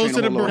 Once you it have to goes to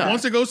train the whole lower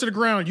once it goes to the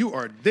ground,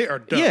 they are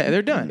done. Yeah,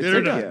 they're done.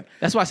 They're done. Yeah.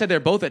 That's why I said they're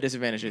both at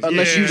disadvantages.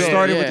 Unless you Yeah.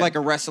 started with Yeah. like a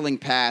wrestling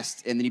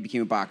past and then you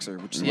became a boxer,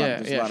 which is a lot, Yeah,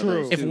 there's yeah. a lot of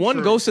True. those. If too. one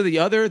True. goes to the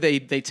other, they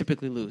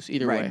typically lose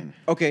either Right. way.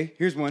 Okay,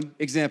 here's one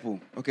example.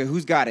 Okay,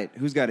 who's got it?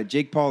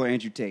 Jake Paul or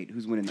Andrew Tate?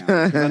 Who's winning now?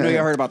 'Cause I know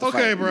y'all heard about the fight.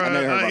 Okay, bro. I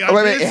know you heard about I that.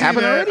 Wait, did it see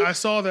happened that. already? I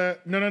saw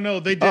that. No.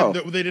 They did. Oh.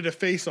 They did a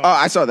face off. Oh,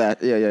 I saw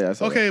that. Yeah. I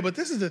saw Okay, but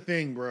this is the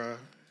thing, bro.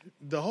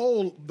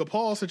 The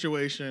Paul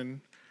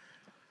situation.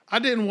 I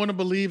didn't want to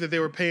believe that they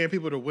were paying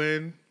people to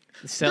win.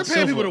 They're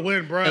paying people to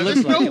win, bro. It looks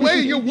There's like no it. way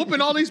you're whooping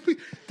all these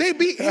people. They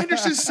beat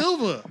Anderson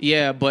Silva.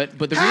 Yeah, but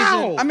the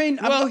How? reason I mean,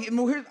 Well,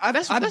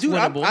 that's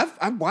winnable.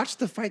 I've watched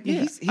the fight.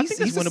 Yeah, He's I think that's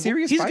he's a winnable.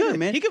 serious He's fighter, good.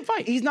 man. He can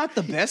fight. He's not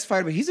the best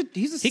fighter, but he's a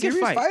He can serious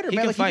fight. fighter, He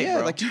man. can Like, fight, yeah,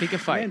 bro. like He can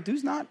fight. Man,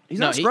 dude's not. He's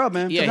No, not a scrub,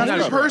 man. yeah, He's he's not a not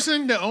a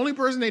scrub. The only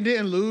person they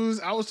didn't lose,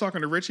 I was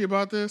talking to Richie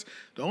about this.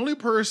 The only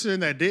person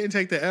that didn't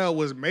take the L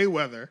was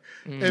Mayweather.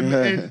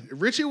 And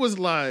Richie was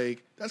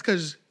like, that's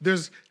because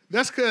there's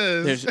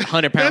There's a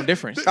 100-pound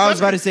difference. I was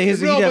about to say his.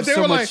 No, he'd but have they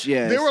so were much. like,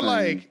 Yeah, they it's were fine.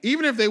 like,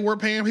 even if they were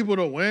paying people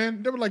to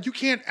win, they were like, you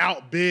can't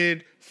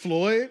outbid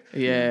Floyd.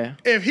 Yeah.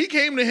 If he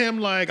came to him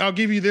like, I'll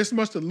give you this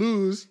much to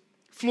lose,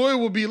 Floyd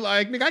would be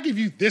like, nigga, I give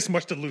you this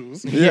much to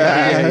lose.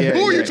 Yeah. Who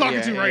are you yeah, talking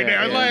yeah, to right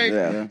yeah, now?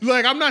 yeah.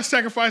 Like I'm not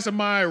sacrificing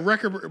my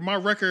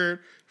record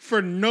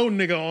for no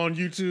nigga on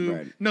YouTube.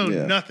 Right. No,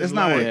 Yeah. nothing. It's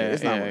not Like, worth it.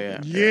 It's not worth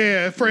it.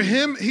 Yeah, for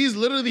him, he's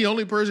literally the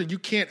only person you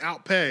can't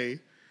outpay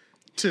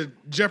to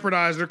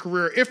jeopardize their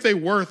career if they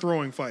were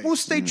throwing fights. Well,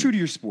 stay true to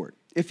your sport.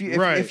 If you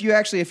Right. if you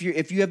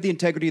have the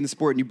integrity in the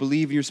sport and you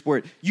believe in your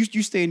sport, you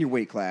stay in your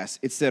weight class,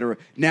 etc.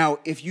 Now,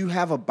 if you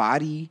have a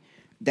body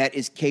that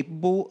is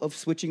capable of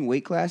switching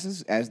weight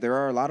classes, as there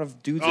are a lot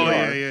of dudes Oh, that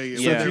yeah, are. yeah.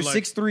 So Yeah. if you're Like-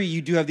 6'3",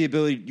 you do have the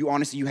ability.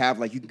 You have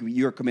like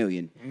you're a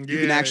chameleon. You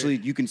can Yeah. actually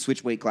you can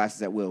switch weight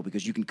classes at will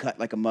because you can cut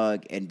like a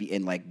mug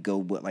and like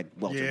go like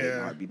welterweight Yeah. in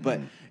a heartbeat.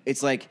 But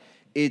it's like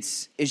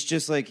it's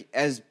just like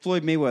as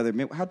Floyd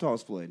Mayweather. How tall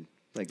is Floyd?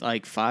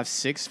 Like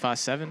 5'6",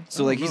 5'7".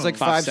 So like he's like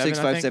 5'7", 5'6",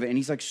 I think. 5'7", and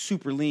he's like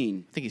super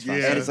lean. I think he's Yeah.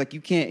 5'7". And it's like he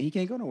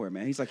can't go nowhere,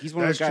 man. He's one of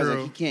those That's guys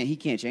true. like he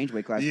can't change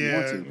weight class if he yeah,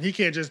 wants to. he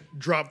can't just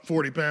drop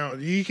 40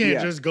 pounds. He can't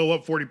Yeah. just go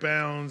up 40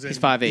 pounds. And He's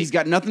 5'8". He's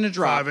got nothing to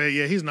drop. 5'8".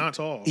 Yeah, he's not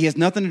tall. He has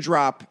nothing to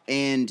drop,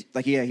 and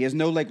he has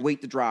no like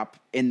weight to drop,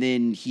 and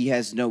then he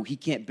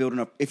can't build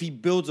enough. If he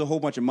builds a whole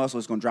bunch of muscle,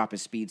 it's gonna drop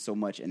his speed so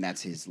much, and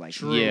that's his like.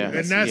 True. Yeah.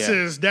 And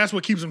Yeah. that's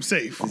what keeps him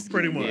safe,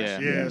 pretty much. Yeah.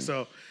 Yeah.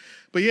 So,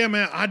 but yeah,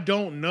 man, I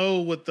don't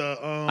know what the.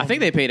 I think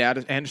they paid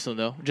Anderson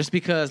though, just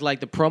because like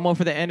the promo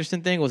for the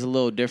Anderson thing was a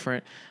little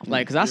different.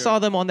 Like, cause I saw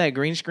them on that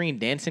green screen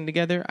dancing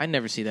together. I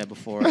never see that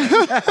before. They're in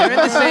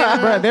the same,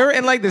 bro. They were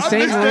in like the same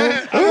missed room,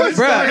 that. I missed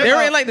bro. that. They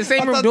were in like the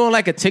same room doing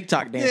like a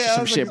TikTok dance Yeah, or I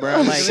some was shit, like, bro.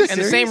 oh, Like are you in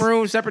the same serious?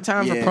 room, separate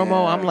times for Yeah,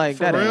 promo. I'm like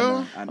for that.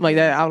 real? I'm like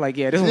that. I'm like,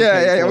 yeah, this one's Yeah,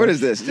 paid yeah. for. What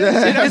is this?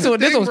 This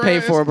one's bro,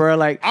 paid for, it's- bro.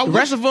 Like I the wish-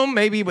 rest of them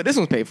maybe, but this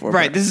one's paid for.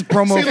 Right, bro. this is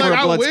promo See, for like, a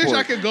I blood wish sport.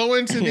 I could go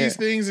into Yeah. these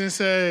things and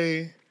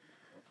say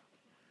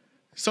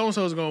so and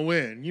so is gonna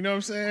win. You know what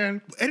I'm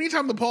saying?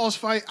 Anytime the Pauls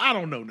fight, I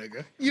don't know,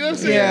 nigga. You know what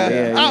I'm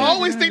saying? I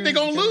always think they're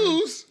gonna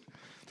lose.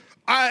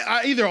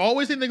 I either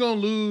always think they're gonna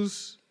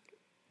lose,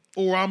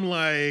 or I'm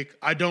like,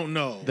 I don't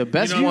know. The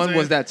best one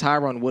was that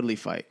Tyron Woodley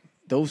fight.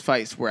 Those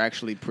fights were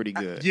actually pretty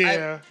good.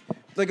 Yeah.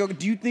 Like,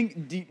 do you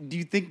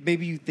think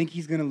maybe you think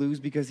he's gonna lose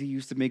because he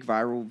used to make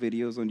viral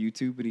videos on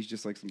YouTube and he's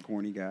just like some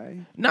corny guy?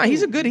 Nah,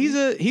 he's grown.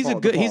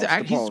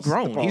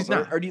 He's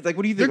not. Or do you, like,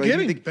 what do you think? They're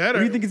getting better. What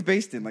do you think it's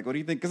based in? Like, what do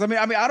you think? Because I mean,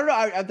 I don't know.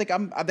 I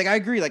think I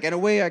agree. Like, in a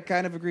way, I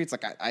kind of agree. It's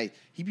like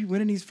he be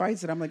winning these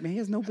fights, and I'm like, man, he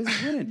has no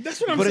business winning.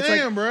 That's what I'm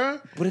saying, bro.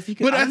 But if he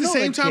could, but at the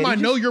same time, I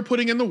know you're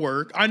putting in the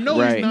work. I know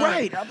he's not.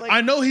 Right.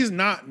 I know he's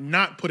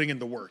not putting in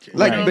the work.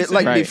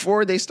 Like,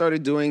 before they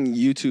started doing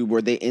YouTube,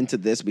 were they into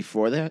this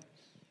before that?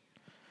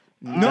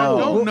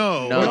 No.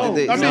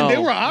 I mean, they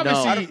were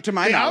obviously to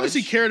my they knowledge.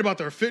 obviously cared about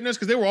their fitness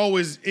because they were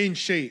always in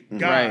shape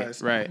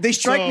guys. Right. They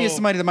strike me as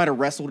somebody that might have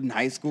wrestled in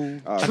high school.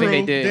 I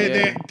think they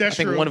did. That's I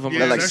think true. one of them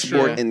Yeah, like that's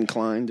sport true.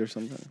 inclined or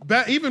something.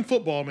 Even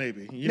football,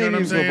 maybe. You know Maybe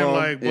what I'm saying? football,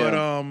 Like,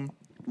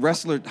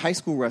 but high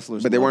school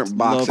wrestlers, But they weren't love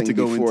boxing to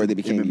go before into they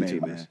became MMA,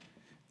 YouTubers. man.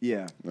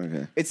 Yeah.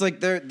 Okay. It's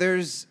like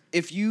there's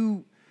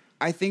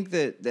I think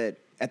that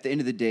at the end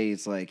of the day,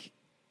 it's like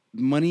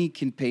money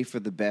can pay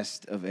for the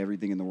best of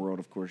everything in the world,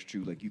 of course,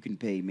 true. Like, you can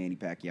pay Manny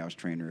Pacquiao's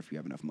trainer if you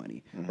have enough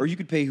money. Or you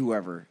could pay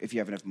whoever if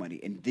you have enough money.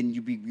 And then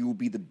you will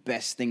be the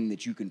best thing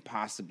that you can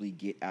possibly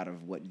get out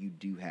of what you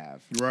do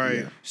have.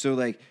 Right. Yeah. So,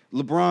 like,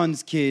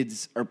 LeBron's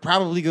kids are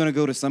probably going to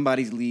go to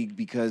somebody's league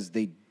because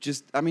they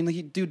just, I mean,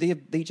 like, dude, they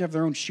each have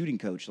their own shooting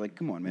coach. Like,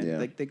 come on, man. Yeah.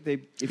 Like,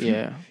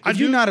 if I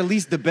you're do- not at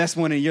least the best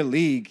one in your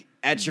league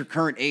at your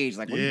current age,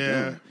 like, what are you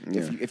Yeah.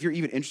 doing? If you're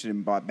even interested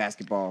in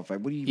basketball, like,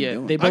 what are you even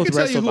doing? they I both can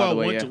tell you wrestle, who by I the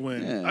way. want Yeah. to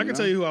win. Yeah, I can you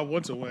tell know? you who I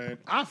want to win.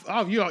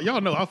 Y'all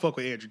know I fuck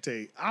with Andrew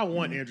Tate. I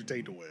want Andrew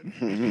Tate to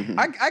win.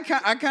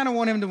 I kind of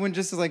want him to win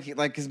just as like,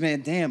 because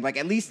man, damn, like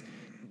at least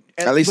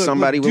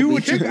somebody will beat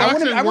what you. I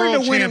want him to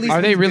World win at least.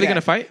 Are they what he's really good gonna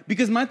at. fight?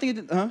 Because my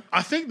thing,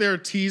 I think they're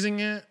teasing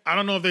it. I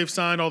don't know if they've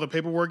signed all the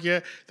paperwork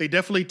yet. They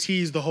definitely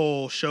teased the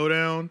whole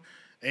showdown,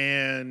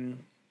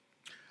 and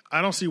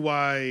I don't see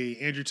why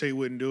Andrew Tate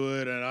wouldn't do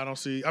it. And I don't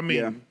see. I mean,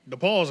 Yeah. the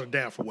Pauls are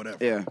down for whatever.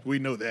 Yeah. We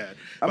know that.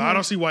 But I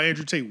don't see why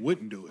Andrew Tate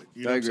wouldn't do it.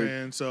 You know I what I'm agree.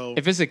 saying? So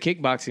If it's a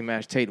kickboxing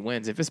match, Tate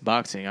wins. If it's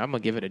boxing, I'm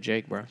gonna give it to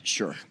Jake, bro.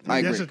 sure,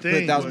 I That's agree. the thing,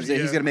 But that was but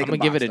he's yeah. gonna make I'm him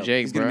gonna give box, it to though.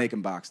 Jake, He's gonna bro. make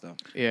him box though.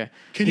 Yeah.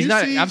 Can He's you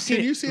not. see? I've seen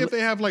Can you it. see if they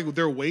have like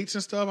their weights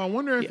and stuff? I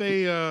wonder if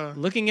they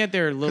Looking at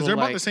their little because they're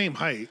about like, the same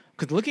height.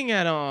 Because looking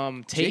at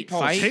Tate Jake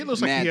Paul's fight, Tate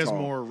looks like mad he has tall.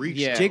 more reach.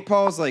 Yeah. Jake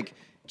Paul is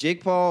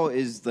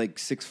like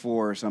 6'4"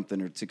 or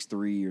something, or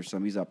 6'3" or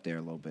something. He's up there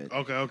a little bit.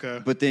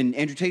 Okay. But then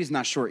Andrew Tate is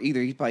not short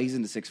either. He's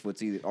in the 6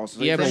 foot either. Also,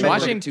 so yeah, they but may have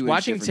like a watching 2 inch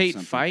watching difference or Tate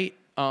something.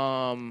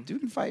 fight, Dude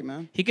can fight,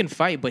 man. he can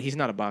fight, but he's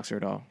not a boxer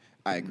at all.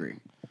 I agree.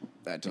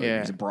 Yeah.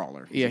 He's a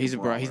brawler. Yeah, he's a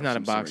brawler. He's not a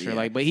of some sort, boxer. yeah.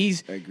 Like, but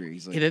he's I agree.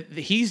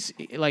 he's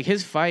like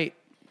his fight.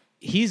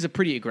 He's a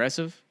pretty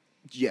aggressive.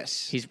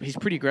 Yes. He's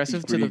pretty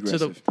aggressive pretty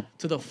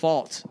to the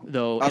fault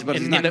though. I was about to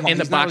say, in the he's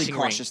not boxing really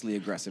ring. cautiously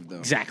aggressive though.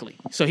 Exactly.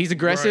 So he's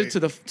aggressive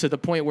Right. to the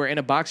point where in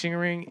a boxing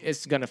ring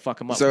it's gonna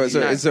fuck him up. So He's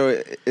not-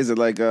 is it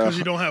like Because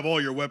you don't have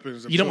all your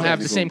weapons. you don't have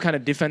the Cool. same kind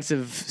of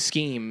defensive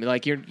scheme.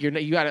 Like you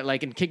got to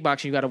like in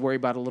kickboxing you got to worry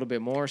about it a little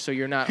bit more. So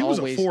you're not He was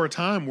always. a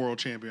 4-time world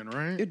champion,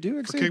 right? Yeah,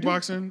 dude, For say dude.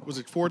 kickboxing, was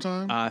it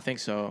 4-time? I think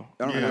so.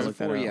 I don't Yeah. know. I If looked it was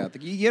that 4, up. yeah, I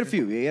think he had a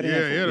few. He had a Yeah,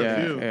 handful. he had a Yeah,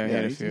 few. yeah, he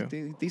had a he's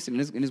few.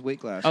 decent in his weight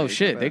class. Oh He's not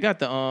shit! They bad. got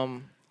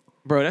the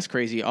bro. That's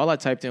crazy. All I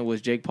typed in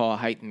was Jake Paul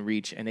height and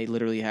reach, and they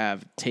literally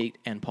have Tate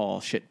and Paul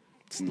shit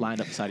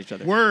lined up beside each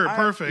other. Word,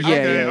 perfect. Yeah,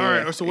 Okay, yeah, all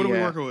right. yeah. So what are we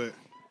Yeah. working with?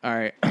 All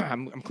right,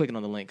 I'm clicking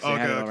on the link. So they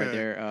had it all right Okay.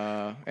 there. It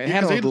had Because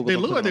it on they Google. they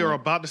Don't look click like they on were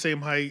it. about the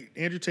same height.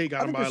 Andrew Tate got I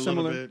him think by a they're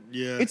little similar. bit.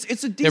 Yeah. It's a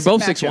decent. They're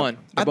both matchup. 6'1".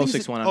 They're I both think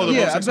it's 6'1". Oh, they're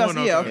Yeah, both I was about to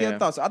 6'1", say, yeah, okay. okay, I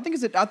thought so. I think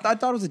I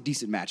thought it was a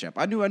decent matchup.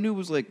 I knew it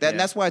was like that. Yeah. And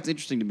that's why it's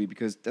interesting to me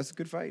because that's a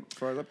good fight. As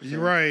far as I'm concerned. You're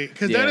right.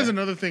 Because that Yeah. is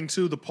another thing,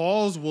 too. The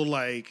Pauls will,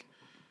 like,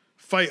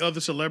 fight other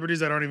celebrities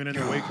that aren't even in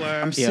their weight I'm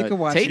class. Yeah, sick of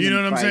watching. Tate- You know them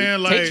what I'm fight. saying?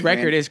 Like, Tate's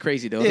record is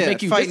crazy though. Yeah, It'll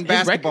make you, fighting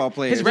basketball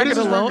players. His What record is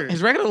his alone, record?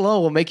 his record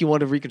alone will make you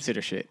want to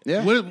reconsider shit.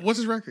 Yeah, what's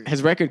his record?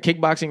 His record,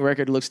 kickboxing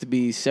record, looks to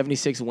be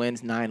 76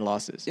 wins, 9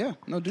 losses. yeah.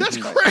 No, dude. That's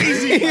can fight.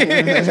 crazy.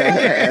 And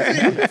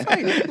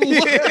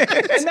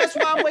that's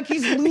why I'm like,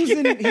 he's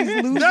losing. He's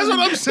losing. That's what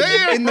I'm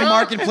saying, in the bro.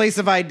 marketplace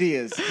of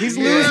ideas. He's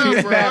Yeah, losing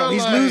this bro, battle.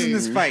 He's like- losing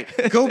this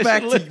fight. Go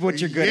back to what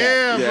you're good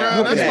Yeah, at.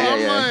 bro. That's yeah, why I'm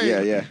yeah,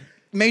 like. yeah.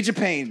 Major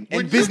pain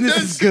When and you business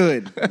done- is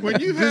good. When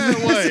you've had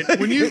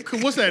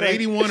what? What's that?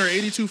 81 or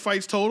 82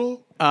 fights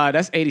total?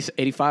 That's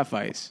 85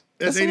 fights.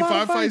 That's That's a lot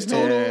 85 of fights fights,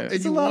 total, man. and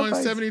That's you a lot of won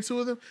fights. 72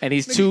 of them. And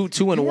he's Nigga, 2 and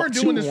you 1, weren't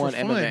doing this 2-1 for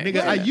fun, MMA. nigga.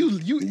 Yeah.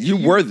 You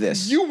were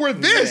this. You were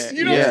this.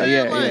 You know what I'm Yeah,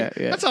 saying? yeah, Like,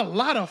 yeah. that's a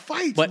lot of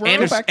fights, But bro.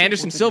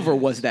 Anderson Silva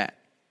was that.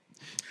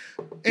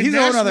 And He's a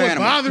whole that's nother what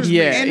animal. bothers me.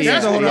 Yeah, And yeah,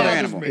 that's yeah. what a whole bothers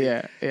animal. me.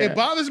 Yeah, yeah. It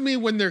bothers me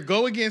when they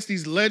go against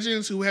these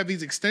legends who have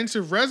these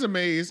extensive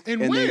resumes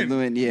and And win. they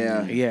win.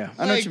 Yeah. Yeah.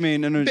 I know what you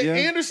mean. I know, the yeah.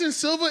 Anderson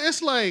Silva,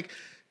 it's like,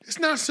 it's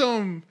not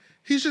some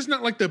he's just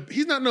not like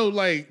he's not no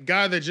like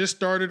guy that just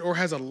started or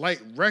has a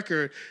light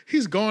record.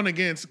 He's gone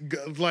against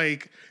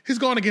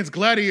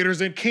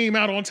gladiators and came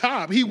out on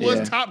top. He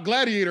was top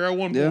gladiator at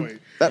one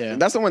point.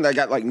 That's the one that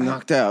got like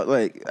knocked out,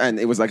 like, and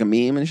it was like a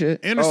meme and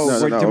shit. Anderson,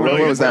 what was that?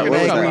 What was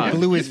that? He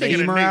blew his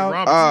femur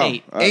out.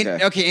 Nate.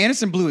 Okay.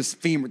 Anderson blew his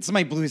femur.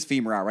 Somebody blew his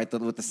femur out, right?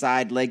 With the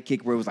side leg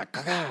kick where it was like,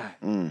 He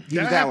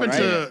was that one,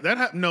 right?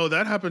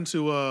 That happened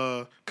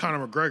to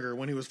Conor McGregor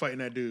when he was fighting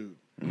that dude.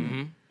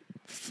 Mm-hmm.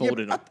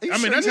 Folded him.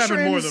 That's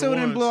happened more than Silva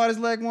didn't once. blow out his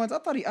leg once. I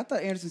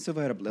thought Anderson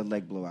Silva had a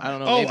leg blowout. I don't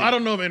know. Oh, maybe. I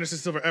don't know if Anderson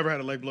Silva ever had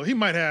a leg blow. He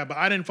might have, but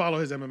I didn't follow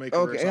his MMA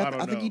career, so I don't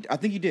know. I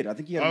think he did. I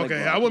think he had a leg blow.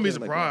 Okay, I wouldn't be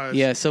surprised.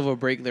 Yeah, Silva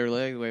break their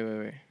leg.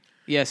 Wait.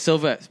 Yeah,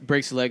 Silva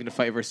breaks the leg in the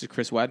fight versus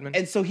Chris Weidman.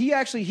 And so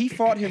he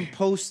fought him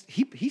post.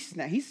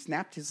 He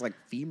snapped his like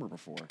femur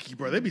before.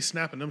 Bro, they be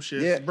snapping them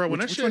shits. Yeah, Bro, when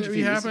which that one's shit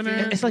your be femur?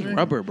 happening. It's like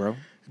rubber, bro.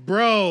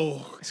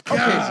 Bro,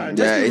 God.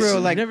 Let's be real.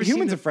 I've Like never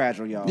humans seen are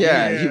fragile, y'all.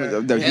 Yeah, Yeah.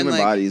 the human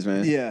like, bodies,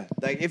 man. Yeah,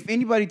 like if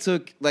anybody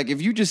took, like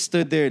if you just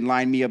stood there and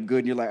lined me up good,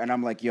 and you're like, and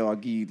I'm like, yo, I'll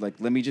give you, like,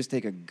 let me just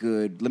take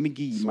let me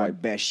give you my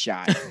best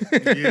shot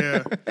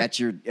Yeah. at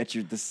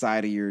the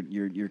side of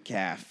your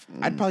calf.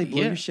 I'd probably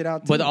blow your shit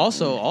out too. But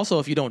also,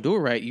 if you don't do it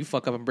right, you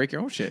fuck up and break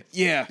your own shit.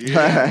 yeah,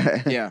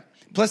 Yeah. yeah.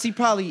 Plus, he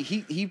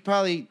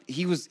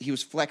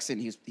was flexing.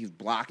 He was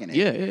blocking it.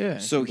 Yeah.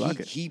 So Block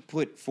it. he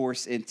put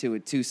force into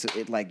it too. So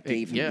it like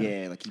gave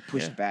him like he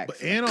pushed back.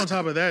 But and on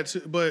top of that,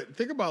 too, but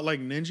think about like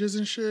ninjas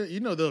and shit.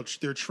 You know,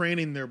 they're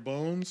training their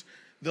bones.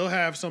 They'll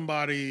have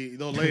somebody.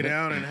 They'll lay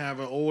down and have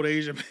an old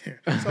Asian man.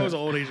 It's always an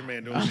old Asian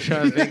man doing shit.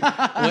 Trying to think.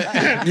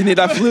 What? You need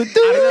that flute.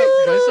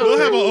 They'll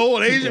have an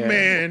old Asian Yeah.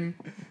 man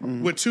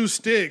with two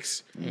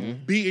sticks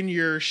beating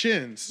your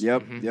shins.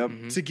 Yep.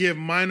 To give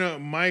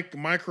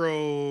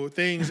micro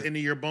things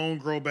into your bone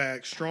grow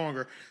back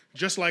stronger.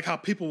 Just like how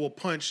people will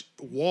punch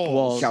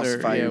walls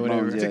Calcify your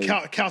whatever. bones, to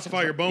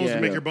calcify your bones Yeah.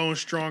 to make your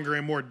bones stronger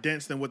and more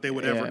dense than what they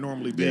would ever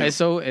normally be. It's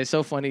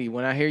so funny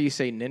when I hear you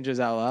say ninjas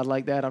out loud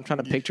like that. I'm trying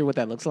to picture what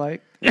that looks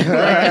like.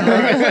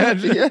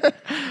 Yeah.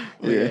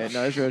 Yeah,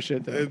 no, it's real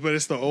shit though. But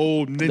it's the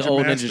old ninja The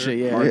old master. ninja shit,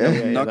 yeah, Yeah.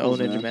 the old Knuckles,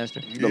 ninja man.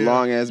 master. The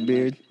long ass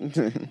beard.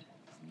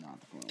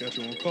 Got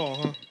you on call,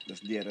 huh?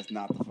 That's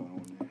not the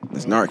phone.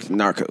 That's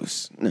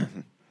Narcos.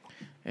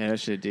 Yeah, that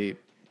shit deep.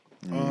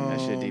 That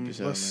shit deep as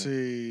hell, Let's man.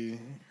 see.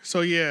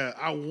 So yeah,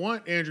 I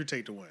want Andrew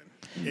Tate to win.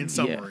 In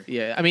summary,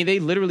 Yeah. I mean, they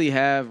literally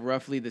have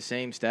roughly the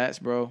same stats,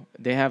 bro.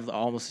 They have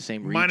almost the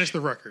same reach. minus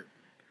the record.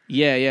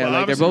 Yeah. But Like they're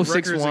obviously both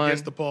records 6'1".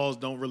 against the Pauls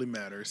don't really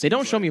matter. They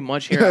don't show me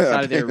much here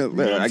outside of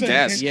their. I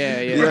guess. Yeah.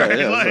 Right?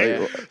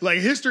 Yeah, like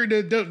history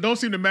don't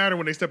seem to matter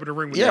when they step in the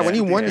ring. With Yeah, that. when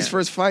he won Yeah. his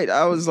first fight,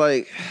 I was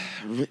like,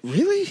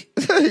 really?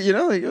 You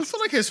know, like, I feel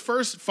like his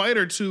first fight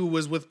or two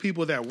was with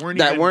people that weren't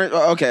that even, weren't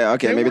okay.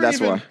 they Maybe weren't that's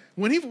even- why.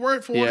 When he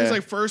worked for his Yeah.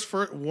 like first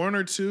one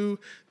or two,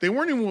 they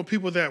weren't even with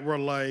people that were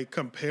like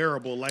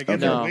comparable, like in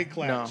their No, weight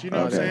class. no. You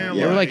know what I'm Okay. saying?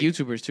 They were like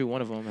YouTubers too.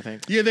 One of them, I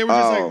think. Yeah, they were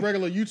just Oh. like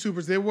regular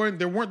YouTubers. They weren't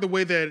the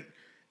way that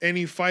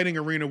any fighting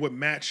arena would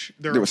match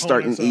their They were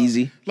starting opponents up.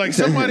 easy. Like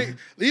somebody,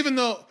 even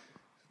though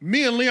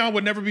me and Leon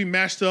would never be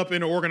matched up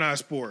in an organized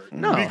sport.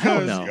 No, hell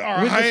because no.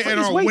 our We're height different. and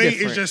It's our way weight is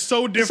different. just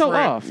so It's different. so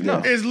off.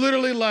 No. It's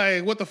literally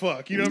like, what the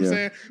fuck? You know what I'm Yeah.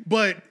 saying?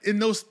 But in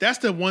that's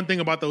the one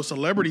thing about those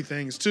celebrity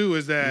things too,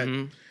 is that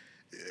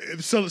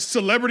so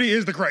celebrity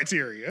is the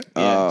criteria.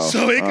 Oh,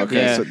 So it could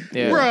okay. be,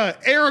 So, bruh,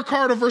 Aaron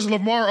Carter versus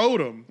Lamar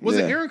Odom. Was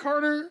it Yeah. Aaron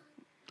Carter?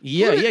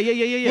 Yeah. Was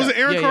it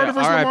Aaron Carter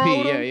versus Lamar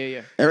R.I.P. Odom?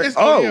 Yeah. Eric, It's-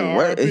 oh, yeah,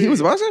 what? RIP. He was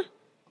a boxer?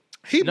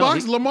 He No,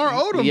 boxed he- Lamar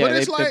Odom, yeah, but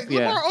it's they- like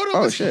yeah. Lamar Odom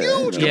Oh, is shit.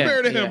 huge Yeah.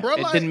 compared to him, bro. It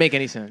Like, didn't make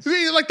any sense.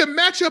 like the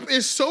matchup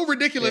is so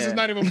ridiculous, Yeah. it's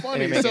not even It funny.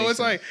 didn't make So any it's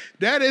like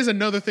that is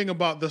another thing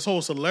about this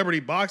whole celebrity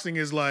boxing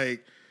is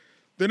like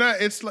they're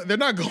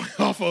not going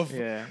off of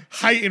Yeah.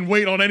 height and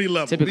weight on any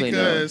level Typically,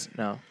 because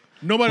no.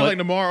 nobody But- like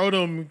Lamar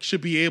Odom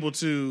should be able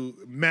to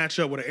match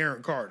up with an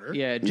Aaron Carter.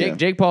 Yeah, Yeah.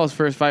 Jake Paul's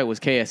first fight was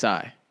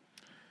KSI.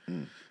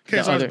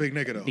 KSI's The a other- big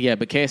nigga though. Yeah,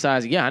 but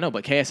KSI's I know,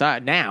 but KSI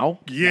now.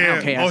 Yeah.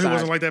 now KSI, Oh, he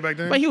wasn't like that back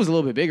then? But he was a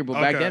little bit bigger. But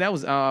back Okay. then, that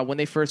was when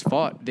they first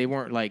fought. They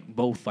weren't like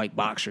both like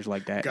boxers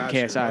like that. Gotcha,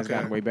 And KSI's okay.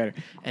 gotten way better.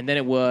 And then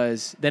it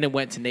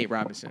went to Nate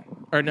Robinson.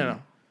 Or no.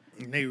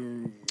 Nate,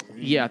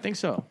 Yeah, I think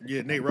so.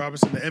 yeah, Nate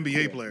Robinson, the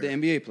NBA player. The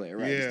NBA player,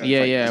 right?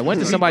 Yeah. Yeah. It went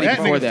to somebody that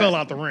before nigga that. fell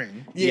out the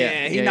ring.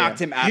 Yeah, he Yeah,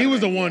 knocked yeah. him out. He of was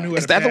it, the one who had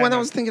Is that the one I bad-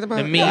 was thinking about?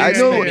 The meme. I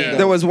know Yeah.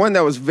 there was one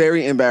that was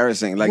very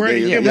embarrassing. Like, Where, they,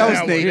 yeah, that was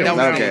that Nate. was- That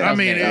was okay. Nate. I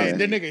mean, Okay.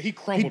 that nigga, he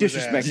crumbled. He his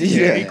ass. disrespected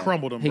Yeah, him. he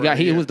crumbled him. He bro.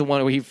 he Yeah. was the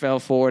one where he fell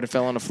forward and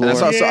fell on the floor. and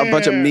I saw a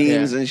bunch of Yeah.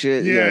 memes and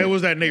shit. Yeah, it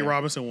was that Nate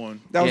Robinson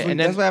one. That was Yeah, when, and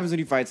then- that's what happens when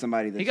you fight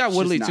somebody. That's He got just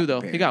Woodley not too, though.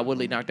 prepared. He got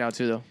Woodley knocked out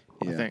too, though.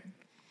 I Yeah. think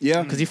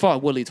Yeah, because he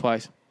fought Woodley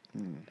twice,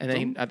 and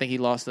then I think he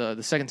lost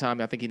the second time.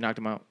 I think he knocked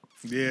him out.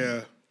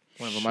 Yeah.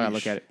 One of them. I gotta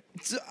look at it.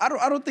 So, I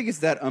don't think it's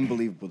that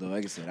unbelievable though.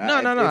 Like I said,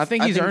 No, I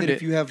think he's earned that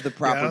If it. you have the I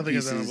proper don't think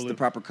it's pieces, the unbelievable.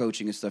 proper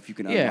coaching and stuff, you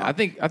can. Yeah,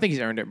 unlock, I think he's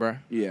earned it, bro.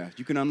 Yeah,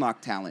 you can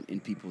unlock talent in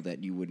people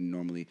that you wouldn't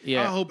normally.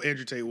 Yeah, I hope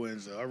Andrew Tate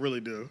wins, though. I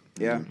really do.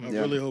 Yeah, I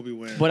really hope he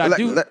wins. but I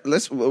do.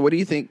 Let's. What do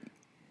you think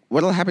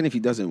What'll happen if he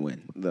doesn't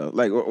win though?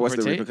 Like, what's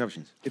For the Tate?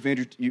 repercussions? If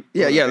Andrew,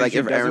 Like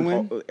if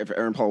doesn't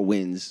Aaron Paul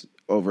wins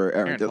over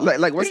Aaron, Paul.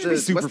 like what's It'd be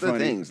super the funny.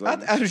 things?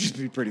 Like, That'd just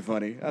be pretty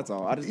funny. That's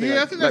all. I just think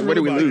Yeah, I think like that's what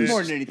do we really about lose? it.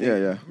 more than anything.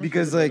 Yeah.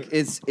 Because like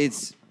it's,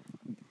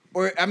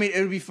 or I mean,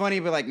 it would be funny,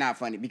 but like not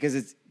funny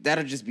because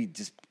that'll just be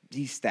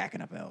he's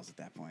stacking up L's at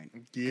that point.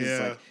 'Cause it's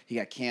Yeah. like he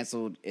got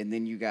canceled, and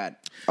then you got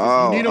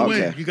Oh, You need a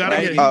okay. win. You gotta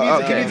Right.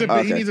 get. He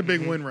Okay. needs a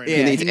big win right yeah,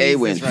 He needs a this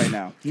win. right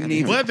now. He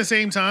needs. now. But at the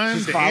same time,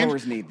 His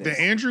followers need this.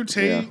 the Andrew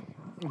Tate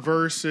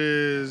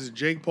versus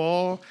Jake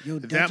Paul. Yo,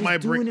 they're that just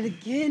might bring. doing it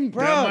again,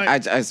 bro.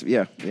 That might-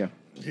 Yeah.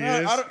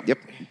 Yes. Yep.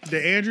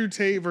 The Andrew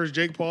Tate versus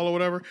Jake Paul or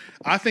whatever.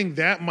 I think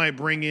that might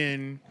bring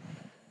in.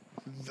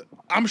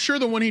 I'm sure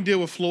the one he did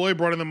with Floyd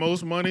brought in the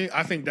most money.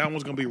 I think that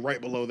one's gonna be right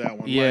below that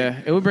one. Yeah,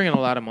 it would bring in a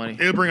lot of money.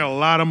 It'll bring a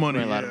lot of money.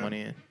 Bring a lot of yeah.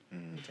 money in.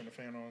 Turn the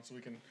fan on so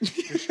we can.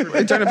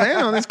 Hey, turn the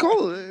fan on. It's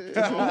cold.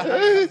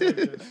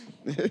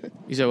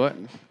 You said what?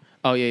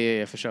 Oh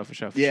yeah, for sure.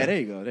 Yeah, there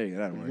you go.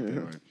 That'll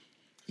work.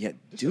 Yeah, Like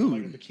a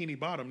dude, bikini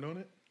bottom, don't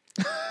it?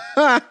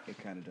 it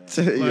kind of does.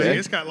 Like, yeah.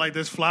 It's got like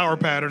this flower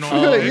pattern on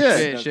Oh it.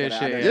 Yeah. shit.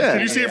 Yeah.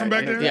 Can you see it from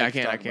back there? Yeah, I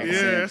can. Yeah,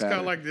 Same it's got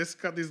pattern. like this.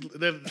 Got these.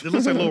 It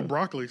looks like little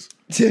broccolis.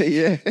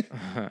 Yeah.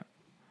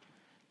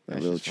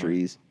 That's Little just funny.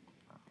 trees,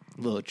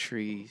 Little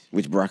trees.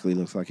 which broccoli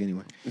looks like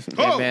anyway. Yeah,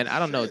 Oh! man, I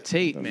don't know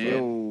Tate, man.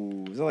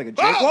 Yo, is that like a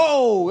joke?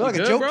 Whoa, like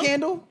good, a joke bro?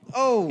 candle?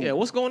 Oh, Yeah,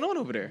 what's going on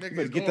over there? Nigga,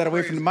 better it's get going that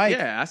away from the crazy. mic.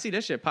 Yeah, I see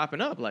that shit popping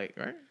up. Like,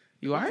 right?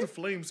 You Why alright? is the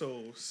flame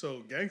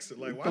so gangster?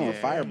 Like, why Throwing is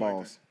the flame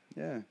fireballs.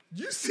 Yeah. Like that?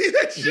 You see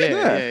that shit?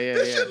 Yeah.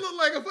 This shit look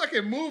like a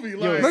fucking movie. Yo,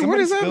 Like, what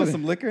somebody is spilled happening?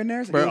 some liquor in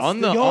there. Bro,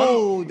 on the-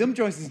 yo, them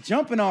joints is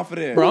jumping off of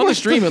there. Bro, on the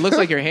stream, it looks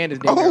like your hand is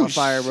damn near Oh, on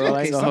fire, bro. I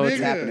Okay, ain't gonna hold something's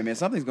you. happening, man.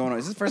 Something's going on.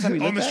 Is this the first time you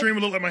on looked the at? stream,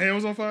 it looked like my hand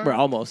was on fire. Bro,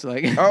 almost.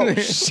 Like, Oh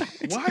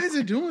shit! Why is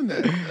it doing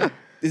that?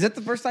 Is that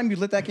the first time you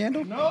lit that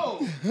candle?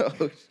 No,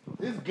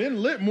 it's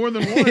been lit more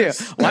than once. yeah.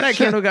 Why that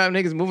candle got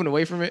niggas moving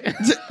away from it?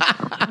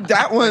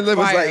 That one was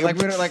Fire, like,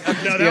 we're like No,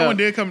 that Yo, one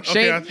did come.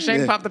 Okay, Shane,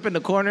 Shane popped up in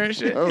the corner and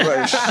shit. I was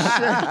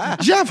like,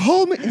 Jeff,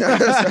 hold me.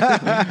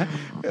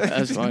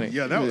 That's funny.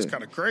 yeah, that was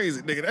kind of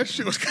crazy, nigga. That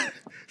shit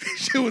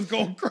was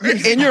going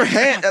crazy. In your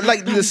hand,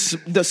 like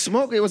the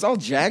smoke, it was all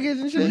jagged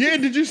and shit. Yeah,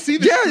 did you see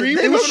the Yeah, stream?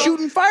 it was coming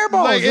shooting off?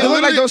 fireballs. Like, it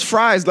looked like those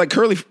fries, like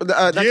curly.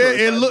 Not curly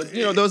it fries, looked- but,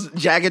 you know, those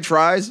jagged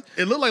fries.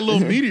 It looked like little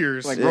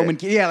meteors. like Yeah. Roman,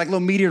 like little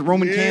meteor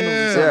Roman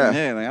candles or something.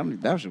 Yeah. Yeah,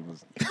 like that shit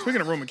was.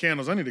 Speaking of Roman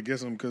candles, I need to get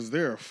some because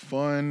they're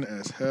fun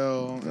as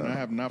hell, and I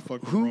have not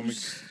fucked with Roman.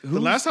 The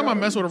last time I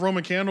messed with a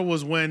Roman candle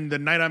was when the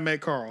night I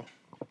met Carl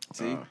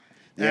See, yeah, at,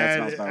 that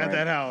sounds about at right.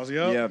 that house.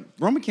 Yep. Yeah,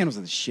 Roman candles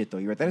are the shit though.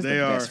 You're right. That is They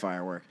the are. best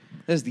firework.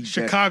 That is the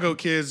Chicago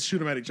kids shoot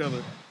them at each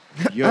other.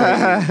 best. Yo,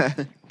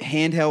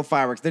 handheld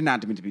fireworks. They're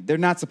not meant to be. They're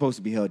not supposed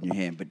to be held in your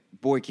hand, but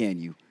boy, can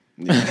you.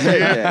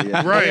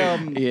 Yeah.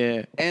 Right.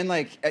 Yeah. And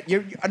like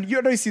you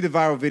already see the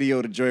viral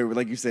video to Joy, where,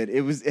 like you said,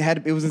 it was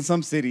in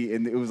some city,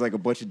 and it was like a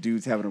bunch of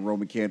dudes having a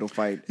Roman candle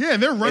fight. Yeah,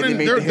 and they're running.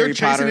 made They're the Harry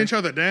chasing Potter. each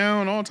other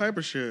down, all type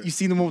of shit. You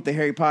seen the one with the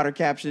Harry Potter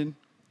caption?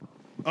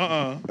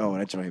 Oh,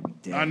 that joint hit me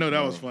dead. I know that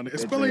bro. was funny. That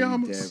joint hit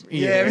me Expelliarmus.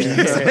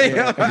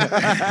 dead.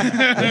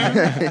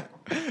 Yeah,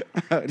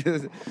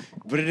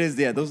 but it is.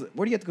 Yeah, those.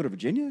 Where do you have to go to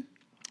Virginia?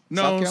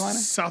 No, South Carolina?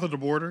 south of the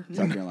border.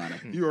 South Carolina.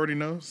 You already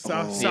know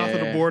south Yeah, of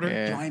the border.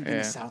 yeah. Yo, I ain't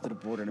been south of the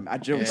border. I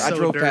drove. It's I so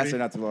drove past dirty. it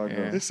not too long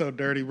ago. It's so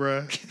dirty,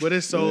 bruh. But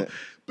it's so,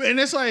 and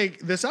it's like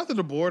the south of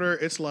the border.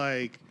 It's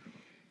like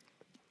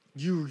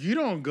you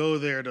don't go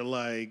there to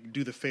like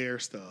do the fair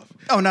stuff.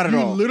 Oh, not at You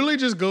all. literally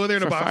just go there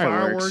to For buy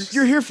fireworks. fireworks.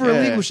 You're here for Yeah.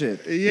 illegal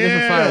shit.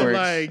 Yeah, fireworks.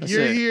 like That's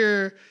you're it.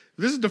 here.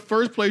 This is the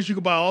first place you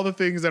can buy all the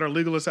things that are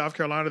legal in South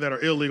Carolina that are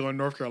illegal in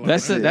North Carolina.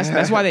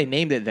 That's why they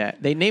named it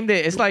that. They named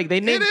it. It's like they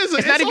named. is.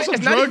 It's It's also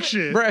drug even,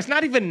 shit. Bro, it's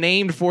not even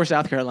named for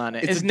South Carolina.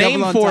 It's It's a double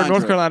named for entendre.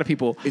 North Carolina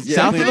people. It's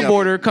South of definitely the a-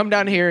 border, come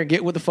down here and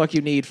get what the fuck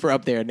you need for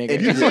up there, nigga.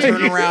 And you just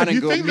turn around and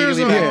You go think there's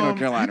immediately back to North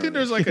Carolina. You think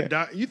there's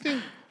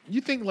like you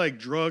think like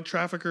drug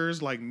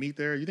traffickers like meet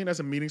there? You think that's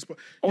a meeting spot?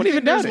 I wouldn't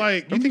even doubt it.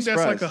 Like you Don't be think that's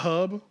like surprised. a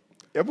hub?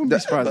 I wouldn't be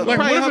surprised. at Like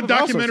all. what if have a all sorts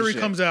of documentary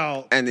shit. comes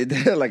out And it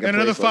did like a and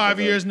another place like 5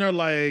 that. years and they're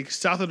like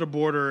south of the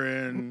border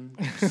in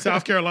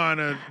South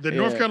Carolina, the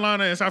North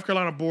Carolina and South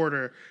Carolina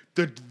border,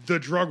 the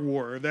drug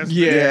war that's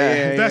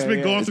Yeah.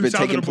 been going It's through been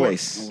south of the taking border.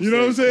 place. You know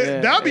what I'm saying?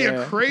 Yeah, That'd be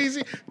yeah. a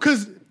crazy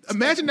because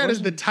imagine that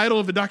as the title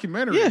of the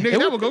documentary. Yeah, Nigga, it that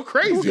would- would go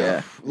crazy.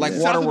 Yeah. like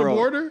South of the Waterworld,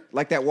 border?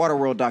 like that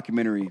Waterworld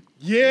documentary.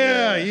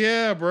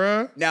 Yeah,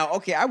 bruh. Now,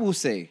 okay, I will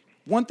say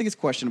one thing is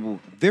questionable.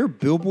 Their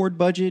billboard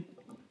budget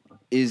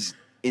is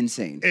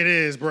insane. It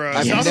is, bro.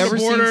 I've South of never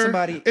the border, seen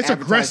somebody it's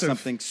advertise aggressive.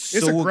 something It's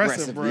so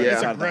aggressive bro. on the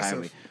It's side of the aggressive.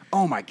 highway.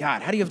 Oh my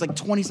God! How do you have like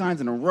 20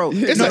 signs in a row?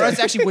 It's no, a- that's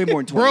actually way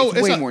more than 20. Bro,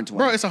 it's way a, more than 20.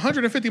 bro, it's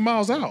 150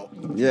 miles out.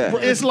 Yeah.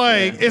 It's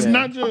like it's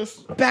not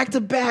just back to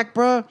back,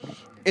 bro.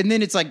 And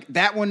then it's like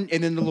that one,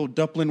 and then the little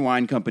Dublin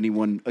Wine Company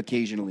one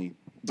occasionally,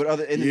 but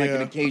and then like an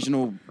Yeah.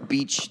 occasional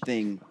beach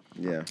thing.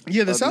 Yeah.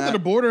 yeah. The Other south than of the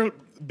that- border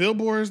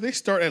billboards they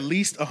start at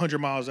least 100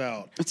 miles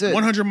out. That's it.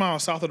 100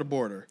 miles south of the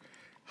border.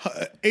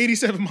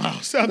 87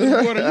 miles south of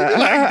the border. You're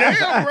like,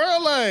 damn, bro.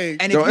 Like,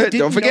 And if Don't- you didn't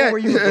don't forget. know where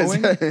you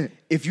were going,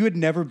 if you had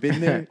never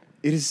been there,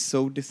 It is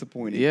so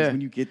disappointing. Yeah.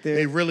 When you get there,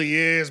 It really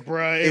is,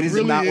 bro. It is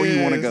really not where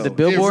you wanna go. The It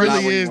billboards- really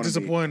Not where you is wanna be.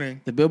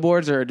 disappointing. The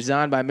billboards are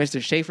designed by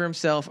Mr. Schaefer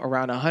himself.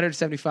 Around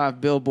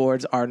 175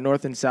 billboards are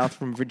north and south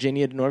from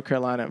Virginia to North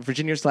Carolina,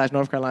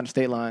 Virginia/North Carolina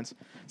state lines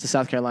to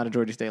South Carolina,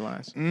 Georgia state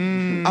lines.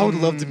 I would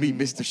love to meet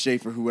Mr.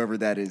 Schaefer, whoever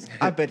that is.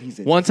 I bet he's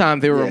in. One time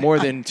there were Yeah. more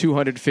than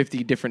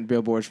 250 different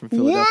billboards from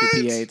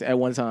Philadelphia, What? PA, at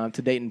one time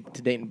to Dayton,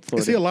 Is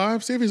Florida. he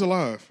alive? See if he's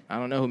alive. I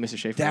don't know who Mr.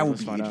 Schaefer That is. would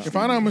Let's be find out. If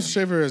I know who Mr.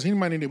 Schaefer is, he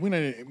might need to.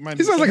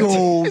 He sounds like a,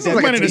 Yo, he sounds we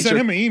like might a need to send teacher.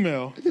 him an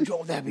email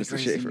Yo, that'd be Mr.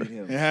 crazy. Schaefer. to meet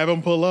him. and have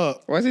him pull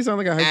up. Why does he sound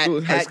like a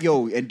high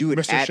school? And do it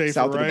Mr. at Schaefer,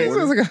 south of the right? He border.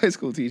 sounds like a high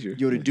school teacher.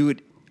 Yo, to do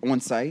it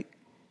on site,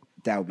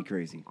 that would be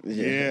crazy.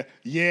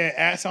 Yeah,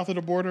 at south of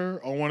the border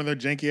on one of their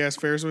janky ass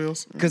Ferris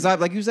wheels. Because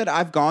like you said,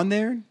 I've gone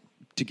there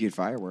to get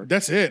fireworks.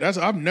 That's it.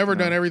 I've never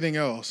done everything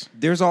else.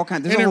 There's all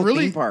kinds. There's And a it whole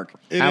really theme park.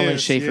 it Alan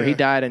is, Schaefer. yeah. He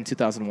died in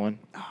 2001.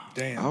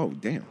 Damn. Oh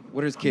damn.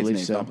 What are his kids' believe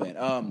names? so. Stop playing.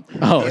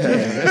 Oh,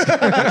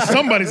 yeah.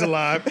 Somebody's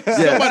alive.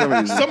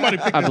 Somebody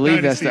picked I this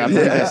believe that's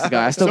dynasty. the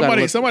guy. I still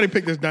got Somebody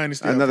picked this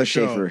dynasty. up Another for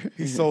sure. Schaefer.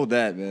 he sold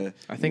that, man.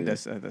 I think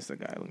that's the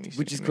guy. Let me see.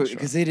 Which is make cool sure.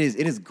 because it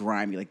is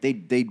grimy. Like they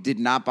did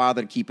not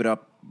bother to keep it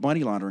up.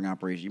 Money laundering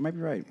operation. You might be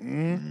right.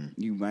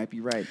 You might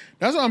be right.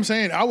 That's what I'm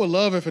saying. I would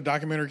love if a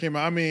documentary came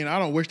out. I mean, I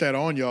don't wish that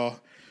on y'all.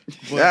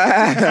 But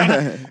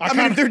I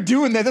mean, if they're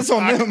doing that, that's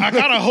on them. I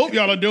kind of hope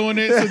y'all are doing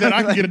it so that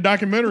I can get a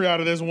documentary out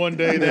of this one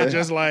day that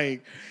just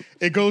like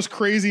it goes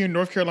crazy in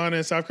North Carolina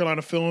and South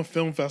Carolina film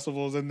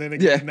festivals, and then it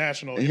goes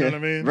national. You know what I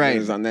mean? Right. It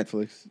was on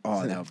Netflix.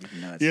 Oh, that would be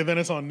nuts. Yeah, then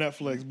it's on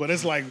Netflix. But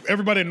it's like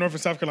everybody in North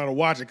and South Carolina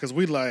watch it because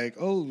we like,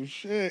 oh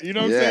shit. You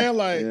know what I'm saying?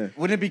 Like,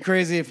 Wouldn't it be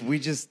crazy if we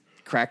just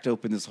cracked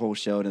open this whole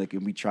show and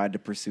we tried to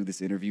pursue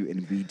this interview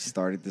and we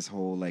started this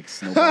whole like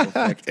snowball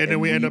effect, And then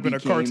we end up in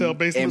a cartel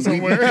basement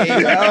and we somewhere.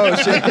 became- Oh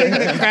shit.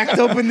 cracked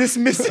open this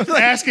mystery.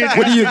 asking,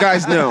 What do you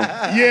guys know?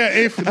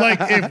 yeah,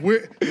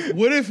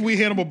 what if we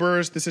Hannibal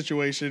Buress the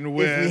situation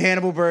with If we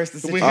Hannibal Buress, the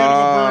we situation.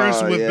 Hannibal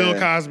Buress with yeah. Bill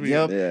Cosby.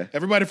 Yep. Yeah.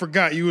 Everybody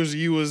forgot you was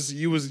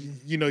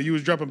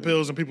dropping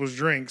pills in people's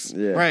drinks.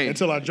 Yeah. Right.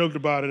 Until I joked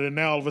about it, and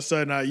now all of a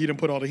sudden you didn't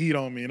put all the heat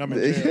on me, and I'm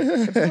in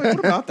jail. What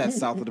about that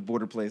south of the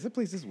border place? That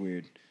place is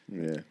weird.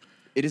 Yeah.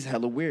 It is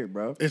hella weird,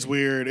 bro. It's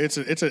weird. It's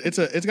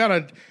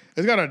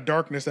got a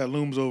darkness that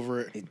looms over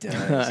it. It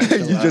does.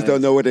 You just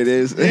don't know what it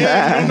is.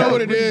 Yeah, I don't know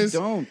what it really is.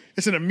 don't.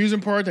 It's an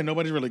amusement park that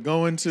nobody's really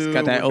going to.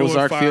 Got that We're doing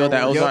Ozark feel,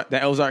 fireworks.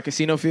 that Ozark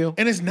casino feel.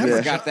 And it's never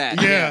Yeah. Got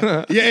that.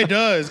 Yeah, yeah, it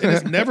does, and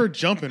it's never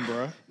jumping,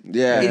 bro.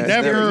 Yeah. It's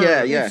never-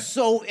 Yeah. It's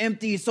so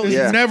empty. It's so It's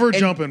Yeah. never and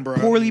jumping, bro.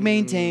 Poorly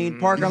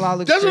maintained. Parking lot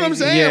looks That's what I'm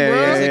crazy. saying, Yeah, bro.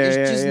 yeah, It's, like, it's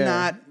yeah, just yeah.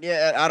 not.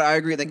 Yeah, I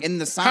agree. Like in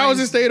the signs. How has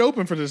it stayed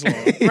open for this long?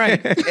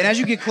 Right. And as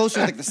you get closer,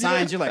 like the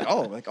signs, you're like,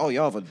 oh,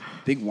 y'all have a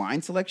big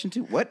wine selection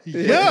too. What?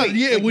 Yeah, Wait,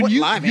 yeah. like, When what,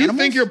 you live think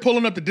animals? you're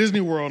pulling up to Disney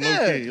World, Yeah,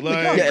 low key, like,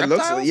 like, oh, Yeah, it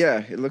looks reptiles?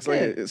 it looks like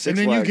Yeah. Six and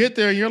then you Flags. get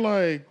there, and you're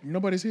like,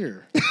 nobody's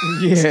here.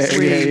 Yeah.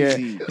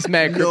 crazy. It's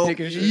mad cryptic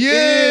and shit.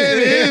 Yeah, it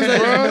is,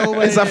 bro.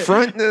 Nobody- It's a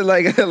front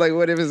like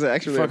what if it's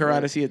actually Fuck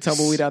around and see a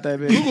tumbleweed out that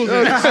bitch. Google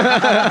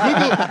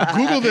this.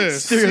 Google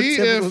this.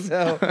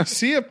 Stereotypical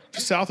See if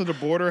south of the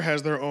border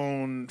has their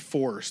own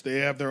force. They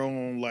have their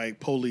own like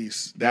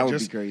police. That would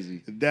be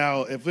crazy.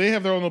 Now, if they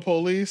have their own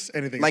police,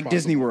 anything Like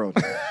Disney World.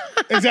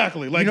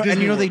 Exactly. Like And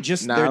Disney they World.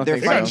 just Nah, I they're, don't they're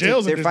think so. fighting. They got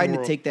jails in They're Disney fighting to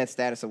World. take that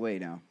status away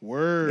now.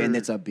 Word. And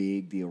it's a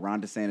big deal.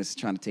 Ron DeSantis is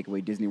trying to take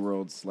away Disney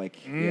World's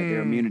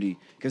their immunity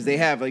because they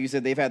have, like you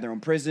said, they've had their own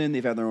prison,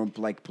 they've had their own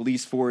like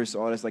police force,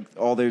 all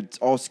this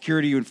all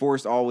security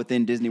enforced all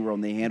within Disney World,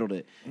 and they handled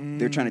it.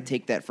 They're trying to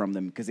take that from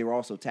them because they were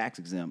also tax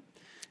exempt,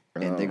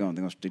 and they're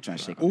trying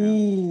to shake them down.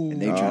 Ooh.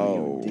 And they're Oh,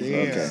 trying to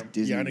Damn. okay.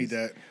 Disney Yeah, I is- need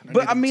that.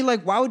 But I mean,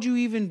 like, why would you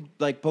even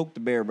like poke the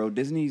bear, bro?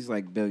 Disney's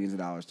like billions of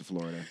dollars to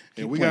Florida.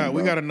 Yeah, Keep we playing,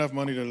 got bro. enough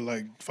money to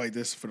like fight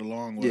this for the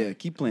long way. Yeah,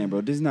 keep playing,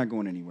 bro. Disney's not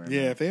going anywhere.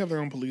 Yeah, bro. if they have their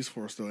own police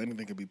force, though,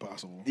 anything could be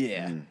possible.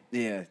 Yeah,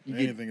 yeah. You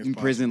get Anything is in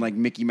prison like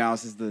Mickey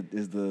Mouse is the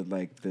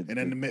like the And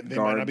then they might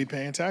guard. not be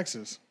paying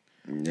taxes.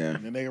 Yeah.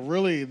 And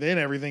then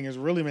everything is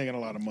really making a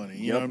lot of money.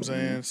 You know what I'm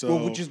saying? So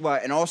Well, which is why,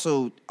 and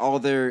also all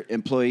their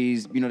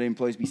employees, the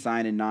employees be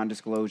signing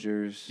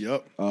non-disclosures.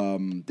 Yep.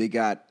 And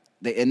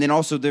then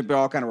also there be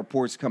all kind of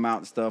reports come out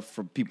and stuff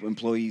from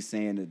employees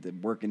saying that the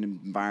working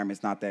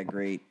environment's not that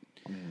great.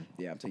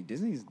 Yeah, I'm telling you,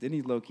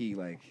 Disney's low key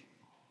like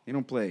they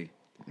don't play.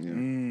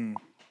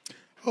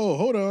 Oh,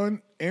 hold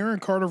on. Aaron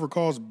Carter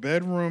recalls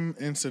bedroom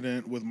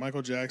incident with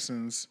Michael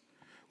Jackson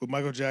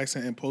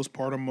in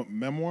postpartum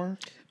memoir.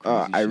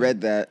 I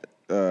read that.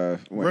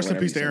 Rest in whenever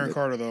peace you to sent Aaron it.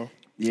 Carter, though.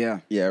 Yeah.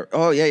 Yeah.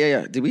 Oh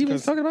yeah. Did we even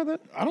talk about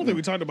that? I don't think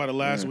we talked about it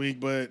last week,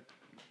 but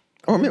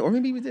Or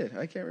maybe we did.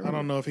 I can't remember. I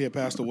don't know if he had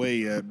passed away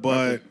yet.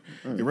 But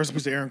yeah, rest in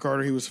peace to Aaron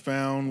Carter. He was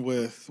found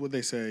with what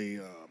they say,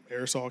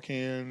 aerosol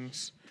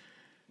cans,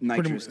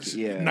 Nitrous.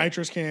 Yeah.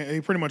 nitrous can. He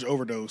pretty much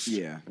overdosed.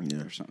 Yeah.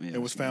 Or something. Yeah,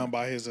 It was found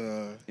by his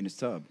in his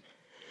tub.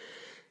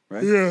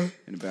 Right. Yeah.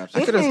 In the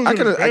bathroom. I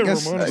could have. I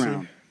guess.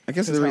 Bedroom, I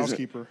guess his the reason.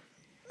 housekeeper.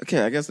 Okay,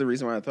 I guess the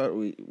reason why I thought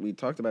we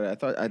talked about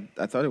it,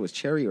 I thought it was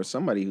Cherry or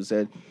somebody who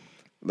said,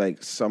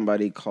 like,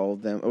 somebody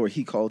called them, or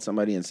he called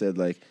somebody and said,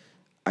 like,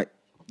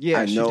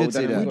 Yeah, I she know did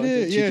say that. that. We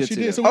did. She Yeah, did she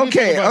say did. that. So we did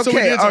Okay, talk about- so we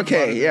did talk about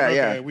okay, it. yeah, Okay,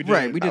 yeah. we did.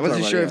 Right, we did. I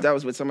wasn't talk sure about if that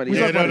was with somebody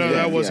Yeah, else. no, about it.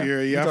 that was Yeah. here.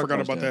 We Yeah, I talked forgot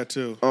about about that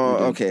too. Oh,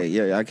 okay,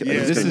 yeah. I Yeah, this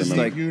couldn't is remember.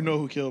 like- you know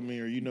who killed me,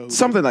 or you know who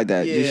Something like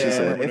that. You should Yeah,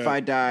 say. remember if that. I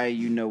die,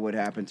 you know what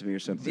happened to me or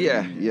something.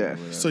 Yeah, yeah.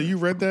 So you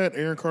read that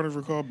Aaron Carter's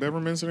recall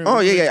Beverman incident? Oh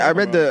What yeah, did they yeah. I talk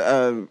read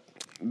about?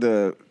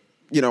 the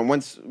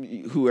once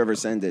whoever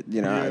sent it,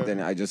 Yeah. then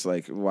I just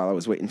like while I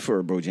was waiting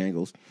for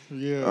Bojangles,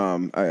 Yeah.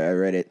 I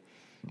read it,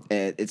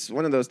 and it's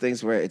one of those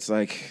things where it's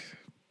like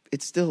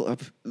it's still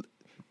up.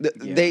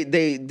 They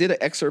did an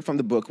excerpt from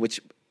the book, which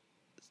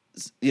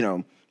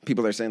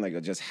people are saying like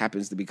it just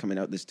happens to be coming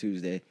out this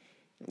Tuesday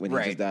when he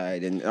just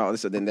died, and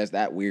so then there's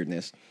that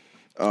weirdness.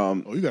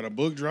 Oh, you got a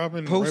book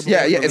dropping? Post- right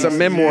Yeah, before it's a the-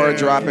 memoir Yeah.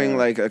 dropping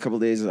like a couple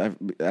days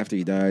after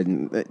he died,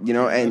 and and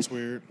That's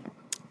weird.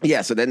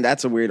 yeah, so then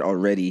that's a weird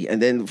already,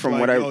 and then from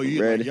what I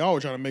read. y'all were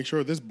trying to make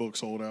sure this book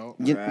sold out.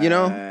 You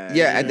know,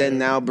 and then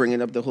now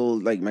bringing up the whole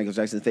like Michael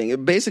Jackson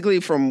thing. Basically,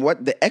 from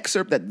what the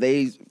excerpt that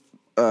they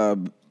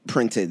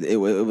printed, it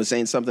was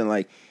saying something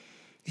like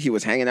he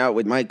was hanging out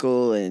with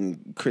Michael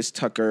and Chris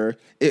Tucker.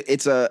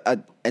 It's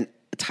a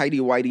tidy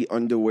whitey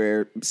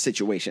underwear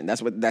situation.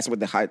 That's what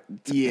the hot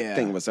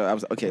thing was. So I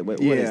was okay. What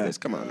is this?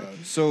 Come on. Man.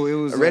 So it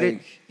was I read like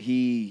it.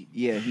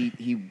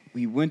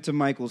 he went to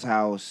Michael's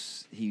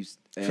house.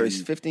 For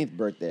his 15th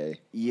birthday.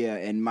 Yeah,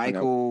 and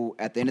Michael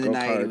at the end of the Go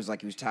night, card. it was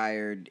like he was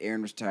tired.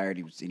 Aaron was tired.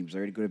 He was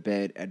ready to go to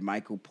bed. And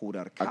Michael pulled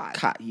out a cot.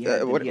 cot. He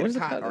had, What he had is a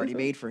a cot cot? already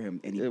made for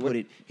him, and he what- put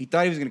it. He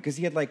thought he was gonna because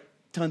he had like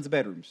tons of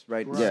bedrooms,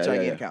 right? This is Yeah, a yeah,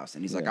 gigantic yeah. house,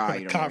 and he's like, Yeah. all A right,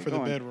 you know, cot where for we the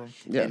going? bedroom.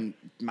 Yeah. And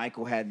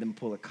Michael had them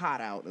pull a cot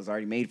out that was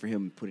already made for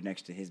him, and put it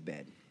next to his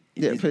bed.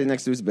 In Yeah, his put it bed.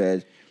 next to his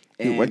bed.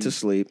 He And went to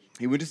sleep.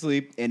 He went to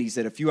sleep, and he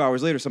said a few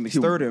hours later, somebody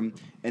stirred him,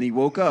 and he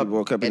woke up. He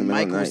woke up in and the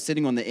middle of Michael the was night.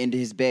 sitting on the end of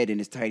his bed in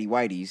his tidy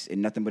whities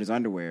and nothing but his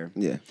underwear.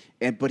 Yeah.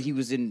 But he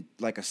was in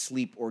like a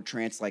sleep or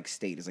trance like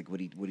state. It's like what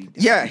he.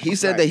 Yeah, he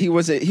said that he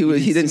wasn't. He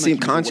didn't seem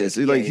like conscious.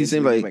 he was awake. He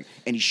seemed like.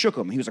 and he shook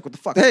him. He was like, "What the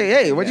fuck?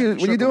 Hey, what you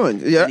shook him. doing?"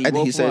 Yeah, and he, and he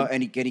woke him said- up,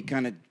 and he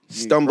kind of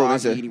stumbled groggy,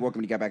 into- and he woke him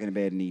and he got back in the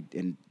bed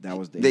and that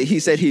was the.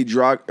 He said he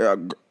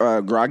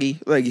groggy.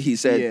 Like he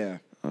said. Yeah.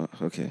 Oh,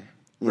 okay.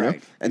 You know?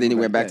 Right. And then he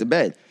went back to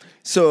bed.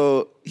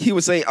 So he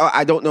was saying,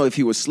 I don't know if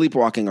he was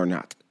sleepwalking or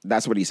not.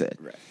 That's what he said.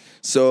 Right.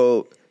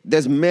 So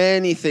there's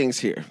many things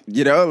here,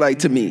 like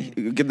to me,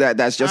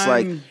 that's just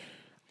like,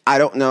 I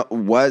don't know,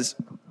 was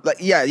like,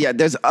 yeah,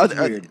 there's other,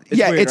 weird. It's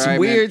weird, it's all right,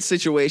 weird man.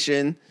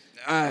 situation.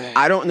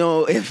 I don't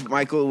know if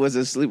Michael was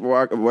a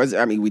sleepwalker.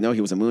 We know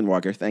he was a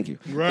moonwalker. Thank you.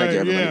 Right, Thank you,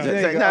 everybody. yeah.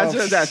 There you That's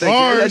go. just that.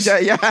 Bars.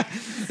 Thank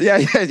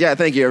you. Yeah.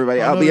 Thank you,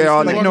 everybody. I'll know be here he's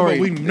all a night. sleepwalker, but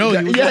we know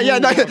he was a Yeah.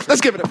 moonwalker.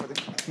 Let's give it up for this.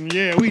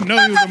 Yeah, we know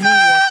he was a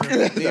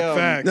moonwalker.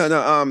 Facts.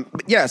 No.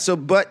 Yeah. So,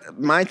 but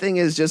my thing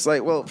is just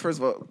like, well, first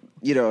of all,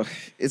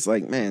 it's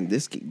like, man,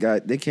 this guy,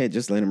 they can't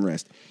just let him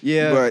rest.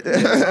 Yeah, But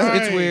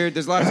it's weird.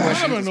 There's a lot of Kind of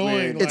questions. It's annoying,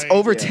 weird. it's like-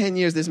 over Yeah. 10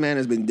 years this man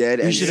has been dead,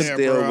 and should've-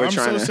 still bro, we're I'm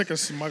trying so to.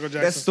 sick of Michael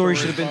Jackson. That story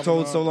should have been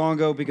told popping so up. long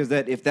ago because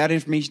if that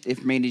information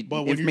But when you're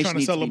trying information to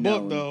needs sell a be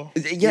book, known. though,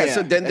 Yeah,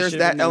 so then there's should've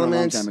that been known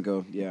element. a long time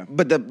ago. Yeah.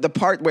 But the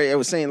part where it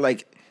was saying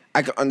like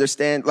I could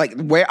understand like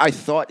where I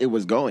thought it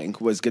was going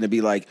was going to be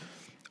like,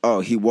 oh,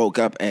 he woke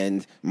up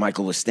and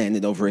Michael was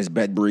standing over his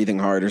bed breathing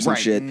hard or some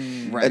Right. shit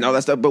Right. and all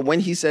that stuff. But when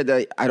he said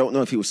that, I don't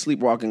know if he was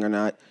sleepwalking or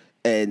not,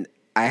 and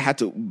I had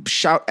to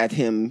shout at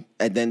him,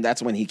 and then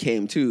that's when he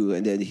came to,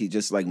 and then he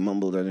just like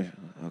mumbled,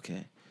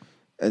 okay,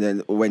 and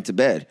then went to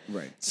bed.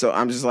 Right. So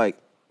I'm just like,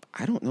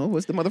 I don't know.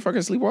 Was the motherfucker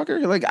a sleepwalker?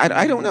 Like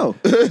I don't know.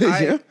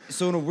 Yeah.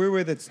 So in a weird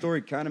way, that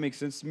story kind of makes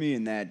sense to me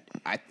in that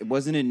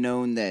wasn't it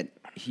known that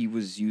he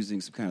was using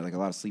some kind of like a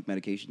lot of sleep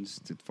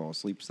medications to fall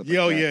asleep, stuff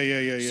Yo, like that.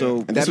 yeah. So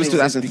And this that was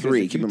makes sense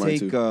 2003, because keep if in you mind,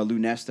 take too.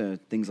 Lunesta,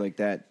 things like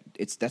that.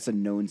 That's a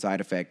known side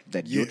effect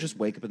that you'll Yeah. just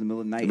wake up in the middle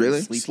of the night Really?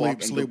 and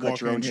sleepwalk and go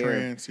cut your own Sleepwalking hair,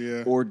 trance,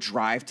 yeah. or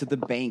drive to the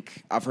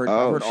bank. I've heard Oh,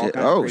 all shit. kinds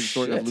Oh, of crazy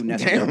stories of shit.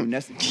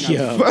 Lunesta.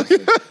 Damn.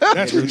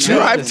 That's ridiculous.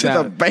 Drive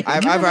to the bank.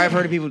 I've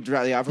heard of people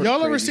drive. Yeah, I've heard Y'all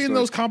ever crazy seen stories.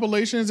 those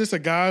compilations? It's a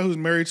guy who's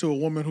married to a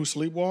woman who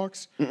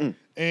sleepwalks,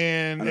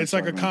 and it's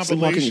like a what you're talking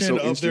about. Sleepwalking is compilation so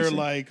of their interesting.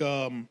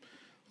 like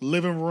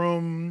living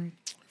room,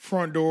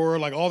 front door,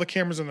 like all the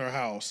cameras in their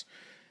house.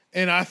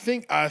 And I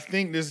think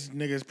this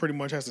nigga pretty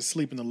much has to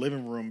sleep in the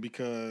living room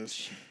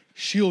because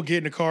she'll get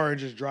in the car and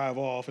just drive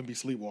off and be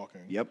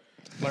sleepwalking. Yep.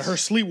 Like her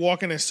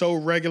sleepwalking is so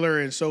regular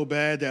and so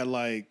bad that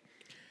like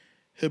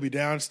he'll be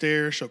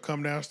downstairs, she'll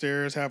come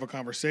downstairs, have a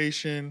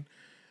conversation,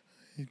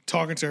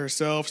 talking to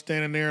herself,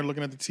 standing there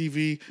looking at the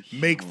TV,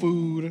 make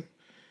food,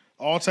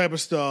 all type of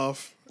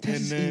stuff, and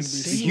then be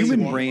insane. The human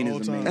sleepwalking brain the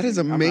is whole time. amazing. That is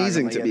I'm not gonna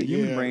amazing lie, to yeah, me. The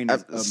human Yeah. brain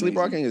is amazing.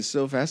 Sleepwalking is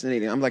so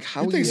fascinating. I'm like,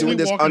 how You are think you doing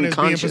this sleepwalking is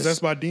being unconscious?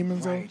 possessed by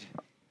demons though?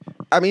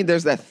 I mean,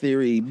 there's that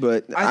theory,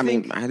 but I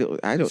mean, think-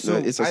 I don't So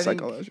know. It's a I think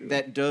psychological.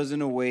 that does,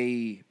 in a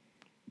way,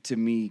 to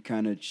me,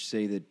 kind of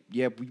say that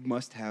we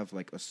must have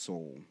like a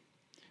soul.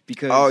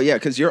 Because Oh, yeah,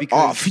 'cause you're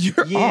off.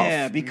 You're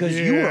yeah, off. because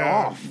you were Yeah.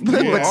 off.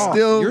 But You were off.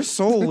 still- your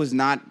soul was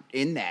not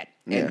in that.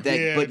 Yeah. And that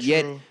Yeah, but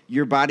yet true.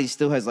 your body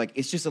still has like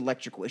it's just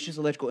electrical. It's just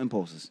electrical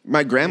impulses.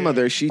 My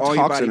grandmother, she All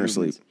your talks in body her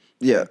sleep. movements.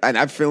 Yeah, and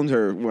I filmed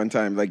her one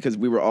time, like, because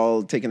we were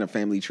all taking a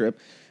family trip,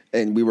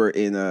 and we were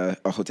in a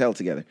hotel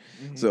together.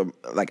 Mm-hmm. So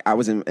like I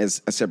was in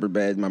as a separate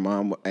bed. My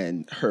mom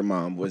and her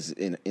mom was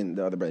in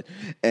the other bed,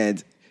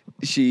 and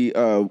she.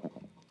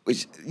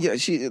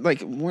 She like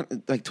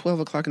 12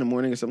 o'clock in the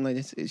morning or something like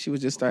this. She would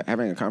just start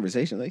having a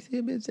conversation like,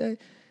 "Hey, bitch,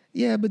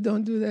 yeah, but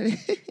don't do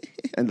that,"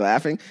 and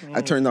laughing.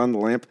 I turned on the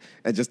lamp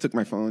and just took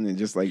my phone and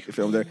just like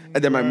filmed her.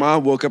 And then my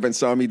mom woke up and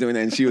saw me doing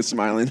that, and she was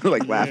smiling,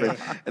 like laughing.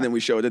 And then we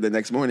showed her the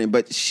next morning.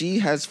 But she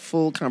has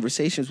full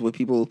conversations with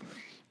people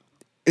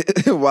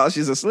while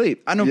she's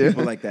asleep. I know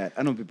people like that.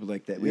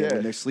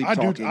 When they're sleep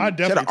talking. I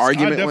She had an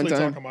argument definitely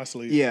one time. talk in my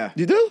sleep. Yeah.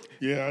 You do?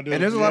 Yeah, I do.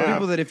 And there's a lot of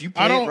people that if you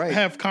play I don't it right.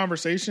 have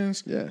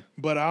conversations. Yeah.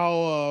 But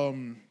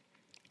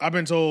I've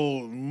been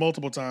told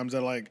multiple times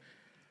that like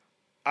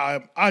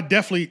I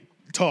definitely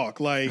talk.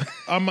 Like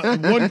I'm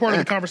one part of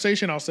the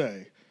conversation I'll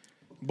say,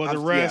 but the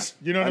rest,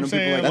 you know what I'm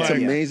saying? That's like,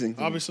 amazing.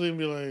 Obviously, and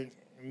be like,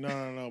 no,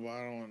 but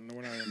I don't.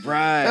 We're not. Gonna do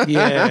Right.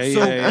 Yeah,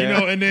 You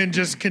know, and then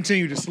just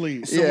continue to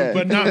sleep. So,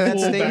 but not That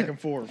full state- back and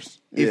forths.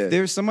 If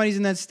there's somebody's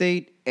in that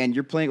state and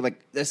you're playing, like,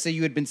 let's say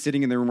you had been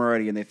sitting in the room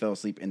already and they fell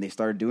asleep and they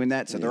started doing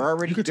that, so they're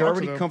already You could talk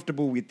to them.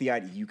 comfortable with the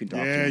idea. You can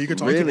talk to Yeah, them. you can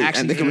talk to Really? them. Actually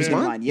And they can feed them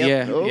respond? mind. Yep.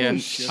 Yeah, Oh, yeah.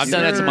 shit. I've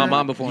done that to my Sir.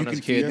 mom before when You I was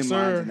a can feed kid. them Yes,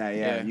 minds sir. and that,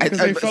 Yeah. Because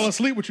I- they fell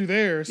asleep with you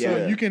there, so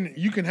Yeah. you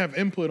can have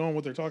input on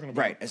what they're talking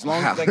about. Right. As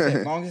long as, like,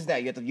 as long as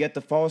that, you have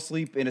to fall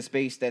asleep in a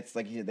space that's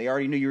like they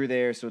already knew you were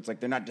there, so it's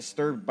like they're not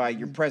disturbed by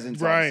your presence.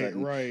 all of a Right,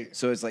 sudden. right.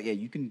 So it's like, yeah,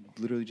 you can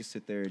literally just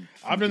sit there. And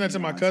I've done that to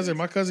feed my them cousin.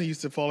 My nonsense. cousin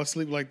used to fall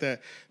asleep like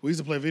that. We used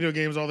to play video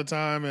games all the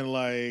time, and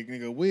like,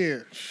 nigga, we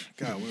were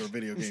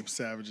video game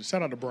savages.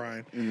 Shout out to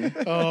Brian.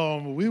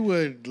 We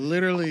would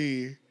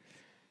literally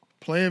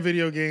playing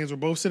video games. We're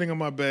both sitting on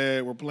my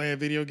bed. We're playing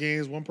video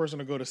games. One person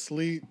will go to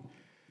sleep.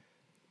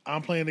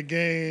 I'm playing the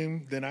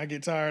game. Then I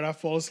get tired. I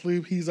fall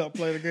asleep. He's up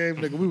playing the game.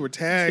 Nigga, we were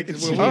tagged.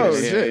 Oh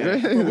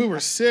shit! We were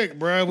sick,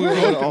 bro. We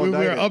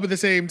were up at the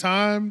same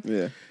time.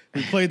 Yeah.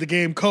 We played the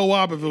game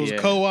co-op. If it was Yeah,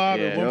 co-op,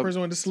 yeah. if one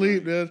person went to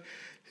sleep, then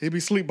he'd be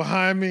asleep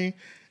behind me.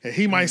 And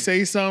he might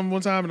say something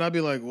one time, and I'd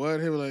be like, what?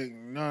 He'd be like,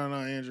 no,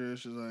 Andrew.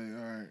 It's just like,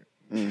 all right.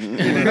 And then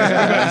just go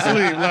back to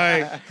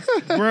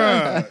sleep.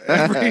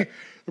 Like,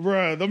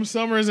 bruh, them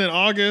summers in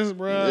August,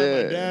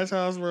 bruh, my dad's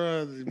house,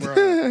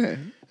 bruh.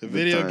 The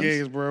video times.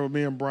 games, bro, with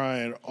me and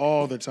Brian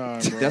all the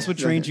time, bro. That's what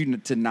trains you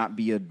to not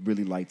be a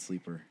really light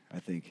sleeper, I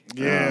think.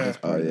 Yeah. That's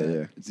part of Oh, that.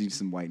 yeah. It's just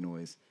some white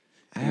noise.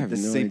 I have the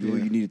no same idea. people,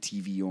 you need a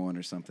TV on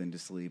or something to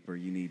sleep, or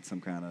you need some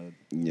kind of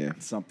Yeah.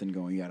 something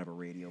going. You gotta have a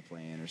radio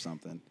playing or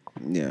something.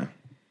 Yeah.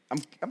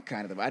 I'm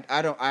kind of the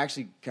I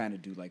actually kind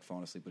of do like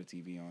falling asleep with a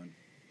TV on.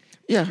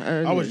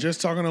 Yeah. I was just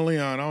talking to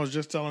Leon. I was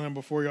just telling him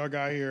before y'all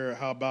got here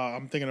how about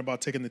I'm thinking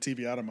about taking the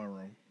TV out of my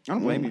room. I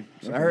don't blame you.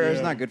 I heard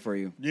it's not good for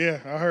you. Yeah,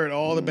 I heard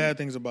all the bad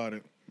things about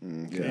it.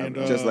 Yeah. And,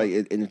 Just like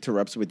it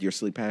interrupts with your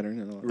sleep pattern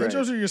and all. It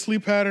interrupts your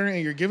sleep pattern,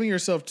 and you're giving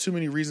yourself too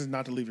many reasons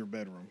not to leave your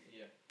bedroom.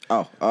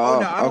 Oh.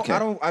 No, Okay.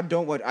 I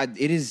don't want.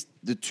 It is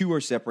the two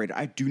are separated.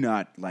 I do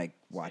not like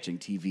watching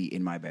TV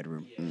in my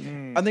bedroom.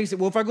 I think.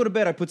 Well, if I go to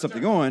bed, I put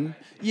something on.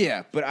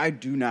 Yeah, but I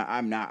do not.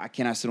 I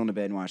cannot sit on the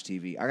bed and watch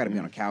TV. I got to be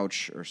on a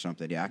couch or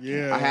something. Yeah, I can't.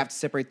 Yeah. I have to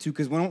separate two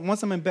because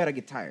once I'm in bed, I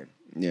get tired.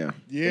 Yeah.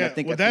 Yeah, I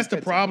think that's the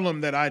that's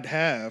problem that I'd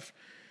have,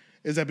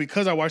 is that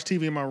because I watch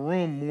TV in my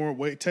room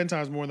 10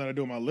 times more than I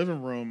do in my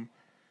living room,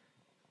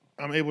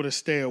 I'm able to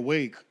stay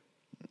awake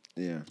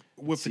Yeah.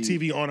 with the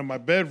TV on in my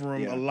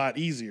bedroom a lot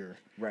easier.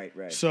 Right.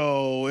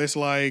 So it's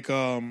like,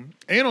 and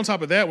on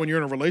top of that, when you're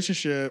in a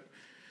relationship,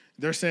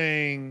 they're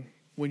saying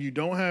when you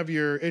don't have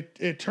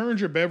it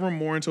turns your bedroom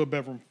more into a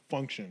bedroom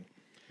function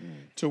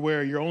to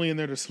where you're only in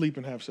there to sleep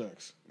and have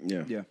sex.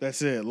 Yeah.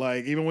 That's it.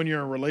 Like even when you're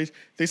in a relation,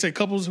 they say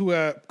couples who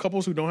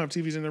don't have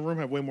TVs in their room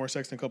have way more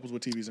sex than couples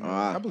with TVs in their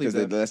room. I believe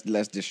because that. they're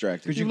less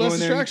distracted. Because you less go in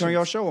there and you turn distractions.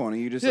 your show on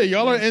and you just Yeah,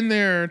 y'all are in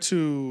there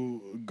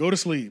to go to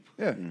sleep,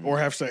 or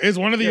have sex. It's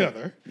one or the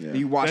other.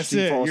 You watch That's TV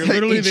it. fall You're asleep.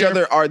 literally Each there.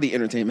 other are the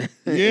entertainment.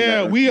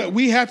 Yeah,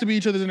 we have to be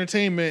each other's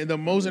entertainment. The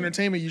most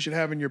entertainment you should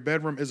have in your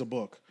bedroom is a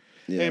book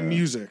and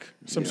music,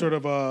 some sort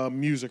of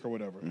music or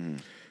whatever.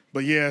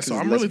 But yeah, so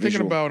it's I'm less really thinking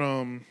visual. about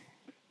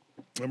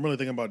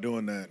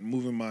doing that,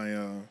 moving my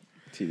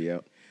TV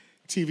out.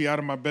 TV out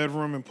of my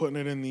bedroom and putting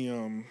it in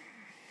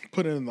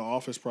the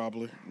office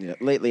probably. Yeah.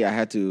 Lately, I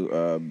had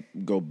to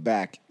go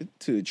back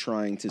to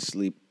trying to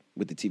sleep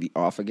with the TV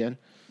off again.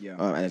 Yeah.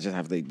 And I just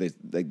have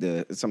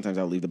the sometimes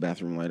I'll leave the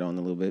bathroom light on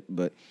a little bit,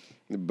 but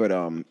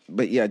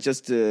yeah,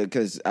 just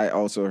because I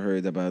also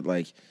heard about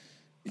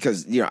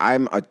because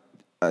I'm a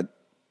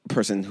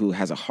person who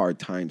has a hard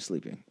time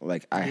sleeping.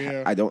 Like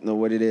I don't know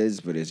what it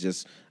is, but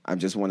I'm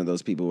just one of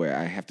those people where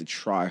I have to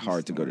try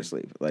hard to go to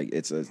sleep. Like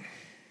it's a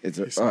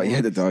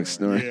the dog's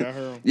snoring. Yeah, I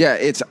heard him. Yeah,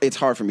 it's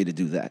hard for me to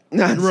do that.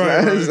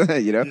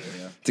 Right.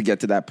 To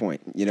get to that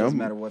point, Doesn't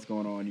matter what's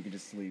going on, you can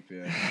just sleep.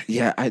 Yeah.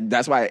 Yeah,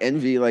 that's why I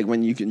envy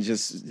when you can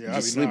just I'd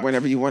be sleep knocked.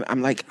 whenever you want.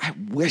 I'm like, I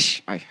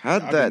wish I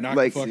had I'd that. be knocked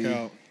Like, the fuck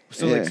out.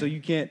 So Yeah. so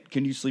you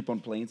can you sleep on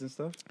planes and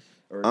stuff?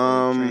 Or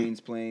trains,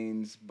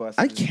 planes, buses?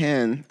 I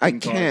can.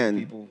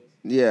 People.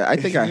 Yeah, I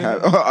think I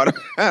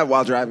have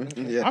while driving.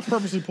 Yeah, I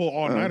purposely pull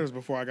all nighters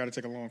before I got to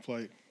take a long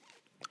flight.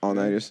 All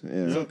nighters.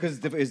 Yeah. So, because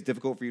it's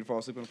difficult for you to fall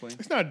asleep on a plane.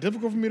 It's not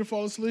difficult for me to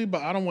fall asleep,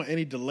 but I don't want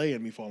any delay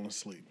in me falling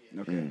asleep.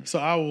 Okay. So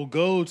I will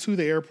go to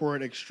the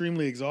airport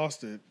extremely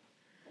exhausted.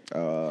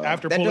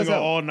 After that pulling does an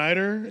help.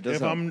 all-nighter, does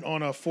if help. I'm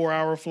on a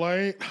 4-hour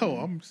flight,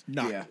 I'm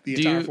knocked Yeah. the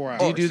Do entire you 4 hours.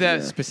 do you do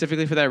that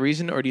specifically for that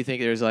reason, or do you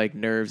think there's like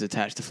nerves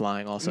attached to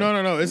flying also?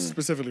 No. It's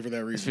specifically for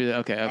that reason.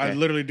 Okay. I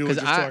literally do it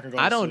just so I can go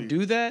to I don't sleep.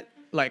 do that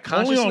like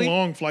Only consciously. on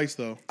long flights,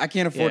 though. I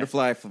can't afford Yeah. to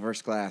fly for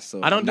first class,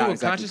 so I don't do not it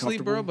exactly consciously,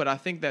 bro. comfortable. But I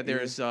think that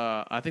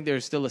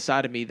there's still a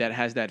side of me that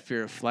has that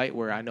fear of flight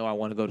where I know I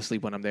want to go to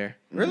sleep when I'm there.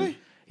 Really?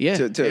 Yeah.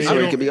 So don't-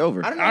 it could be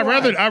over. I don't know I'd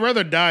why.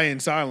 rather die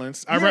in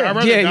silence. I'd Yeah.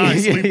 rather yeah, die yeah,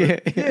 sleeping. yeah,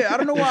 yeah. Yeah, I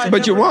don't know why.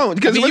 But you won't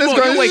because when it's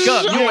going, you wake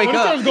up. You Yeah, wake when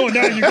the up. sun's going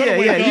down, you gotta Yeah,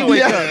 wake yeah, up. you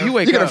wake up. You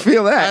wake You're gonna up.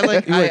 feel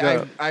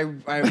that.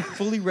 I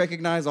fully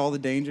recognize all the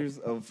dangers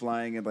of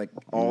flying and like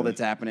all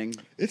that's happening.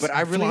 It's- But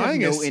I really have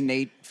flying no is-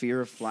 innate fear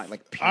of flying.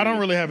 Like I don't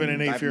really have an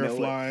innate I have fear of no-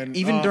 flying.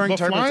 Even during but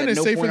turbulence, flying at is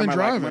no safer point than am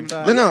I like, driving.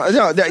 I'm gonna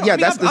no, that's I mean,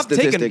 the I've taken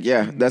statistic.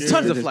 Yeah, that's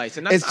tons the of flights,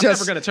 and I'm it's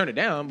just never gonna turn it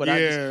down. But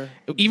Yeah.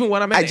 even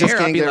when I'm I in the just air,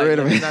 I'll can't be get like, rid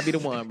of let me it. not be the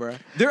one, bro.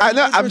 I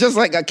know. I'm just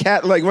like a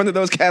cat, like one of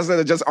those cats that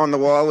are just on the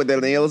wall with their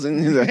nails,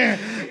 and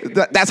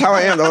that's how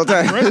I am the whole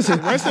time.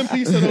 Rest in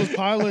peace to those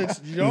pilots.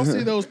 Did y'all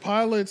see those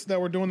pilots that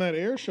were doing that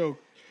air show?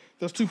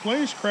 Those two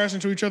planes crashed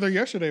into each other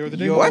yesterday or the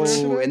day before Yo,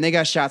 yesterday? and they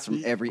got shots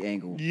from every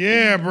angle.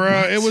 Yeah,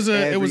 bro. It was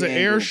Every an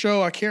air angle.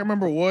 show. I can't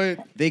remember what.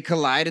 They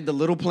collided. The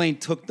little plane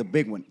took the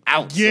big one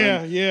out. Yeah,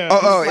 son. yeah.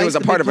 Oh, it Sliced was a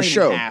the part big of a plane in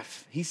show.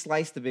 half. He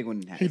sliced the big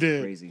one in half. He It's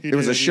did. Crazy. He It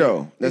was did. a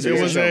show. That's It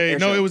an was air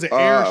show. it was an Oh.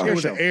 air. It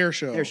was Air an show. air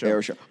show. Air show.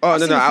 Air show. Oh I've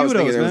no, seen a I few was of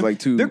thinking those, it was man. like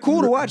two. They're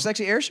cool to watch.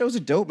 Actually, air shows are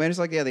dope, man. It's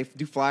like they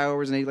do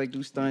flyovers and they like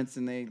do stunts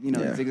and they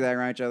Yeah. zigzag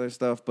around each other and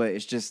stuff. But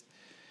it's just,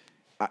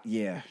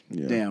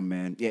 damn,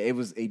 man. Yeah, it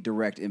was a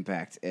direct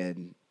impact,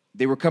 and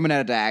they were coming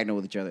at a diagonal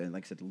with each other, and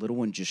like I said, the little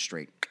one just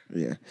straight.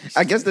 Yeah.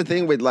 I guess the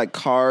thing with like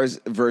cars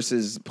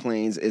versus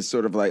planes is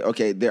sort of like,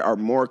 okay, there are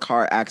more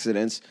car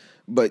accidents,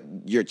 but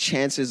your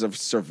chances of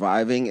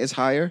surviving is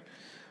higher.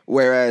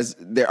 Whereas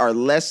there are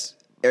less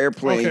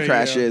airplane Okay,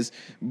 crashes,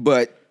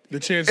 but The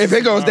chance if of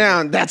it goes surviving.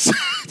 down, that's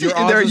Your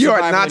odds of you are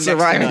survival not next to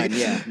surviving. none.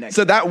 Yeah, next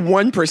so that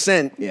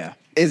 1% Yeah.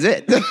 is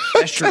it.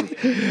 That's true.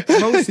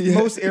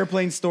 Most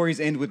airplane stories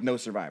end with no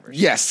survivors.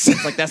 Yes.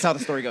 It's like that's how the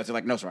story goes. They're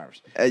like no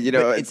survivors. You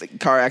know, But it's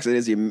car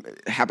accidents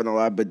happen a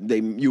lot, but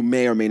you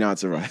may or may not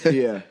survive.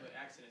 Yeah.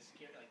 Accidents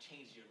can't like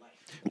change your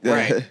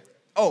life. Right.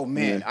 Oh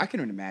man, I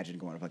couldn't imagine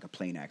going up like a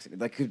plane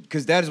accident, like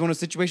because that is one of those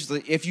situations.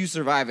 Like, if you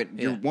survive it,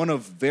 you're one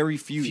of very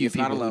few, if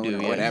not people who alone, do,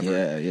 or yeah. whatever.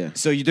 Yeah, yeah.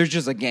 So there's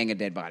just a gang of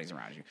dead bodies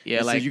around you. Yeah,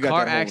 And so like you got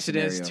car that whole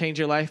accidents scenario. change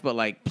your life, but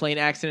like plane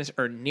accidents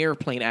or near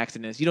plane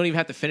accidents, you don't even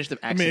have to finish the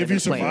I accident. mean, if in you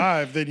the plane.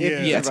 survive, then If you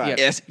yeah. Yes, survive. yeah.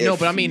 Yes, No, if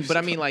but I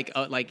you mean,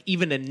 like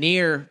even a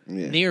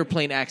near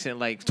plane accident,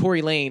 like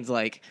Tory Lanez,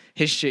 like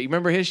his shit. You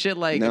remember his shit?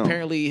 Like No.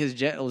 apparently his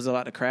jet was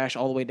about to crash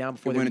all the way down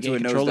before He they went were into a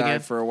getting control again.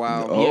 nosedive for a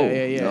while. Oh,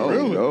 Yeah. No,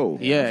 Really? no.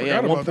 Yeah, forgot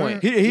at one about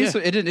point. that.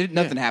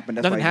 Nothing happened.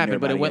 That's Nothing why he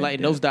happened, but it never went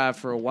like got nosedive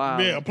for a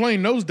while. Yeah, a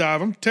plane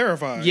nosedive. I'm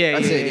terrified. Yeah,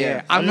 That's yeah, it, yeah.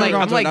 yeah. I'm I've like,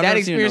 never I'm gone like to- I've that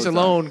never seen a experience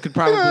nosedive. alone could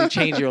probably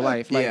change your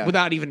life, like Yeah.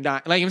 without even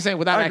dying. Like I'm saying,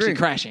 without I actually agree.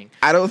 crashing.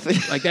 I don't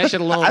think Like that shit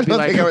alone. I would be don't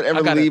like, think I would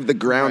ever gotta- leave the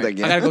ground Right.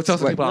 again. I gotta go tell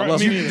some Like, people I Right, love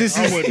me you. neither. This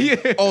I is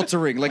wouldn't.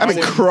 altering. Like I've been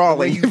I said,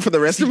 crawling the way you for the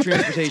rest see of my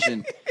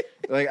transportation.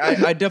 Like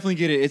I definitely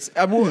get it.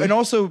 And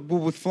also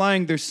with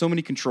flying, there's so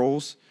many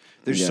controls.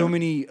 There's so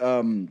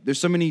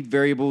many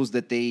variables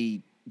that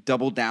they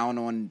double down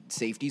on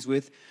safeties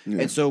with.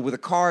 And so with a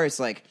car, it's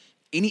like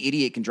any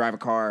idiot can drive a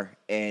car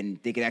and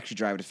they can actually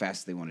drive it as fast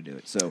as they want to do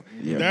it. So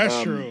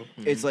That's true.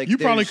 it's like You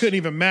probably there's- couldn't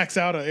even max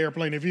out an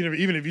airplane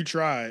even if you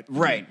tried.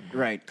 Right.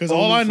 Because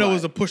all I know fly.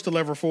 is to push the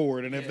lever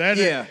forward, and if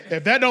Yeah.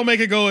 that don't make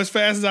it go as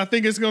fast as I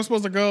think it's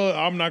supposed to go,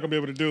 I'm not gonna be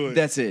able to do it.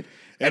 That's it.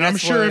 and I'm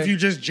that's sure why- if you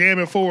just jam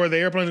it forward, the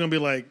airplane's gonna be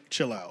like,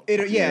 chill out. it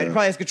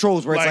probably has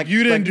controls where Like, it's like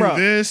you didn't do bruh,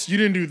 this, you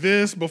didn't do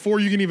this before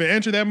you can even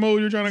enter that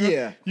mode you're trying to go.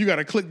 Yeah. You got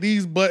to click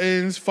these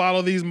buttons,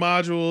 follow these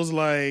modules.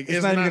 Like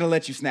It's not even gonna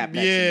let you snap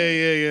back.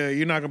 Yeah.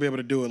 You're not gonna be able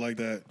to do it like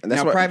that. And that's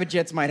Now what, private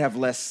jets might have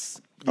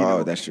less. You Oh,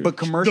 know, that's true. But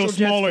commercial The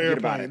smaller jets, forget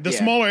about airplane, it. the Yeah.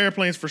 smaller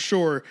airplanes for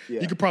sure.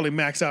 Yeah. You could probably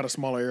max out a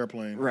smaller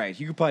airplane. Right,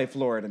 you could probably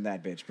floor it in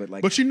that bitch, but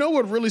like, But you know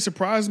what really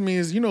surprised me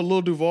is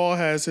Lil Duval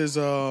has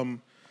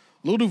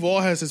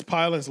his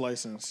pilot's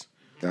license.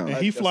 Oh, And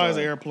he that's flies all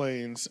right.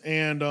 airplanes,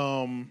 and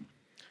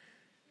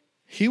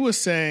he was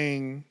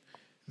saying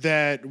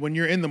that when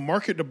you're in the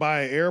market to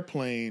buy an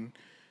airplane,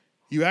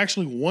 you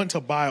actually want to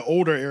buy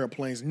older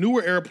airplanes.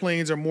 Newer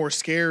airplanes are more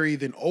scary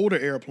than older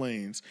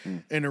airplanes,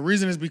 and the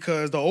reason is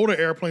because the older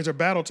airplanes are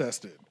battle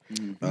tested.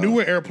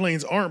 Newer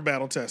airplanes aren't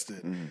battle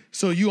tested.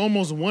 So you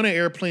almost want an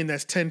airplane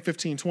that's 10,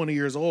 15, 20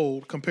 years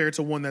old compared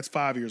to one that's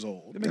 5 years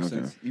old. that makes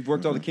sense. You've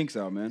worked all the kinks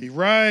out, man.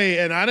 Right,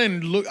 and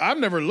I've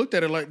never looked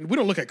at it like, we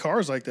don't look at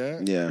cars like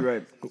that. yeah.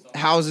 Right.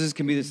 Houses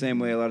can be the same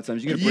way a lot of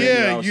times. You get a brand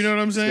Yeah, new house, you know what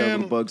I'm it's got saying?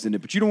 little bugs in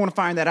it, but you don't want to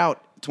find that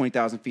out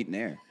 20,000 feet in the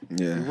air.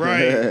 Yeah.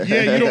 Right.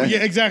 Yeah,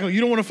 exactly. You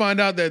don't want to find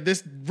out that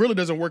this really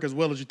doesn't work as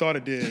well as you thought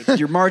it did.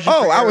 Your margin.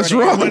 Oh, for I error was on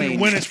an wrong. airplane-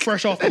 when it's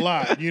fresh off the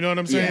lot. You know what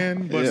I'm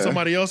saying? But Yeah.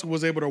 somebody else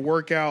was able to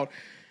work out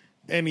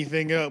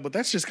anything else. But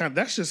that's just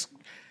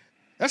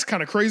That's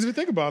kind of crazy to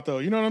think about, though.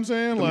 You know what I'm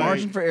saying? The like,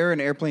 margin for error in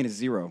an airplane is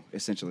zero,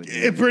 essentially.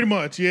 it pretty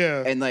much,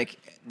 yeah. And like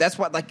that's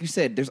what, like you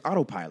said, there's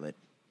autopilot.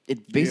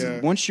 It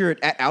basically once you're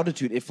at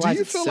altitude, it flies. Do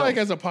you feel itself. like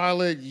as a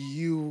pilot,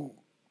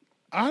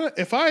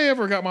 if I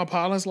ever got my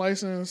pilot's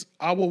license,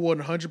 I will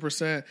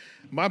 100%.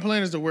 My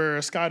plan is to wear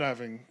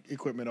skydiving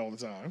equipment all the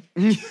time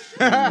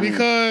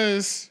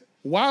because.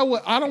 Why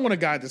would I don't want to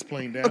guide this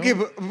plane down? Okay,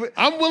 but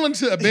I'm willing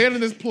to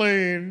abandon this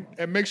plane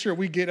and make sure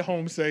we get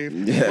home safe.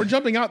 Yeah. We're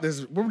jumping out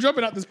this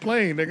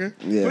plane, nigga.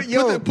 Yeah. But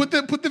yo, put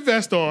the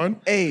vest on.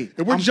 Hey,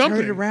 and we're I'm jumping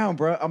turning around,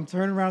 bro. I'm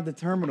turning around the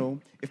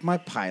terminal. If my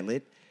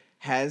pilot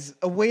has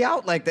a way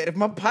out like that, if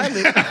my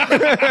pilot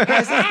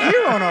has his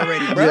gear on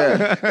already, bro.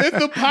 Yeah. If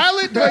the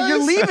pilot Bro, does,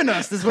 you're leaving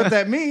us. That's what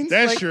that means.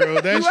 That's Like,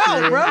 true. That's you true.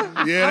 out,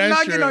 bro. Yeah, I'm that's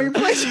not true. getting on your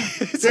plane.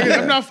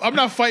 Nigga, I'm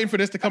not fighting for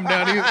this to come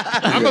down.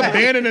 I'm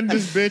abandoning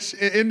this bitch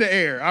in the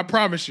air. I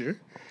promise you.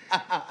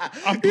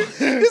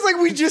 It's like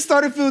we just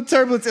started feeling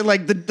turbulence, and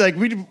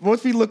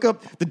once we look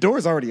up, the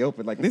door's already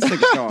open. Like this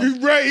nigga's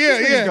gone. Right? Yeah, This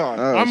nigga's yeah. gone.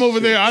 Oh, I'm over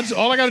shit. there.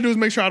 All I got to do is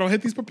make sure I don't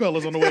hit these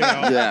propellers on the way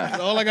out. Yeah. That's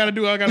all I got to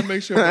do. I got to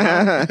make sure.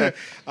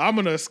 I'm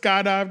gonna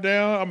skydive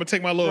down. I'm gonna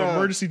take my little Bro.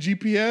 emergency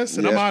GPS,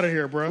 and I'm Yeah. out of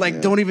here, bro.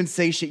 Like, don't even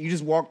say shit. You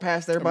just walk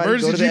past everybody. Go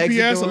emergency to the exit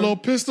GPS, a door. little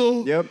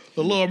pistol, Yep.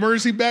 a little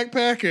emergency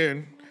backpack,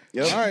 and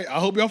Yep. all right. I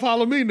hope y'all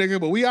follow me, nigga.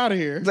 But we out of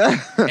here.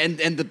 and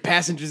the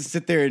passengers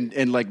sit there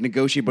and like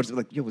negotiate, but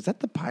like, yo, was that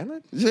the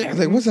pilot? Yeah,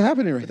 like, what's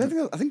happening right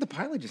now? I think the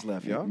pilot just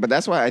left, y'all. But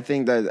that's why I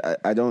think that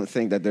I don't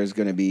think that there's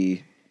going to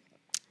be,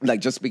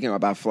 like, just speaking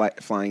about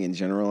flying in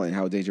general and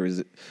how dangerous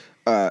it,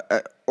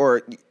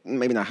 or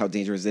maybe not how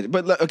dangerous it is,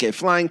 but okay,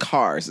 flying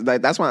cars.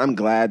 Like, that's why I'm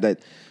glad that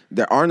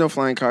there are no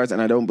flying cars,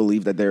 and I don't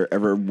believe that there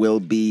ever will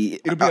be,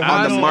 It'll be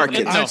on the no,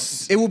 market. no.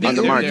 It will be On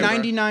the market.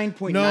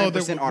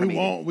 99.9%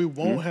 automated. We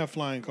won't have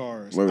flying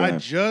cars. What will we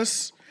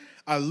have?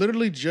 I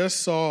literally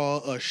just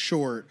saw a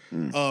short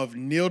of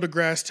Neil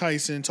deGrasse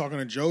Tyson talking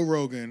to Joe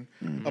Rogan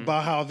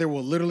about how there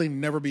will literally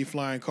never be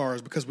flying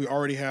cars because we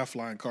already have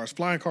flying cars.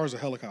 Flying cars are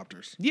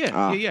helicopters.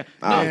 Yeah.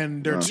 No,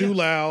 And they're too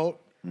loud.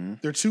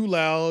 They're too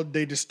loud.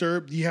 They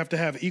disturb. You have to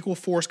have equal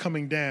force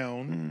coming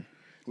down.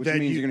 Which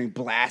means you're going to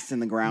blast in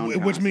the ground.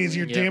 Which means constantly.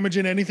 you're Yeah.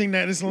 damaging anything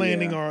that is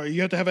landing, Yeah. or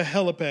you have to have a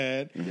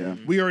helipad. Yeah.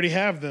 We already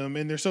have them,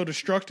 and they're so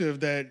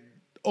destructive that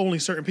only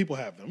certain people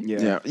have them.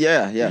 Yeah. You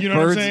You know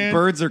what I'm Birds, saying?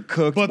 birds are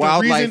cooked. But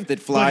Wildlife the reason, that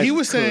flies. But he is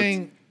was cooked.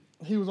 saying,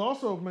 he was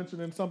also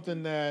mentioning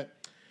something that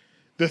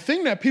the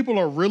thing that people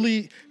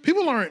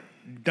aren't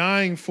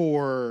dying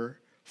for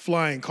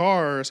flying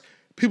cars.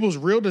 People's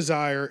real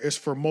desire is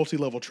for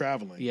multi-level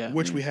traveling,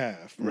 which we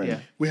have. Right. Yeah.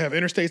 We have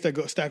interstates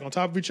that stack on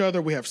top of each other.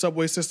 We have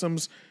subway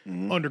systems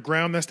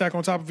underground that stack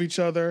on top of each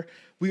other.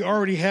 We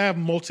already have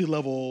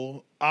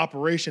multi-level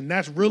operation.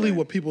 That's really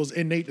what people's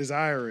innate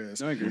desire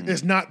is. I agree.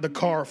 It's not the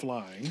car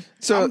flying.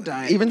 So I'm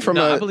dying. even from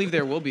No, I I believe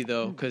there will be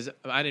though, because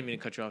I didn't mean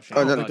to cut you off. Shane.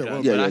 Oh, I no, apologize. yeah,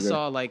 But yeah, I go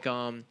saw like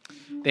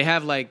they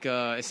have like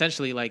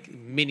essentially like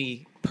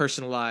mini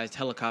personalized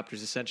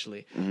helicopters,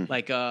 essentially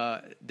like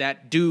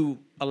that do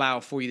allow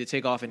for you to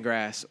take off in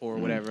grass or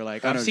whatever.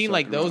 Like I know I've what seen you're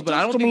like talking those, about. but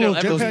I don't Some think they'll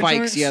little ever those jetpack bikes.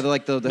 joints? Yeah, they're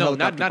like the no,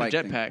 helicopter not a bike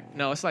thing. jetpack.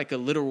 No, it's like a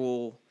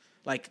literal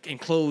like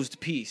enclosed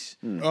piece.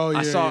 Oh, yeah,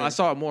 I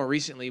saw it more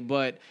recently,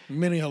 but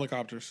Mini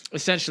helicopters.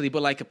 essentially,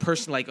 but like a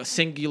person, like a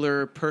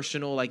singular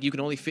personal, like you can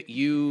only fit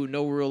you,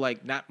 no real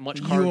like not much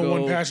You cargo, and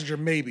one passenger,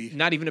 maybe.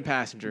 not even a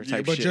passenger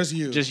type but shit. just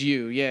you. Just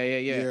you. Yeah.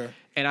 Yeah.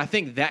 And I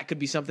think that could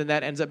be something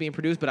that ends up being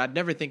produced, but I'd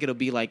never think it'll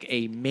be like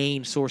a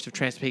main source of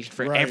transportation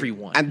for Right.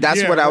 everyone. and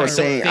that's Yeah, what I was right,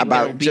 saying right. I think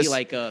there'll about be just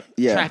like a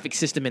yeah. traffic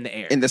system in the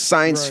air. in the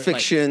science Right.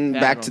 fiction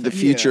Like, Back that to the one.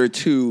 Future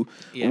 2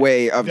 Yeah.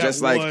 way of That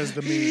just like was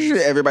the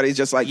means. everybody's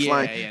just like Yeah,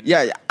 flying.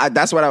 yeah.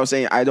 That's what I was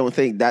saying. I don't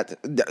think that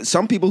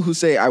some people who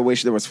say I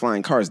wish there was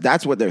flying cars,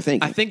 that's what they're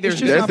thinking. I think there's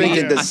they're gonna be,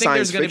 thinking the I think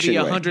science there's going to be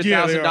fiction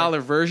way.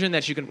 $100,000 version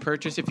that you can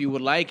purchase if you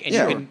would like, and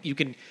Yeah. you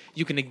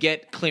can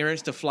get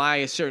clearance to fly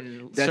a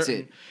certain That's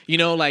it. you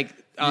know, like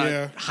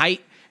Yeah.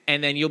 height,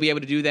 and then you'll be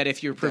able to do that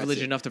if you're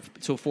privileged it. enough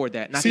to afford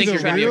that. And I See, think the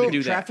you're going to be able to real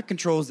do that. Traffic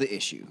control is the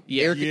issue.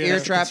 Yeah. Air, Yeah, air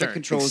that's the traffic concern.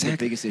 control is the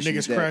biggest issue.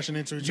 Niggas that crashing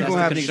into each You're other.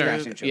 gonna have That's niggas the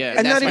crashing concern. into each Yeah. other.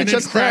 And That's not my even And then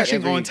just that, crashing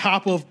agreed. on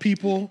top of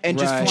people. and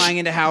just Right. flying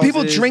into houses.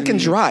 People drink and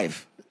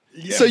drive.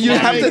 Yeah, So you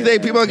have to flying.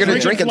 think people are going to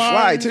Drink drink and and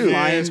fly fly. too.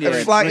 Yeah, And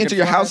yeah. fly Drink into and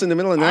your fly. house in the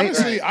middle of the night.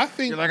 Honestly, I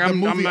think You're like, the I'm-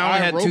 movie I only I,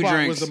 had 2 Robot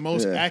drinks. was the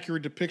most Yeah.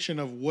 accurate depiction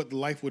of what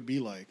life would be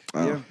like.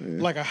 Yeah.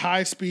 Like a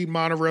high-speed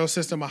monorail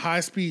system, a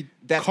high-speed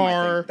That's my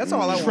car thing. That's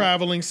all I want.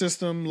 traveling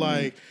system.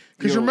 Like,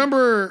 because Yo.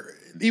 remember,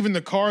 even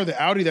the car,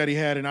 the Audi that he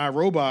had in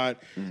iRobot,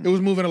 it was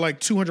moving at like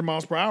 200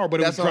 miles per hour, but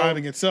it That's was all-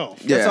 driving itself.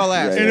 Yeah, That's all I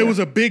ask. And it was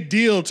a big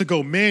deal to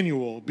go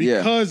manual Yeah.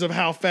 because of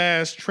how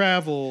fast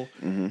travel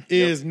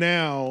is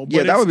now.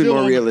 Yeah, that it's would be still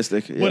more on-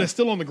 realistic, yeah. But it's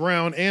still on the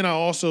ground. And I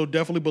also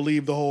definitely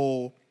believe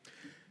they'll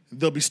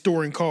be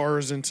storing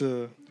cars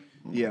into.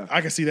 Yeah. I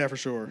can see that for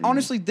sure.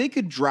 Honestly, they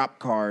could drop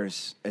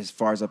cars as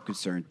far as I'm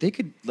concerned. They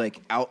could like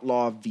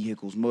outlaw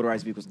vehicles,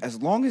 motorized vehicles,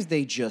 as long as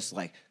they just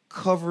like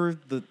cover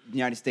the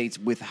United States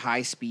with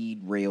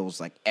high-speed rails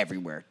like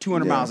everywhere,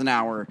 200 miles an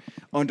hour,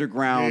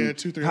 underground. Yeah,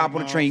 200-300 hop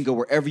on a train, miles. go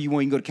wherever you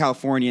want. You can go to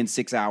California in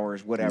 6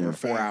 hours, whatever,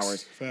 4 Facts,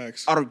 hours.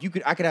 facts. I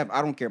could have.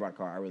 I don't care about a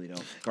car. I really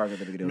don't. Cars have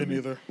nothing to do Me with me.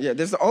 neither. Yeah,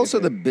 there's also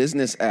the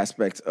business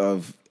aspect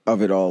of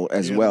it all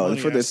as Yeah, the well.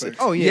 money For this,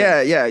 aspect. Oh,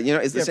 yeah. yeah. You know,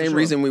 it's the Yeah, for same sure.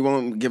 reason we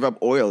won't give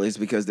up oil is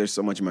because there's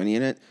so much money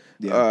in it.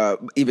 Yeah.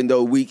 Even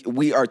though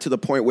we are to the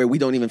point where we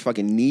don't even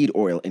fucking need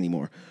oil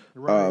anymore.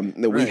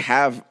 That we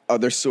have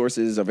other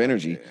sources of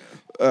energy.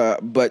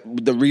 But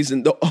the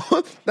reason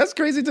that's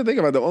crazy to think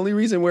about. The only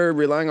reason we're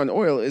relying on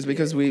oil is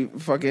because we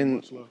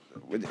fucking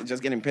we're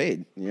just getting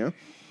paid. You know.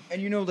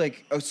 And you know,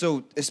 like,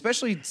 so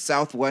especially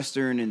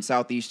southwestern and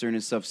southeastern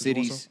and stuff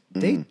cities,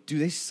 they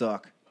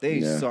suck.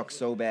 They suck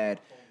so bad.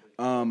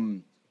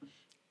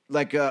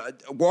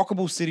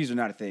 Walkable cities are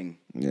not a thing.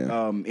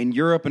 Yeah. In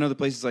Europe and other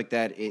places like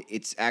that,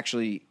 it's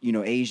actually, you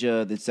know,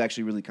 Asia, that's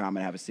actually really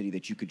common to have a city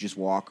that you could just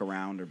walk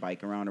around or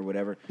bike around or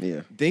whatever.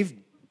 Yeah. They've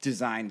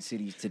designed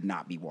cities to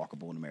not be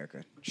walkable in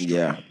America. Straight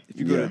Yeah. up. If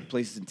you go Yeah. to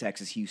places in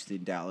Texas,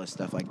 Houston, Dallas,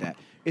 stuff like that,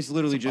 it's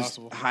literally just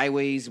impossible.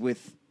 highways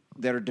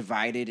that are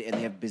divided and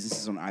they have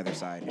businesses on either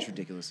side. It's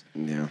ridiculous.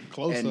 Yeah.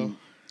 Close And though.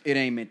 it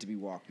ain't meant to be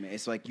walked, man.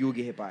 It's like you'll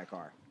get hit by a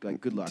car. Like,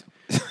 good luck.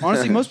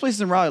 Honestly, most places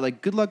in Raleigh,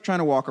 like, good luck trying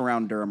to walk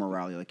around Durham or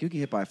Raleigh. Like, you'll get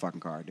hit by a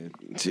fucking car, dude.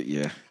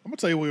 Yeah. I'm gonna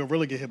tell you where you'll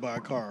really get hit by a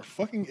car.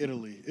 Fucking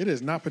Italy. It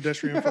is not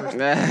pedestrian first.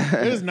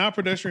 It is not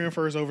pedestrian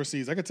first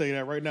overseas. I can tell you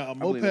that right now.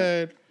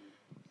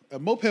 A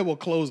moped will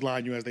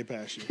clothesline you as they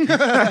pass you. These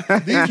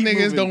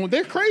niggas don't.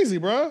 They're crazy,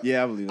 bro.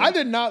 Yeah, I believe that. I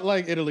did not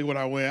like Italy when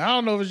I went. I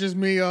don't know if it's just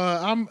me.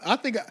 I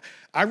think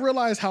I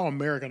realized how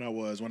American I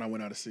was when I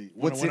went out to sea.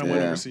 When I went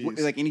overseas.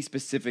 Like any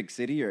specific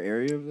city or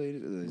area?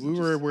 We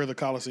were where the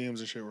Colosseums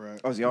and shit were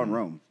at. Oh, so y'all in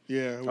Rome?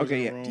 Yeah. we was Okay,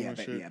 in yeah, Rome yeah, and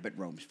but, shit. yeah, but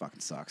Rome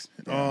fucking sucks.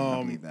 Yeah,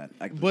 I believe that.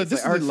 But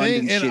this I heard is the thing,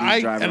 London's and shitty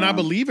to drive I around.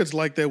 believe it's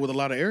like that with a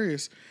lot of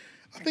areas.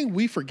 I think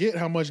we forget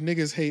how much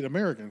niggas hate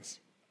Americans.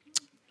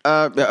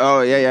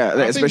 Yeah.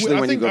 Especially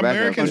when you go back.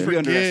 Americans We forget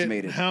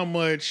underestimated. how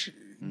much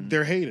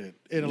they're hated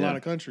in a lot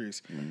of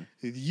countries.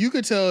 You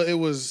could tell it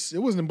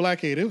wasn't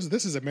black hate.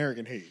 This is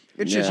American hate.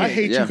 It's Yeah. just I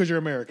hate you Yeah. because you're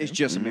American. It's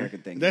just American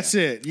thing. That's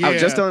yeah. it. Yeah. I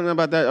was just telling them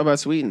about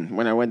Sweden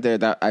when I went there.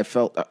 That I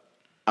felt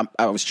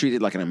I was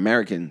treated like an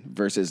American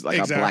versus like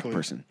a black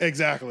person.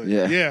 Exactly.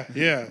 Yeah.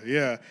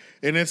 Yeah.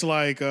 And it's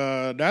like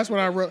that's what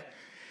I wrote.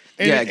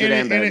 Yeah, good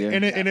and bad,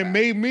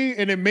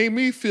 And it made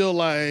me feel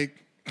like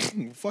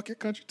fuck your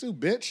country too,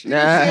 bitch. You know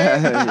what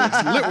I'm saying?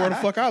 It's lit where the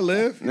fuck I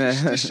live.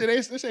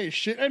 This ain't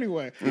shit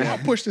anyway. I'll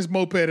push this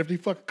moped if they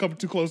fucking come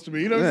too close to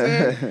me. You know what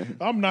I'm saying?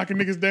 I'm knocking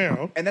niggas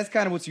down. And that's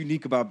kind of what's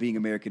unique about being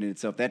American in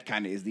itself. That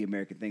kind of is the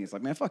American thing. It's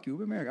like, man, fuck you,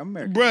 I'm American. I'm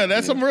American. Bruh,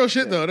 that's some real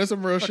shit though. That's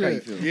some real Fuck how you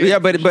shit. feel. Yeah,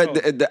 but for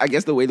sure. I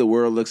guess the way the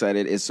world looks at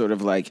it is sort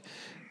of like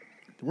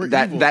We're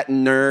that evil. that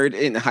nerd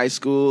in high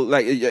school,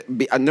 like a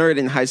nerd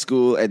in high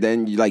school, and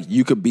then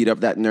you could beat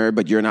up that nerd,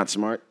 but you're not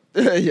smart.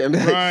 Yeah,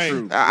 like, Right.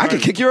 I Right.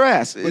 could kick your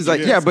ass. It's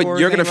like, yeah, but score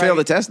you're gonna ain't fail right.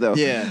 the test though.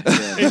 Yeah.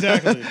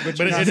 Exactly. But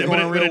not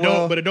scoring real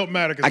well. it don't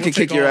matter. 'Cause I we'll can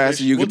kick take your all ass this-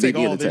 and you we'll can beat take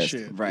me all in the this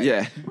test. shit. Right.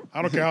 Yeah.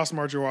 I don't care how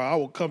smart you are. I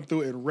will come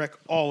through and wreck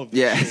all of this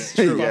Yeah.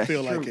 shit if Yeah. I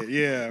feel like it.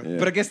 Yeah.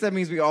 But I guess that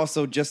means we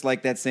also, just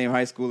like that same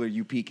high schooler,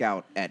 you peak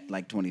out at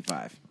like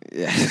 25.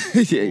 Yeah.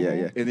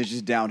 Yeah. And it's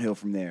just downhill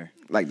from there.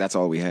 Like that's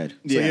all we had.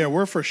 So yeah,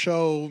 we're for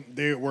show.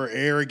 We're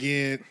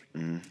arrogant,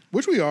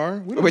 which we are.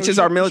 We don't Which know is shit-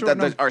 our we military.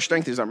 don't know- Our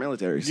strength is our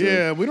military. So.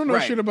 Yeah, we don't know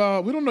Right. shit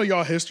about. We don't know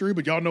y'all history,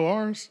 but y'all know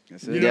ours.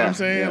 That's You it. know what Yeah, I'm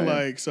saying? yeah.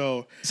 Like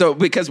so. So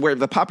because we're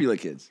the popular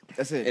kids.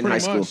 That's it. In Pretty high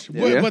school. much.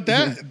 Yeah. But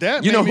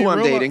that You made know me who I'm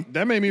realize- dating.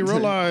 That made me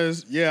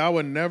realize, I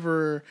would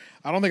never.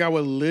 I don't think I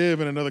would live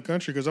in another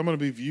country because I'm going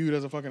to be viewed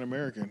as a fucking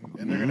American,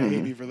 and they're going to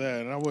hate me for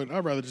that. And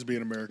I'd rather just be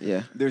an American.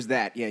 Yeah. There's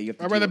that. Yeah, you have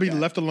to I'd rather deal be with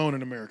that. left alone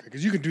in America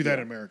because you can do that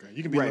in America.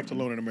 You can be Right. left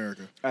alone in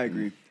America. I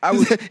agree. I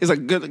would It's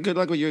like good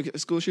luck with your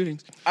school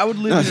shootings. I would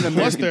live in an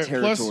Plus American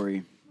there- plus-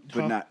 territory,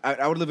 but Huh? not.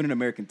 I would live in an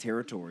American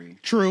territory.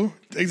 True,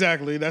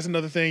 exactly. That's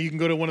another thing. You can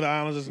go to one of the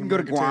islands. You can go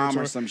to Guam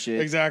or some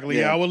shit. Exactly.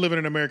 Yeah. Yeah, I would live in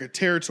an American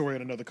territory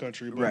in another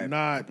country, but Right.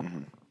 not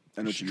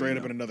I know what you straight mean,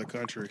 up though. in another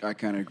country. I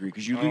kind of agree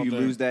because you I don't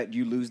lose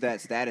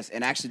that status.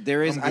 And actually,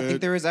 there is. I'm I think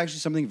good. there is actually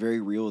something very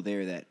real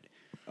there that.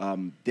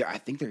 I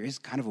think there is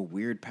kind of a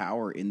weird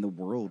power in the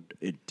world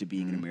to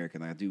being an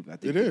American. I think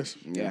It is.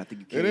 Yeah, I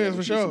think you It carry that is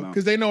with for you sure somehow.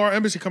 because they know our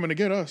embassy coming to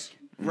get us.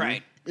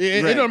 Right.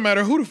 It Right. don't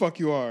matter who the fuck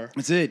you are.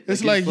 That's it.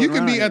 It's Like, like you you just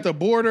can floating be around at the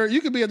border.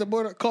 You could be at the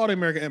border. Call the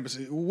American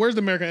embassy. Where's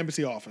the American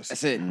embassy office?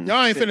 That's it. Y'all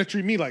ain't That's finna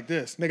treat me like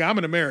this, nigga. I'm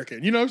an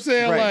American. You know what I'm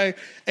saying? Right. Like,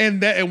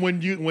 and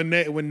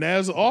when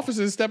those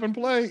offices step in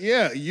play,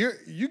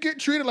 you get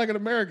treated like an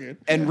American.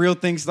 And real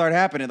things start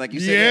happening, like you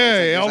said.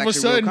 Yeah, it's all of a actually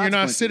real sudden you're not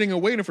consequences. sitting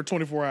and waiting for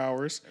 24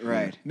 hours.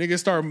 Right.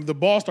 The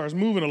ball starts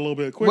moving a little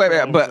bit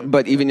quicker. Wait,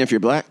 but even if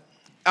you're black,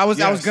 I was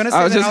Yes. gonna say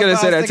I was that. just gonna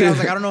say that thinking, I was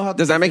too. like, I don't know how.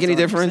 Does that make any 100%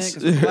 difference?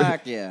 'cause we're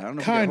black. Yeah, I don't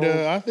know. if we get a Kinda.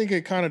 whole- I think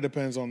it kind of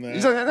depends on that.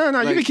 he's like, no, you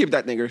Like- can keep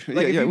that nigger.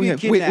 like, if Yeah, you we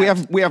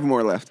get we have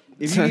more left.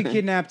 If you get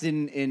kidnapped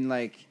in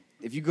like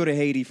if you go to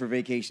Haiti for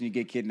vacation, you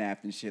get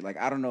kidnapped and shit. Like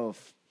I don't know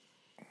if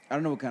I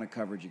don't know what kind of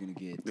coverage you're gonna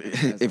get.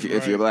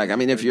 if you're black, I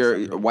mean, if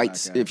you're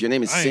white, if your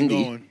name is I ain't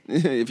Cindy, going.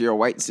 if you're a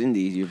white Cindy,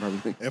 you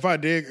probably. If I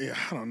did,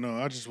 I don't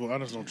know. I just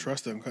don't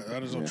trust them. I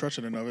just don't trust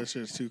it enough. It's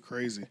just too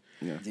crazy.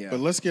 Yeah. But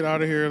let's get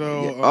out of here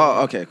though. Yeah.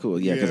 Oh, okay, cool.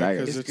 Yeah, because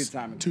because It's it's a good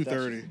time.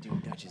 2:30.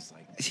 Dude, Dutch is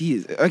like.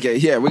 he's okay.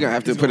 Yeah, we're gonna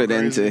have to He's put it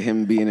going into crazy.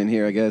 him being in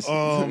here, I guess.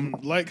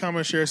 Like,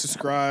 comment, share,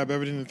 subscribe.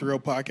 Everything the Thrill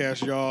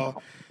Podcast,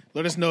 y'all.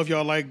 Let us know if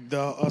y'all like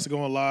us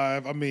going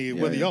live. I mean,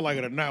 whether y'all like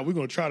it or not, we're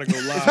gonna try to go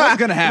live. It's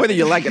gonna happen. Whether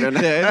you like it or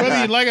not.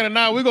 Whether you like it or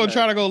not, we're gonna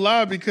try to go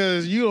live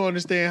because you don't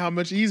understand how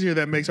much easier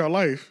that makes our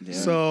life. Yeah.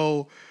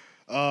 So,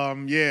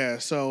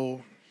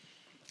 So,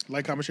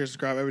 like, comment, share,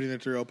 subscribe. Everything the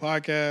Thrill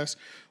Podcast.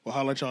 We'll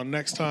holler at y'all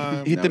next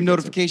time. Hit them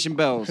notification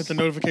bells. Hit the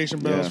notification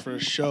bells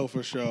Yeah.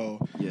 for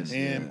show. Yes,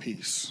 and yeah.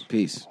 peace.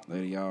 Peace.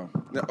 Later, y'all.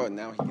 No, oh,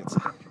 now he gets.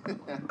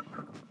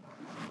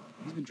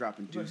 He's been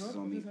dropping deuces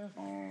on me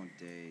all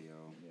day, yo.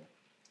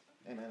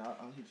 And then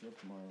I'll hit you up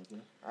tomorrow.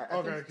 Okay.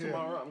 Okay, think cool.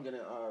 tomorrow I'm gonna